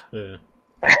 Yeah.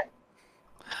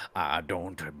 I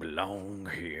don't belong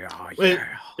here. Wait, Yeah.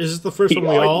 is this the first one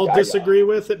we all disagree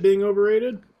with it being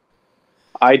overrated?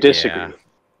 I disagree.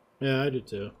 Yeah, Yeah, I do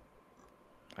too.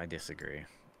 I disagree.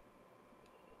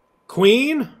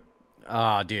 Queen?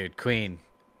 Oh, dude, Queen,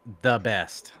 the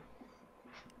best.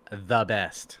 The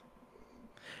best.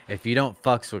 If you don't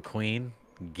fucks with Queen,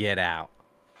 get out.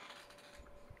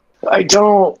 I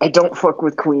don't fuck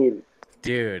with Queen.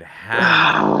 Dude,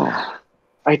 how?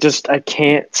 I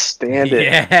can't stand it.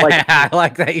 Yeah, Like, I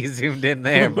like that you zoomed in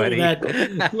there, buddy.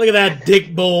 Look at that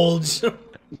dick bulge.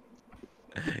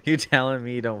 You telling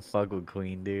me you don't fuck with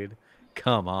Queen, dude?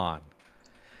 Come on.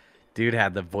 Dude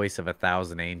had the voice of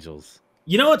 1,000 angels.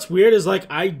 You know what's weird is like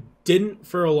I didn't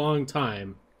for a long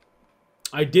time.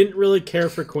 I didn't really care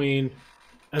for Queen,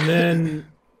 and then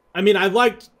I mean I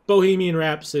liked Bohemian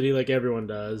Rhapsody like everyone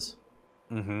does,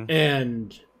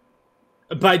 and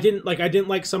but I didn't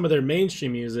like some of their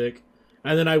mainstream music,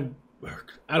 and then I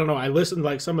don't know, I listened to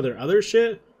like some of their other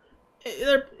shit.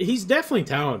 He's definitely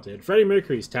talented. Freddie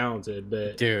Mercury's talented,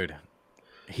 but dude,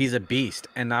 he's a beast.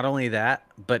 And not only that,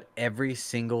 but every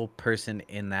single person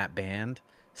in that band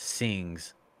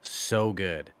sings so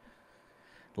good.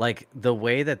 Like the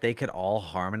way that they could all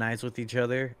harmonize with each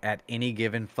other at any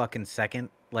given fucking second,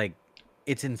 like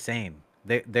it's insane.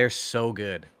 They're so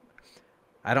good.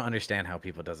 I don't understand how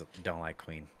people don't like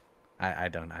Queen. I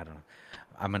don't know.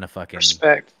 I'm gonna fucking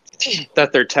respect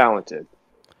that they're talented.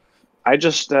 I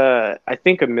just I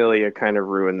think Amelia kind of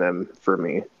ruined them for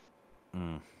me.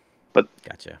 But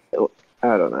gotcha.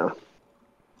 I don't know.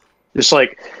 Just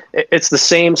like it's the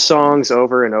same songs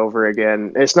over and over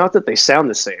again. It's not that they sound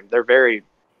the same. They're very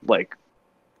like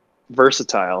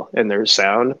versatile in their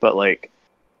sound, but like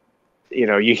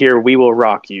you hear "We Will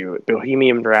Rock You,"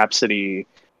 Bohemian Rhapsody,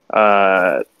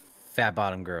 Fat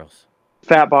Bottom Girls.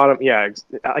 Fat Bottom, yeah.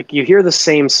 Like you hear the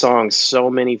same songs so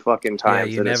many fucking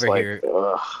times. Yeah, you never like, hear.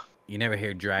 You never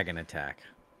hear Dragon Attack.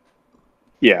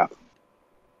 Yeah.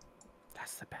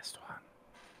 That's the best one.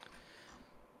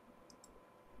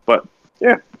 But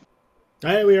yeah.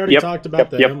 Hey, we already talked about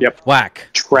them. Yep. Whack.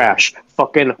 Trash.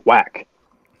 Fucking whack.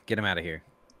 Get him out of here.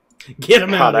 Get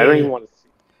him out. God, I don't even want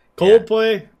to.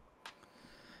 Coldplay.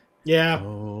 Yeah,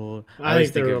 Oh, I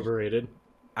think they're overrated.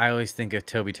 I always think of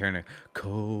Toby Turner.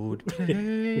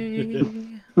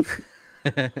 Coldplay.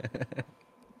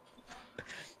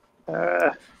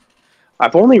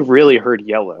 I've only really heard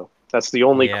 "Yellow." That's the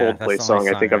only Yeah, Coldplay that's the only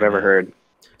song I think song I've I ever know. heard.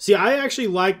 See, I actually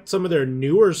like some of their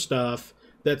newer stuff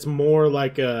that's more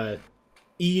like a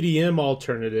EDM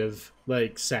alternative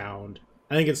like sound.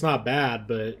 I think it's not bad,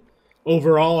 but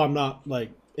overall I'm not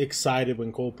like excited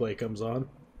when Coldplay comes on.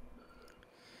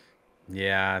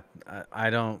 Yeah, I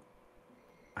don't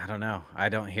know. I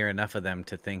don't hear enough of them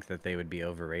to think that they would be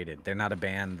overrated. They're not a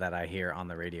band that I hear on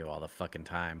the radio all the fucking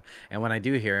time. And when I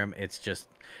do hear them, it's just,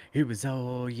 it was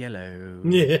all yellow.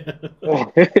 Yeah.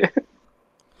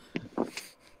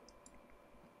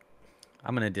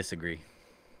 I'm going to disagree.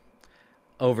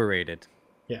 Overrated.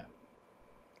 Yeah.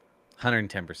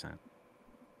 110%.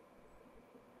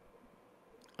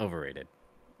 Overrated.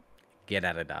 Get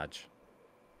out of Dodge.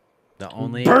 The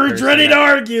only Bird's person ready that- to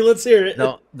argue. Let's hear it.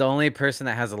 The only person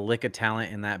that has a lick of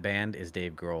talent in that band is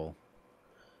Dave Grohl.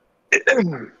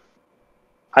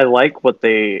 I like what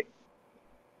they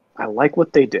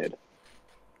did.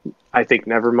 I think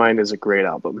Nevermind is a great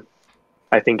album.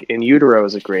 I think In Utero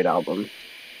is a great album.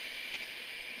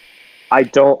 I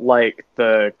don't like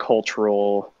the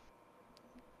cultural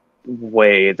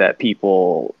way that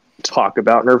people talk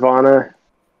about Nirvana.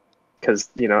 because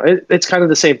it's kind of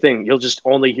the same thing. You'll just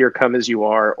only hear "Come as You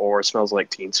Are" or "Smells Like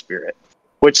Teen Spirit,"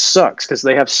 which sucks because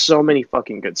they have so many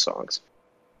fucking good songs.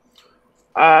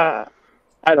 I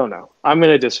don't know. I'm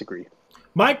gonna disagree.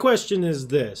 My question is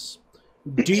this: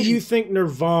 do you think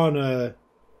Nirvana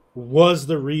was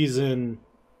the reason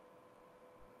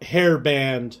hair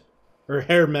band or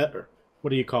hair met? What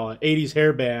do you call it? 80s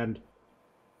hair band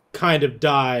kind of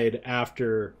died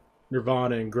after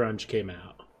Nirvana and grunge came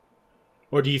out,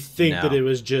 or do you think that it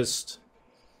was just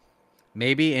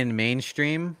maybe in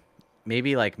mainstream,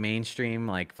 maybe like mainstream,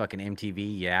 like fucking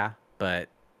MTV, yeah, but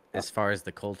as far as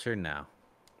the culture, no.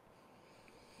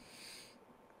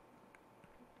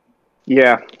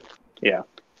 Yeah.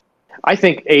 I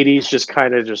think 80s just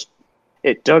kind of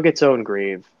it dug its own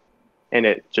grave and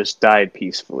it just died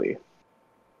peacefully.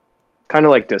 Kind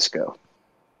of like disco.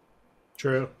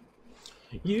 true?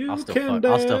 I'll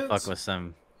still fuck with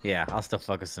some. Yeah, I'll still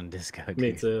fuck with some disco. Dude.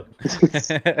 Me too.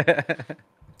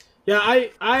 Yeah,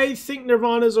 I think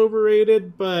Nirvana's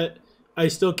overrated, but I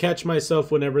still catch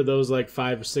myself whenever those like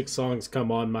 5 or 6 songs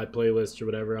come on my playlist or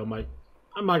whatever. I'm like,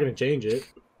 I'm not gonna change it.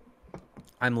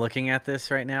 I'm looking at this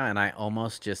right now, and I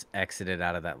almost just exited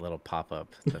out of that little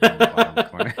pop-up that's on the bottom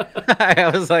corner.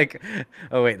 I was like,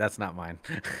 oh wait, that's not mine.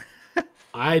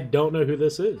 I I don't know who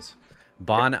this is.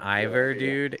 Bon Iver,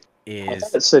 dude,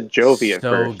 is it said Jovi at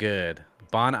so first. good.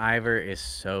 Bon Iver is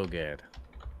so good.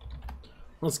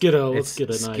 Let's get an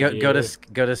idea. Go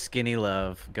to Skinny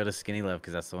Love. Go to Skinny Love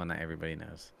because that's the one that everybody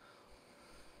knows.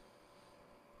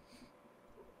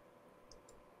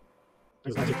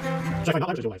 You can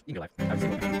go live.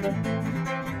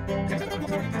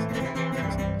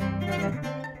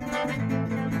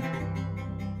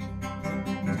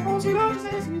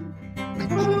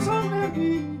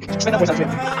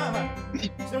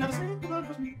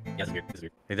 Yes, it's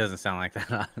weird. It doesn't sound like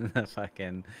that on the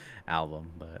fucking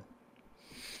album, but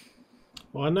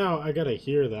Well, now I gotta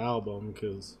hear the album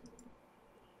because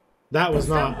that was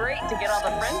not great to get all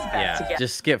the friends back yeah, together.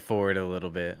 just skip forward a little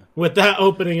bit. with that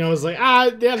opening. I was like,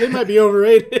 yeah, they might be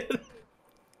overrated.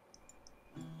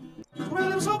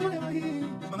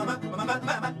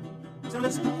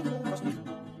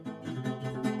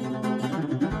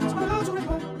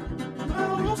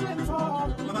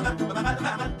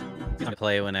 You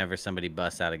play whenever somebody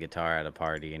busts out a guitar at a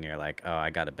party, and you're like, "Oh, I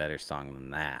got a better song than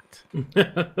that."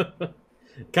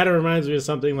 Kind of reminds me of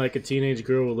something like a teenage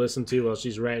girl will listen to while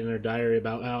she's writing her diary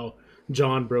about how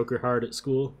John broke her heart at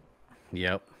school.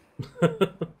 Yep.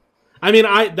 I mean,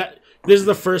 this is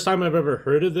the first time I've ever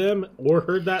heard of them or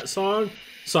heard that song,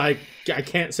 so I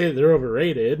can't say that they're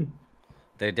overrated.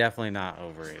 They're definitely not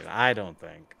overrated. I don't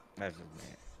think. That's just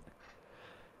me.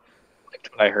 What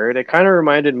I heard. It kind of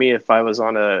reminded me if I was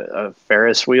on a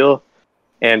Ferris wheel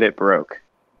and it broke.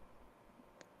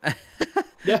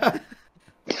 Yeah.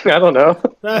 I don't know.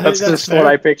 That's just fair. what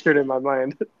I pictured in my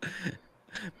mind.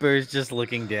 Bird's just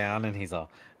looking down, and he's all,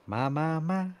 "Ma ma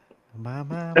ma, ma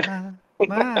ma ma,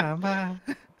 ma ma."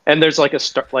 And there's like a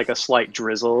slight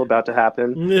drizzle about to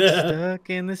happen. Yeah. Stuck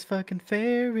in this fucking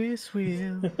Ferris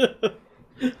wheel.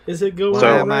 Is it going?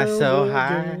 So- Why am I around so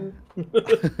again?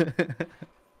 high?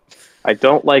 I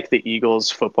don't like the Eagles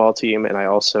football team, and I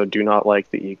also do not like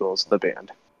the Eagles, the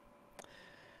band.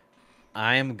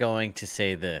 I am going to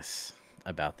say this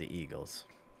about the Eagles.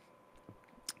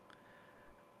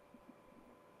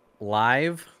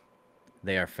 Live,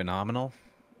 they are phenomenal.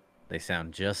 They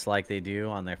sound just like they do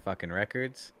on their fucking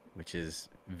records, which is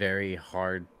very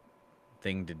hard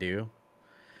thing to do.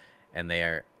 And they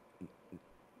are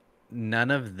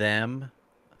none of them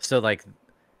sing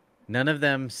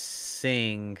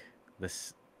the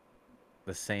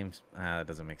same that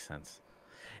doesn't make sense.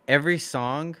 Every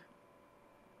song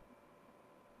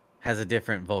has a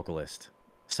different vocalist.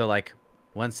 So like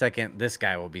 1 second this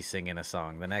guy will be singing a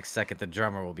song, the next second the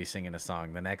drummer will be singing a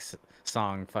song, the next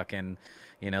song fucking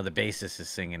the bassist is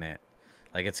singing it.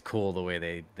 Like it's cool the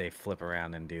way they flip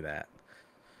around and do that.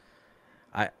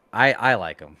 I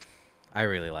like them. I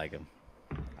really like them.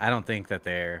 I don't think that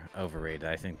they're overrated.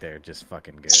 I think they're just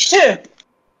fucking good. Shit.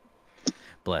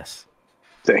 Bless.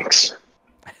 Thanks.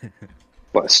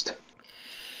 Blessed.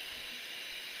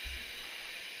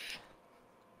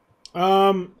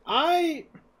 I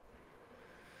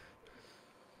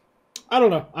don't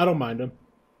know. I don't mind them.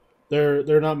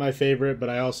 They're not my favorite, but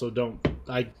I also don't.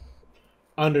 I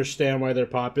understand why they're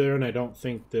popular, and I don't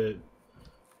think that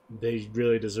they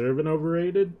really deserve an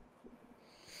overrated.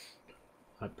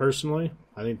 Personally,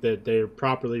 I think that they're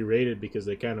properly rated because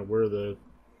they kind of were the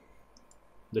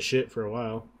shit for a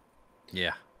while.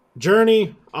 Yeah.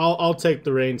 Journey, I'll take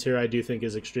the reins here. I do think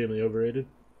is extremely overrated.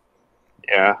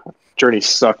 Yeah. Journey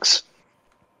sucks.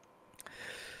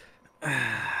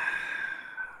 My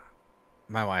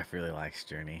wife really likes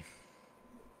Journey.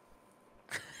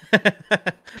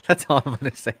 That's all I'm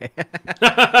gonna say.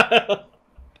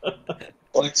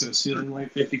 Alexa, ceiling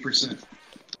light 50%.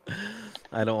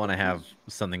 I don't want to have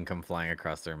something come flying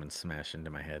across the room and smash into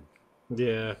my head.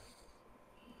 Yeah.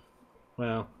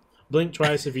 Well, blink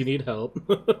twice if you need help.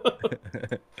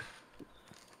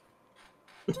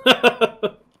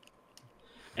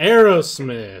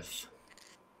 Aerosmith.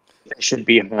 It should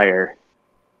be higher.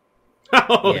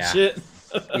 Oh Yeah. shit.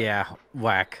 Yeah,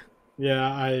 whack.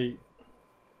 Yeah,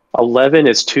 11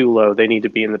 is too low. They need to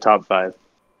be in the top 5.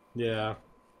 yeah.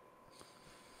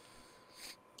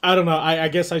 I don't know. I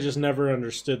guess I just never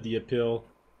understood the appeal.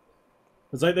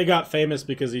 It's like they got famous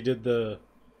because he did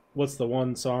what's the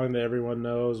one song that everyone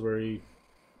knows where he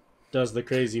does the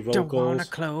crazy vocals? Don't wanna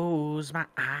close my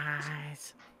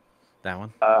eyes. That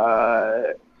one?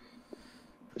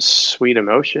 Sweet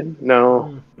Emotion?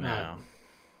 No. No.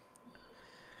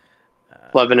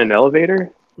 Love in an Elevator?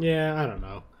 Yeah, I don't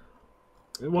know.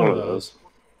 One of those.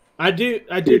 I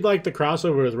did like the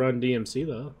crossover with Run DMC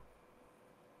though.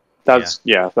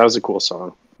 That was a cool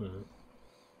song.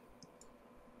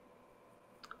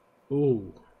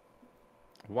 Ooh.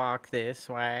 Walk this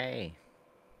way.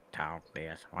 Talk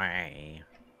this way.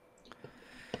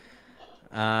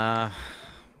 I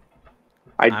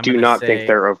I'm do gonna not say- think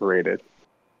they're overrated.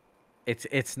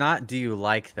 It's not do you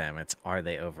like them, it's are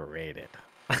they overrated?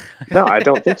 No, I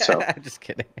don't think so. I'm just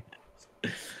kidding.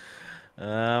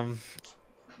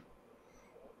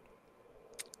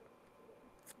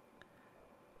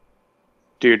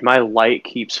 Dude, my light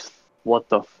keeps... What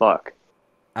the fuck?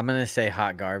 I'm gonna say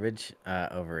hot garbage,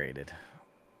 overrated.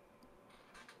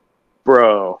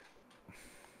 Bro.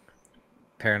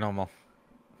 Paranormal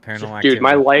activity. Dude,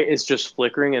 my light is just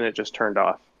flickering and it just turned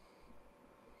off.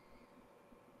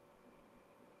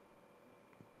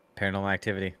 Paranormal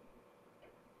Activity.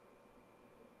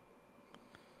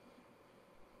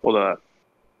 Hold up.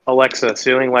 Alexa,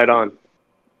 ceiling light on.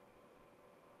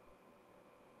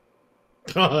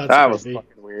 Oh, that's That was creepy.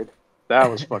 fucking weird. That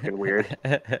was fucking weird.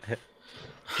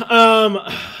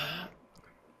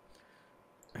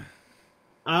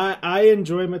 I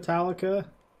enjoy Metallica,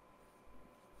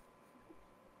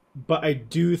 but I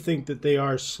do think that they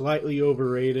are slightly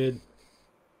overrated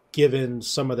given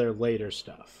some of their later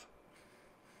stuff.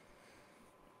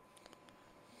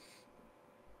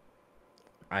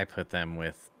 I put them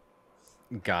with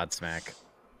Godsmack,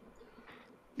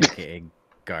 aka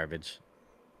garbage.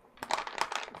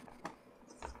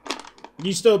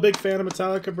 You still a big fan of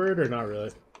Metallica, Bird, or not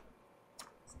really?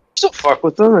 Still fuck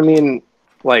with them. I mean,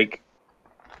 like,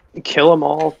 Kill 'Em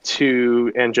All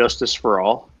to And Justice for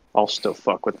All. I'll still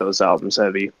fuck with those albums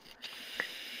heavy.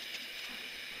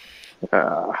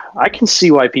 I can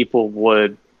see why people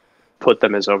would put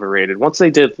them as overrated. Once they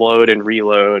did Load and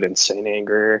Reload and Saint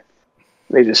Anger,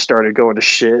 they just started going to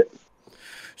shit.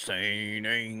 Saint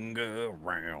anger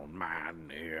around my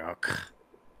neck.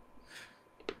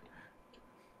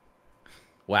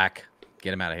 Whack.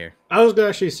 Get him out of here. I was going to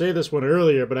actually say this one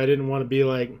earlier, but I didn't want to be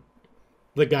like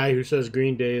the guy who says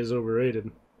Green Day is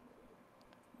overrated.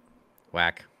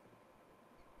 Whack.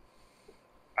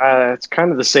 It's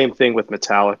kind of the same thing with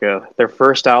Metallica. Their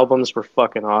first albums were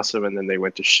fucking awesome, and then they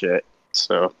went to shit.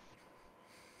 So,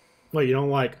 Well, you don't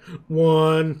like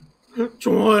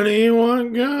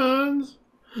 121 guns?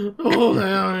 Hold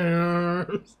down your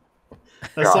arms.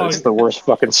 That God, song, it's the worst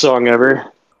fucking song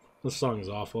ever. this song is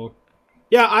awful.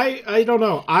 Yeah, I don't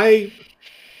know. I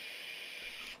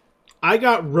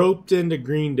got roped into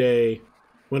Green Day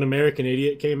when American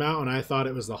Idiot came out, and I thought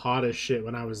it was the hottest shit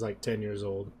when I was like 10 years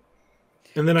old.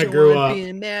 And then I grew up.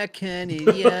 American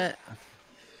idiot.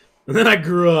 And then I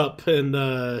grew up, and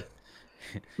not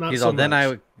He's so all,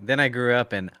 much. then I grew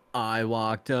up and I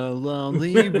walked a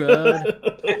lonely road.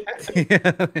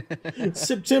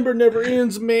 September never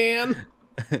ends, man.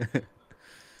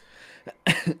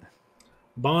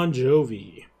 Bon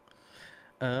Jovi.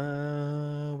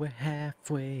 Oh, we're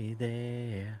halfway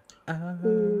there. Oh,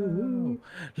 Ooh.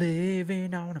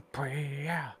 living on a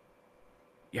prayer.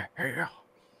 Yeah. Yeah.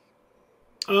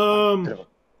 I'm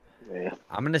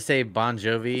gonna say Bon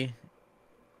Jovi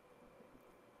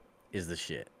is the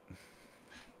shit.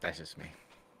 That's just me.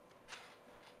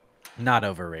 Not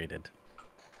overrated.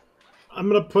 I'm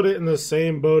gonna put it in the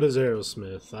same boat as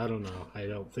Aerosmith. I don't know. I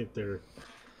don't think they're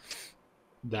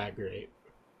that great.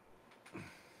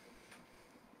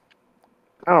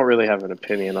 I don't really have an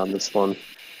opinion on this one.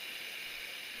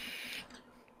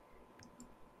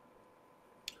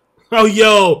 Oh,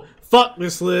 yo, fuck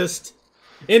this list.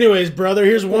 Anyways, brother,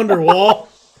 here's Wonderwall.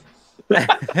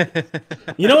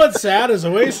 You know what's sad is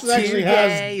Oasis actually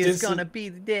Today has. is gonna be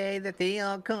the day that they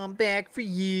all come back for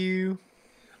you.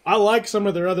 I like some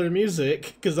of their other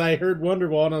music because I heard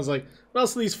Wonderwall and I was like, what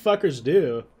else do these fuckers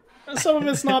do? And some of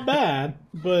it's not bad,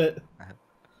 but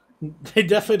they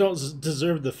definitely don't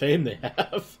deserve the fame they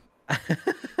have.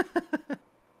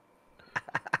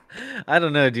 I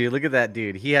don't know, dude. Look at that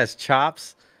dude. He has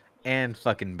chops and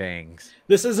fucking bangs.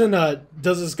 This isn't a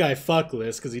does this guy fuck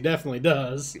list because he definitely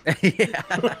does.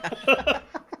 Yeah.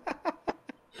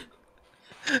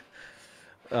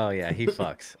 Oh yeah, he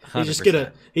fucks. 100%. He just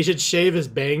he should shave his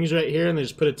bangs right here and then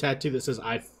just put a tattoo that says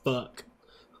I fuck.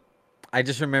 I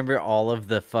just remember all of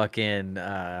the fucking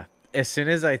as soon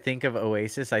as I think of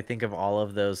Oasis, I think of all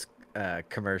of those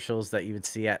commercials that you would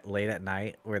see at late at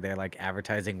night where they're like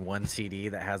advertising one CD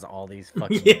that has all these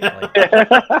fucking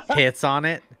like, hits on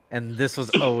it, and this was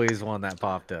always one that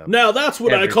popped up. Now that's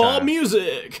what I every call time.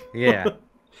 music. Yeah.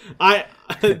 I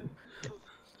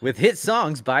With hit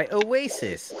songs by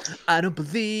Oasis. I don't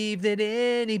believe that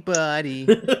anybody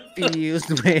feels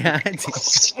the way I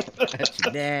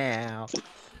do now.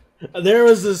 there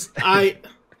was this I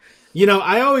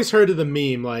always heard of the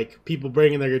meme like people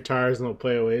bringing their guitars and they'll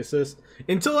play Oasis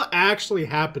until it actually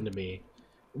happened to me.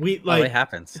 It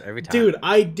happens every time. Dude,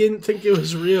 I didn't think it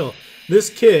was real. This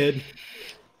kid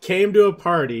came to a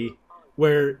party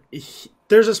where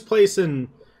there's this place in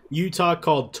Utah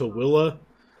called Tooele,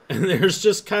 and there's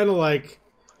just kind of like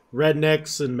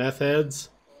rednecks and meth heads,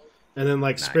 and then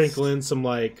like sprinkle in some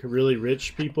like really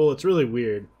rich people. It's really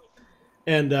weird.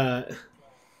 And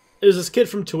there's this kid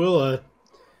from Tooele,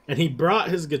 and he brought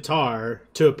his guitar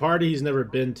to a party he's never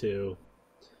been to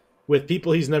with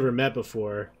people he's never met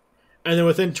before. And then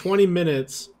within 20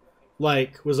 minutes,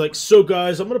 was like, so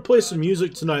guys, I'm going to play some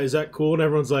music tonight. Is that cool? And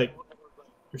everyone's like,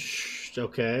 shh,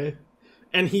 okay.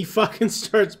 And he fucking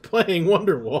starts playing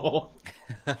Wonderwall.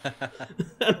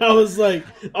 And I was like,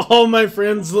 all my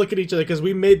friends look at each other because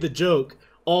we made the joke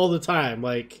all the time.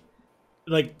 And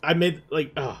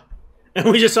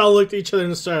we just all looked at each other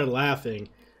and started laughing.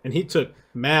 And he took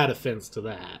mad offense to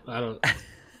that.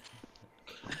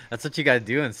 That's what you got to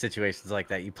do in situations like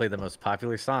that. You play the most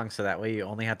popular song, so that way you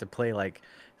only have to play like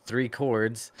 3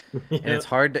 chords, and it's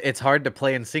hard to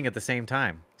play and sing at the same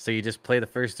time. So you just play the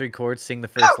first 3 chords, sing the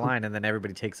first line, and then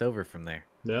everybody takes over from there.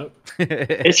 Yep.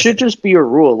 It should just be a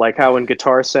rule, like how in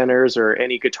guitar centers or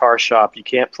any guitar shop, you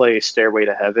can't play Stairway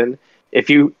to Heaven. If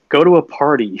you go to a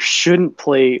party, you shouldn't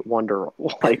play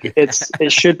Wonderwall. Like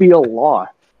it should be a law.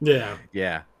 Yeah.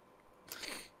 Yeah.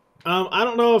 I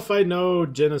don't know if I know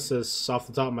Genesis off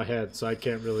the top of my head, so I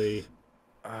can't really.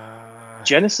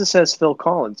 Genesis has Phil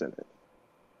Collins in it,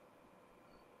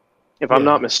 if I'm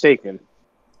not mistaken.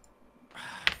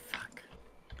 Fuck.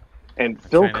 And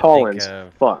Phil Collins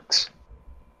fucks.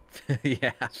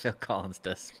 Yeah, Phil Collins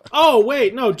does. Oh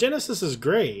wait, no, Genesis is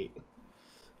great.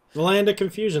 The Land of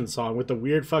Confusion song with the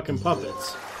weird fucking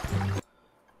puppets.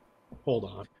 Hold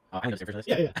on. Oh, I know the difference.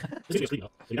 Yeah.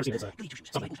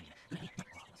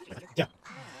 Yeah.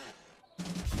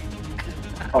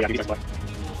 Oh yeah, he's like.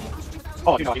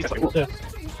 Oh, you know, he's like. Yeah.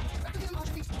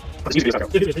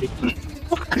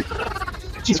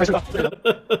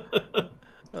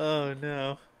 Oh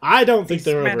no. I don't think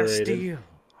they're men overrated. of steel.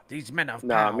 These men of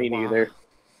Nah, power. me neither.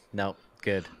 Nope.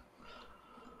 Good.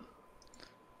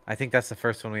 I think that's the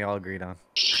first one we all agreed on.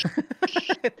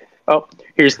 Oh,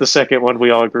 here's the second one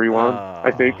we all agree on,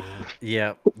 I think.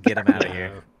 Yep. Get him out of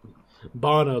here.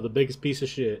 Bono, the biggest piece of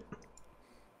shit.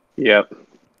 Yep.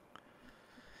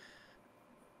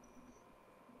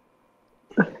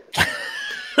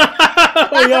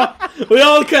 we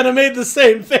all kind of made the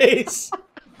same face.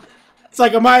 It's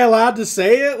like, am I allowed to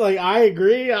say it? Like, I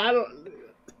agree. I don't.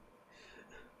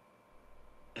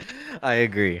 I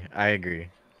agree.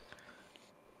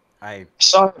 I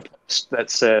Saw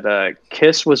that said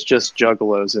Kiss was just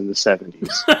juggalos in the 70s.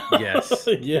 yes.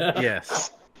 Yeah.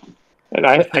 Yes. And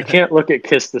I can't look at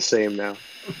Kiss the same now.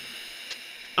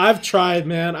 I've tried,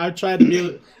 man. I've tried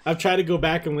to go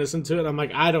back and listen to it. I'm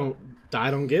like, I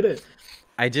don't get it.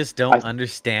 I just don't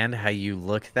understand how you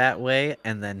look that way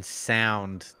and then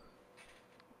sound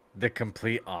the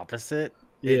complete opposite.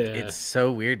 Yeah. It's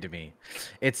so weird to me.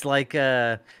 It's like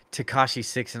Tekashi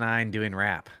 6ix9ine doing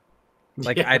rap.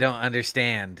 Like, Yeah. I don't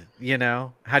understand, you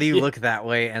know? How do you look that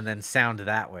way and then sound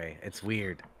that way? It's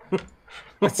weird.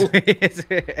 It's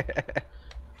weird.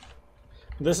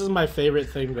 This is my favorite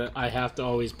thing that I have to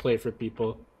always play for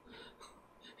people.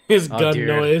 His gun dude.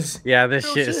 noise. Yeah, this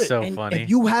Real shit is so And funny. If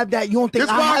you have that, you don't think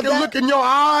This I why I have can that? look in your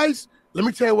eyes. Let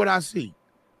me tell you what I see.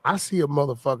 I see a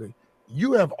motherfucker.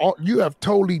 You have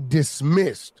totally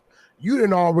dismissed. You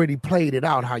done already played it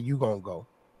out how you gonna go.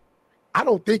 I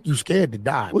don't think you're scared to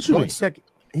die. What you One mean? second.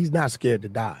 He's not scared to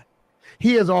die.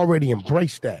 He has already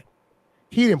embraced that.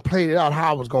 He didn't play it out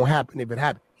how it was gonna happen if it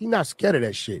happened. He's not scared of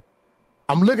that shit.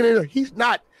 I'm looking at him. He's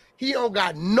not. He don't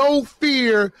got no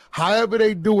fear. However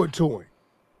they do it to him,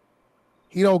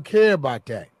 he don't care about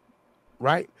that,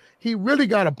 right? He really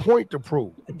got a point to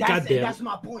prove. That's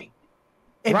my point.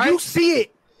 If Right? you see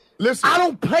it, Listen, I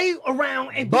don't play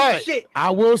around and do but shit. I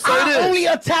will say I this. only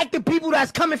attack the people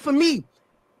that's coming for me.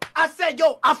 I said,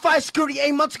 yo, I fired security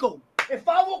 8 months ago. If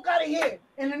I walk out of here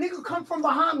and the nigga come from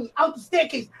behind me out the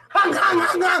staircase, hang,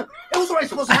 it was already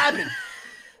supposed to happen.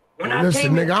 When I Listen,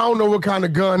 came in- nigga, I don't know what kind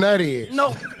of gun that is.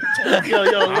 No.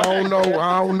 I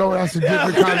don't know. That's a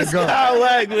different kind of gun. I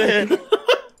like, man.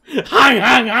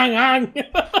 Hang.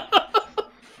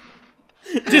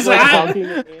 Just like,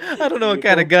 I don't know what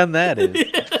kind of gun that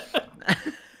is.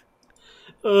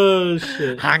 oh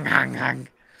shit. Hang.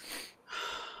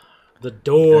 The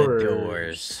Doors. The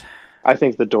Doors. I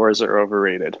think the Doors are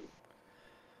overrated.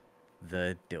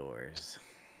 The Doors.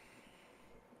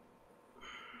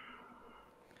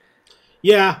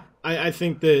 Yeah, I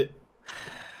think that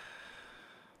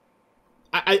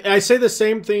I say the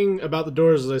same thing about the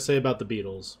Doors as I say about the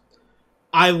Beatles.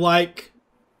 I like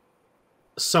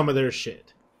some of their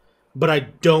shit, but I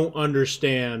don't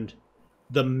understand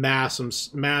the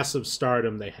massive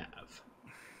stardom they have.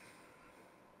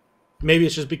 Maybe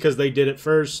it's just because they did it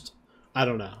first. I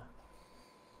don't know.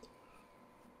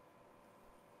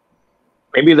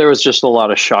 Maybe there was just a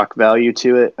lot of shock value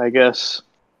to it, I guess,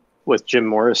 with Jim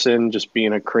Morrison just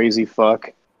being a crazy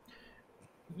fuck.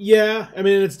 Yeah, I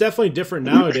mean, it's definitely different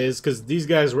nowadays because these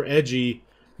guys were edgy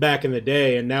back in the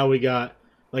day, and now we got,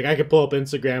 like, I could pull up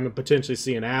Instagram and potentially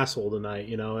see an asshole tonight,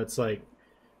 you know? It's like,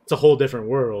 it's a whole different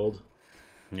world.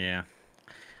 Yeah.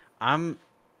 I'm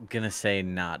going to say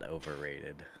not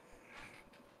overrated.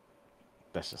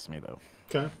 That's just me, though.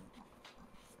 Okay.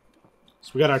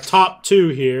 So we got our top two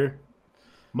here.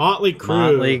 Motley Crue.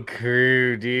 Motley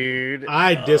Crue, dude.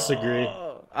 I disagree.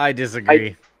 I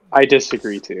disagree. I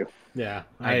disagree too. Yeah.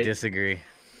 I disagree.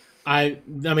 I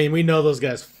mean, we know those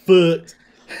guys fucked.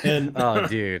 And Oh,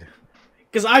 dude.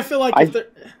 because I feel like if they're...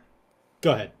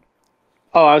 Go ahead.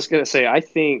 Oh, I was gonna say, I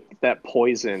think that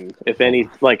Poison, if any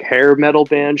like hair metal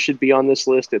band should be on this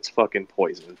list, it's fucking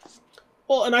Poison.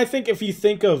 Well, and I think if you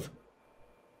think of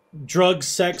drugs,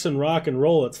 sex, and rock and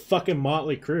roll, it's fucking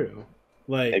Motley Crue.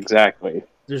 Like, Exactly.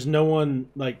 there's no one,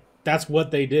 like, that's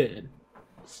what they did.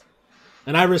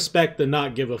 And I respect the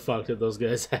not give a fuck that those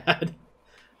guys had.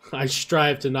 I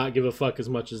strive to not give a fuck as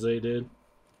much as they did.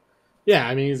 Yeah,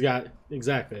 I mean, he's got,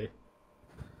 exactly.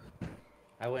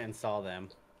 I went and saw them.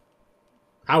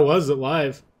 How was it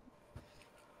live?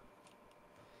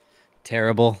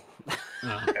 Terrible.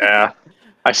 Yeah.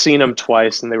 I've seen them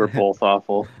twice and they were both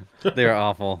awful. They were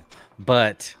awful.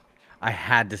 But I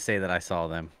had to say that I saw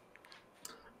them.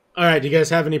 All right, do you guys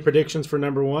have any predictions for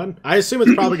number one? I assume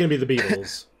it's probably going to be the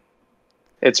Beatles.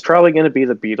 It's probably going to be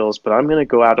the Beatles, but I'm going to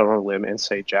go out on a limb and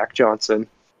say Jack Johnson.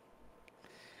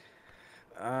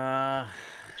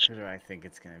 Who do I think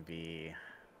it's going to be?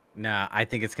 Nah, I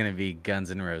think it's going to be Guns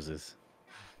N' Roses.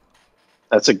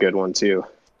 That's a good one, too.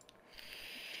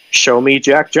 Show me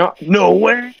Jack Johnson. No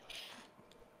way!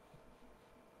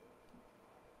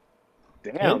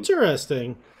 Damn.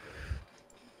 Interesting.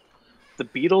 The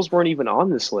Beatles weren't even on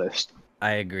this list.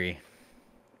 I agree.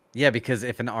 Yeah, because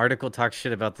if an article talks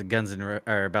shit about the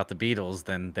or about the Beatles,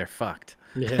 then they're fucked.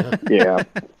 Yeah. Yeah.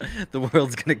 The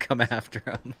world's gonna come after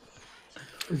them.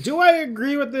 Do I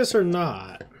agree with this or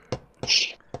not?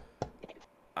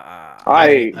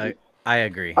 I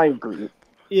agree. I agree.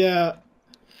 Yeah.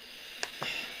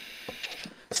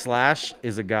 Slash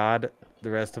is a god. The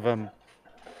rest of them.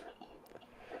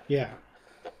 Yeah.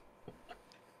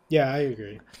 Yeah, I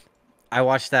agree. I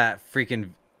watched that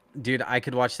freaking... Dude, I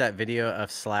could watch that video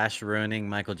of Slash ruining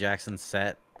Michael Jackson's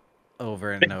set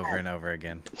over and over and over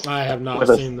again. I have not With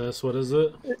a- seen this. What is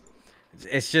it?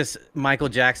 It's just Michael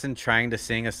Jackson trying to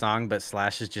sing a song, but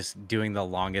Slash is just doing the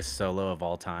longest solo of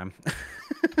all time.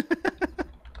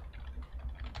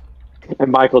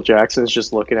 And Michael Jackson's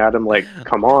just looking at him like,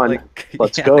 come on, Like,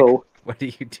 let's yeah, go. like, what are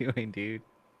you doing, dude?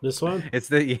 This one? It's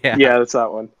the... Yeah. Yeah, that's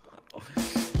that one.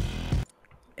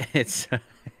 It's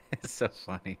so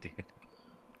funny, dude.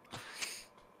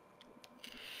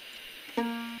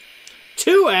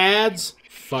 2 ads,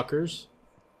 fuckers.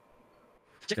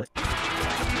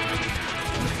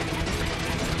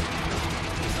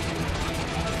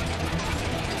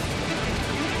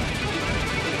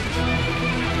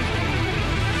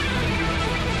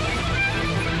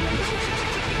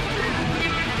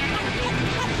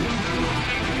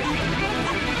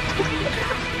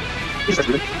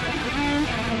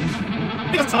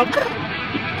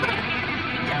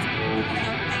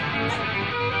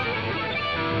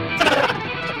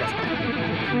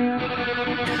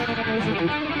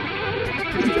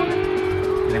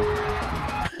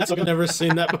 That's I've never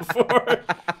seen that before.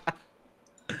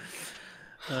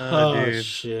 Oh dude.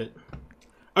 shit!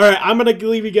 All right, I'm gonna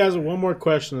leave you guys with one more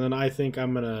question, and then I think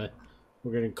we're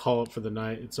gonna call it for the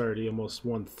night. It's already almost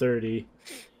 1:30.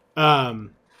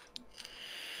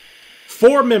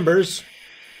 4 members.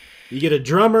 You get a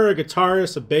drummer, a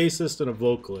guitarist, a bassist, and a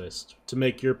vocalist to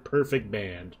make your perfect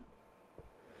band.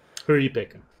 Who are you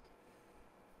picking?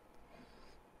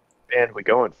 Band we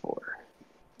going for?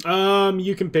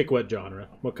 You can pick what genre,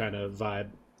 what kind of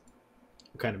vibe,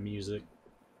 what kind of music,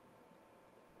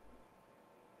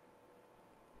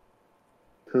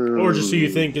 or just who you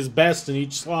think is best in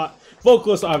each slot.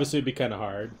 Vocalist obviously would be kind of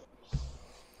hard.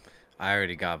 I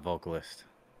already got vocalist.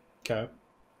 Okay.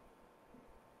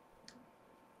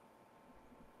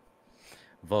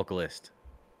 Vocalist.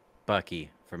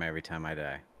 Bucky from Every Time I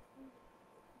Die.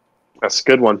 That's a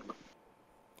good one.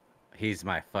 He's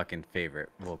my fucking favorite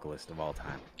vocalist of all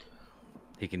time.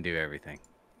 He can do everything.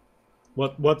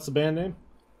 What's the band name?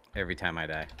 Every Time I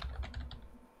Die.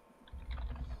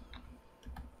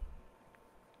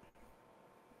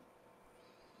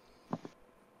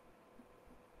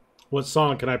 What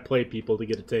song can I play people to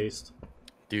get a taste?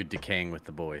 Dude, Decaying with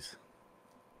the Boys.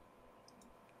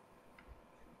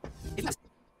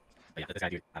 Yeah, this guy,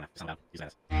 dude. I don't know. Somehow. He's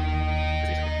nice.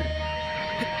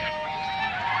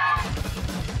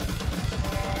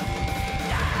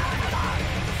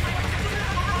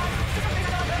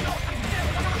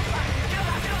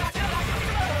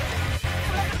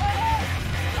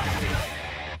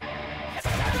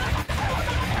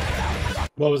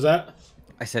 What was that?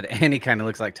 I said, and he kind of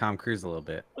looks like Tom Cruise a little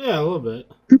bit. Yeah, a little bit.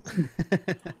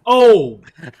 Oh!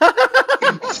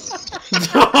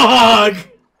 Dog!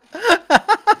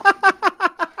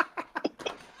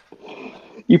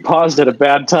 You paused at a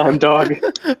bad time, dog.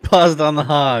 Paused on the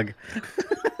hog.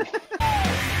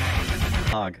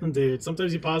 Hog. Dude,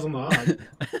 sometimes you pause on the hog.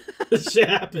 This shit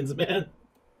happens, man.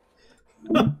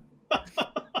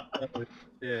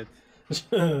 Shit.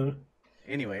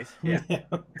 Anyways, yeah.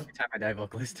 Every Time I Die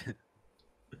vocalist.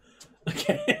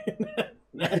 Okay,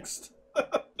 next.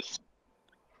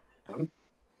 I'm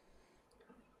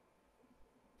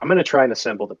going to try and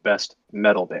assemble the best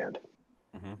metal band.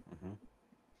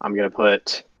 I'm going to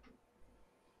put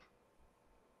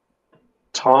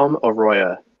Tom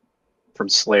Arroyo from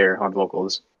Slayer on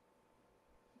vocals.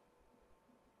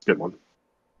 Good one.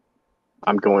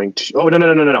 I'm going to... Oh,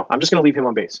 no. I'm just going to leave him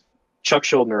on bass. Chuck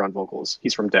Schuldiner on vocals.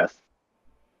 He's from Death.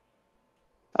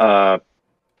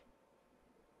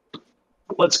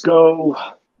 Let's go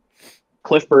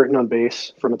Cliff Burton on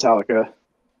bass from Metallica.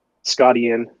 Scott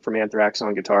Ian from Anthrax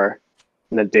on guitar.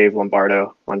 And then Dave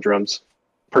Lombardo on drums.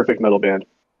 Perfect metal band.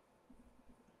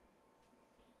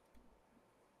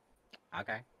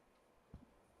 Okay.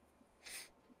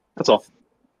 That's all.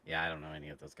 Yeah, I don't know any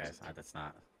of those guys. That's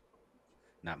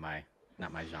not my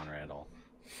genre at all.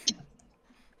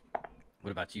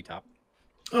 What about you, Top?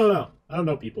 Oh, I don't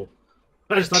know people.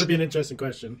 I just thought it'd be an interesting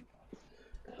question.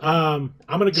 I'm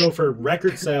going to go for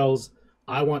record sales.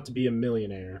 I want to be a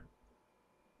millionaire.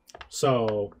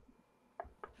 So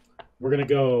we're going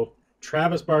to go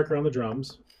Travis Barker on the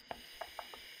drums.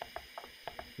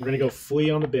 We're going to go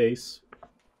Flea on the bass.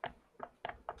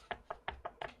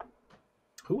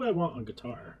 Who would I want on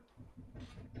guitar?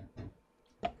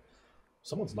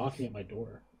 Someone's knocking at my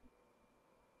door.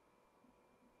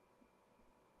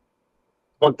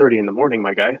 1:30 in the morning,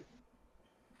 my guy.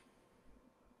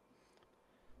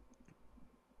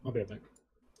 I'll be right back.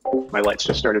 My lights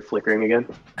just started flickering again.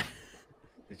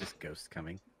 There's just ghosts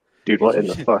coming. Dude, what in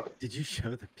the fuck? Did you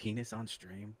show the penis on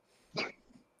stream?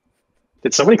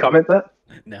 Did somebody comment that?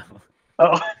 No.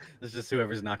 Oh. It's just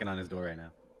whoever's knocking on his door right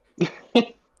now.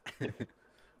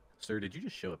 Sir, did you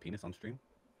just show a penis on stream?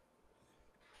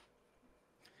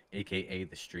 AKA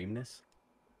the streamness?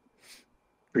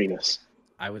 Greenus.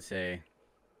 I would say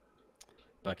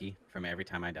Bucky from Every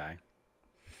Time I Die.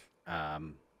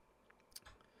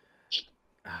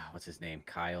 What's his name?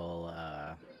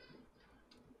 Kyle.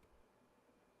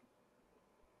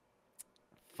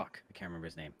 Fuck, I can't remember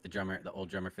his name. The old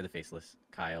drummer for the Faceless.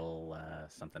 Kyle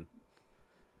something.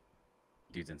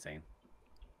 Dude's insane.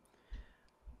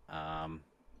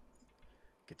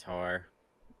 Guitar.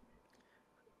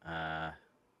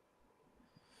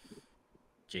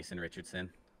 Jason Richardson.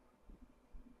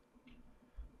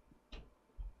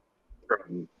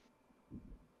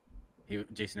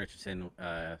 Jason Richardson.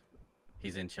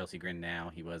 He's in Chelsea Grin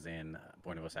now. He was in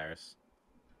Born of Osiris.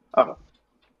 Oh.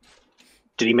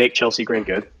 Did he make Chelsea Grin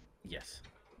good? Yes.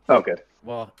 Oh, good.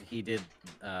 Well, he did.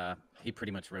 He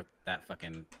pretty much wrote that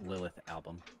fucking Lilith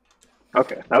album.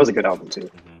 Okay, that was a good album too.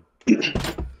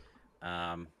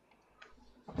 Um,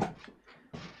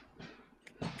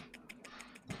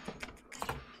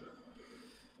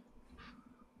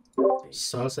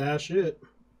 Sus ass shit.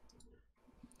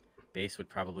 bass would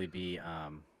probably be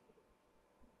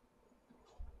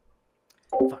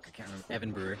fuck, I can't remember.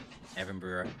 Evan Brewer. Evan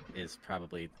Brewer is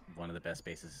probably one of the best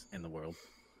bassists in the world.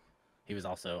 He was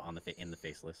also on the in the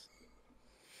Faceless.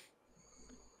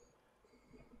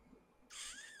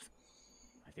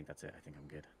 I think that's it. I think I'm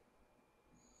good.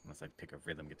 Unless I pick a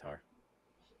rhythm guitar.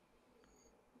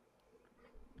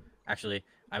 Actually,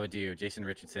 I would do Jason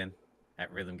Richardson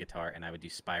at rhythm guitar, and I would do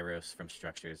Spyros from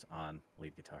Structures on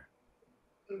lead guitar.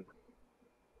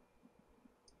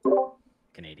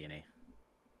 Canadian A.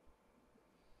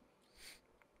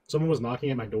 Someone was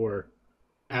knocking at my door,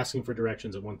 asking for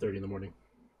directions at 1:30 in the morning.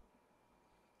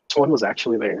 Someone was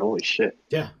actually there. Holy shit.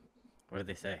 Yeah. What did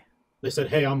they say? They said,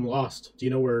 "Hey, I'm lost. Do you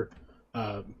know where?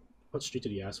 What street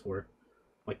did he ask for?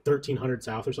 Like 1300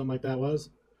 South or something like that was."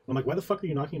 I'm like, "Why the fuck are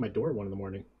you knocking at my door at 1 in the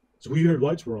morning?" So we heard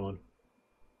lights were on.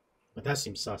 Like that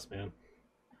seems sus, man.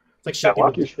 It's like shit. Yeah,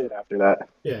 lock your shit after that.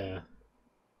 Yeah.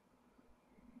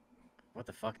 What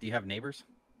the fuck? Do you have neighbors?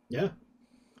 Yeah.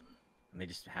 And they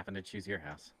just happen to choose your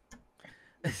house.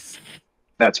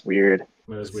 That's weird.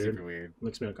 That is That's weird. super weird.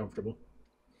 Makes me uncomfortable.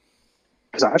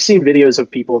 Because I've seen videos of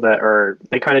people that are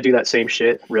they kind of do that same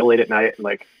shit real late at night, and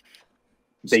like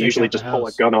they Stake usually out the just pull a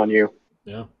house. gun on you.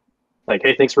 Yeah. Like,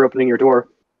 hey, thanks for opening your door.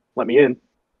 Let me in.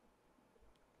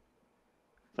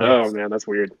 Oh Yes. man, that's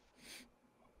weird.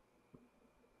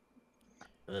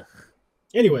 Ugh.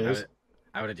 Anyways,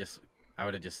 I would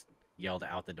have just yelled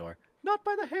out the door. Not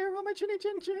by the hair on my chinny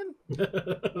chin chin.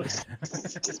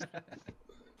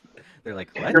 They're like,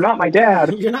 what? You're not my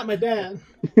dad. you're not my dad.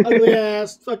 Ugly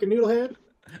ass fucking noodlehead.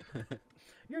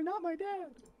 You're not my dad.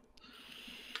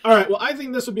 All right. Well, I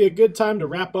think this would be a good time to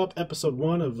wrap up episode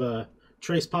 1 of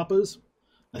Trace Papas.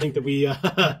 I think that we,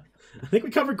 I think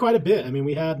we covered quite a bit. I mean,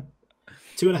 we had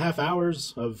 2.5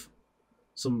 hours of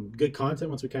some good content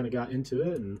once we kind of got into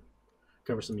it and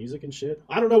cover some music and shit.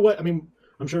 I don't know what, I mean,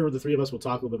 I'm sure the three of us will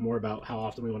talk a little bit more about how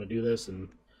often we want to do this and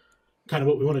kind of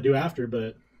what we want to do after,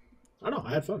 but I don't know.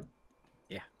 I had fun.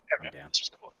 I'm down. It's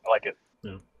just cool. I like it.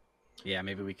 Yeah,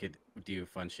 maybe we could do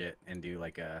fun shit and do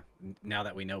like now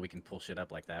that we know we can pull shit up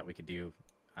like that, we could do,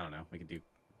 I don't know, we could do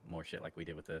more shit like we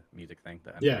did with the music thing,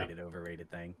 the underrated,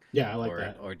 overrated thing. Yeah, I like or,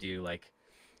 that. Or do like,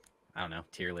 I don't know,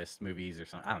 tier list movies or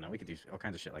something. I don't know. We could do all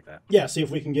kinds of shit like that. Yeah, see if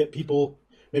we can get people,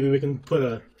 maybe we can put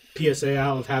a PSA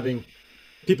out of having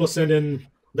people send in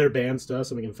their bands to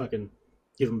us and we can fucking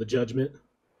give them the judgment.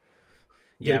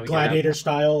 Yeah, Get we a could have- gladiator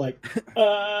style, like,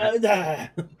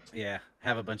 Yeah,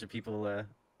 have a bunch of people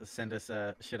send us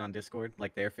shit on Discord,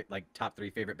 like their like top 3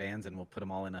 favorite bands, and we'll put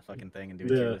them all in a fucking thing and do a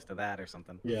tier Yeah. list of that or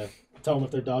something. Yeah, tell them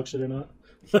if they're dog shit or not.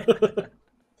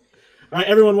 All right,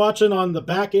 everyone watching on the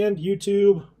back end,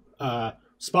 YouTube,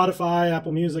 Spotify,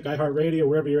 Apple Music, iHeartRadio,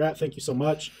 wherever you're at, thank you so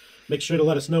much. Make sure to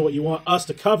let us know what you want us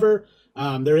to cover.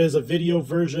 There is a video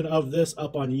version of this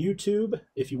up on YouTube.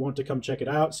 If you want to come check it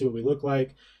out, see what we look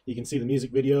like, you can see the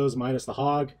music videos minus the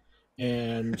hog.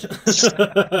 And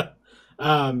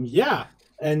yeah,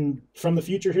 and from the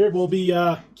future here, we'll be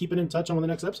keeping in touch on when the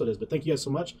next episode is. But thank you guys so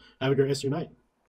much. Have a great rest of your night.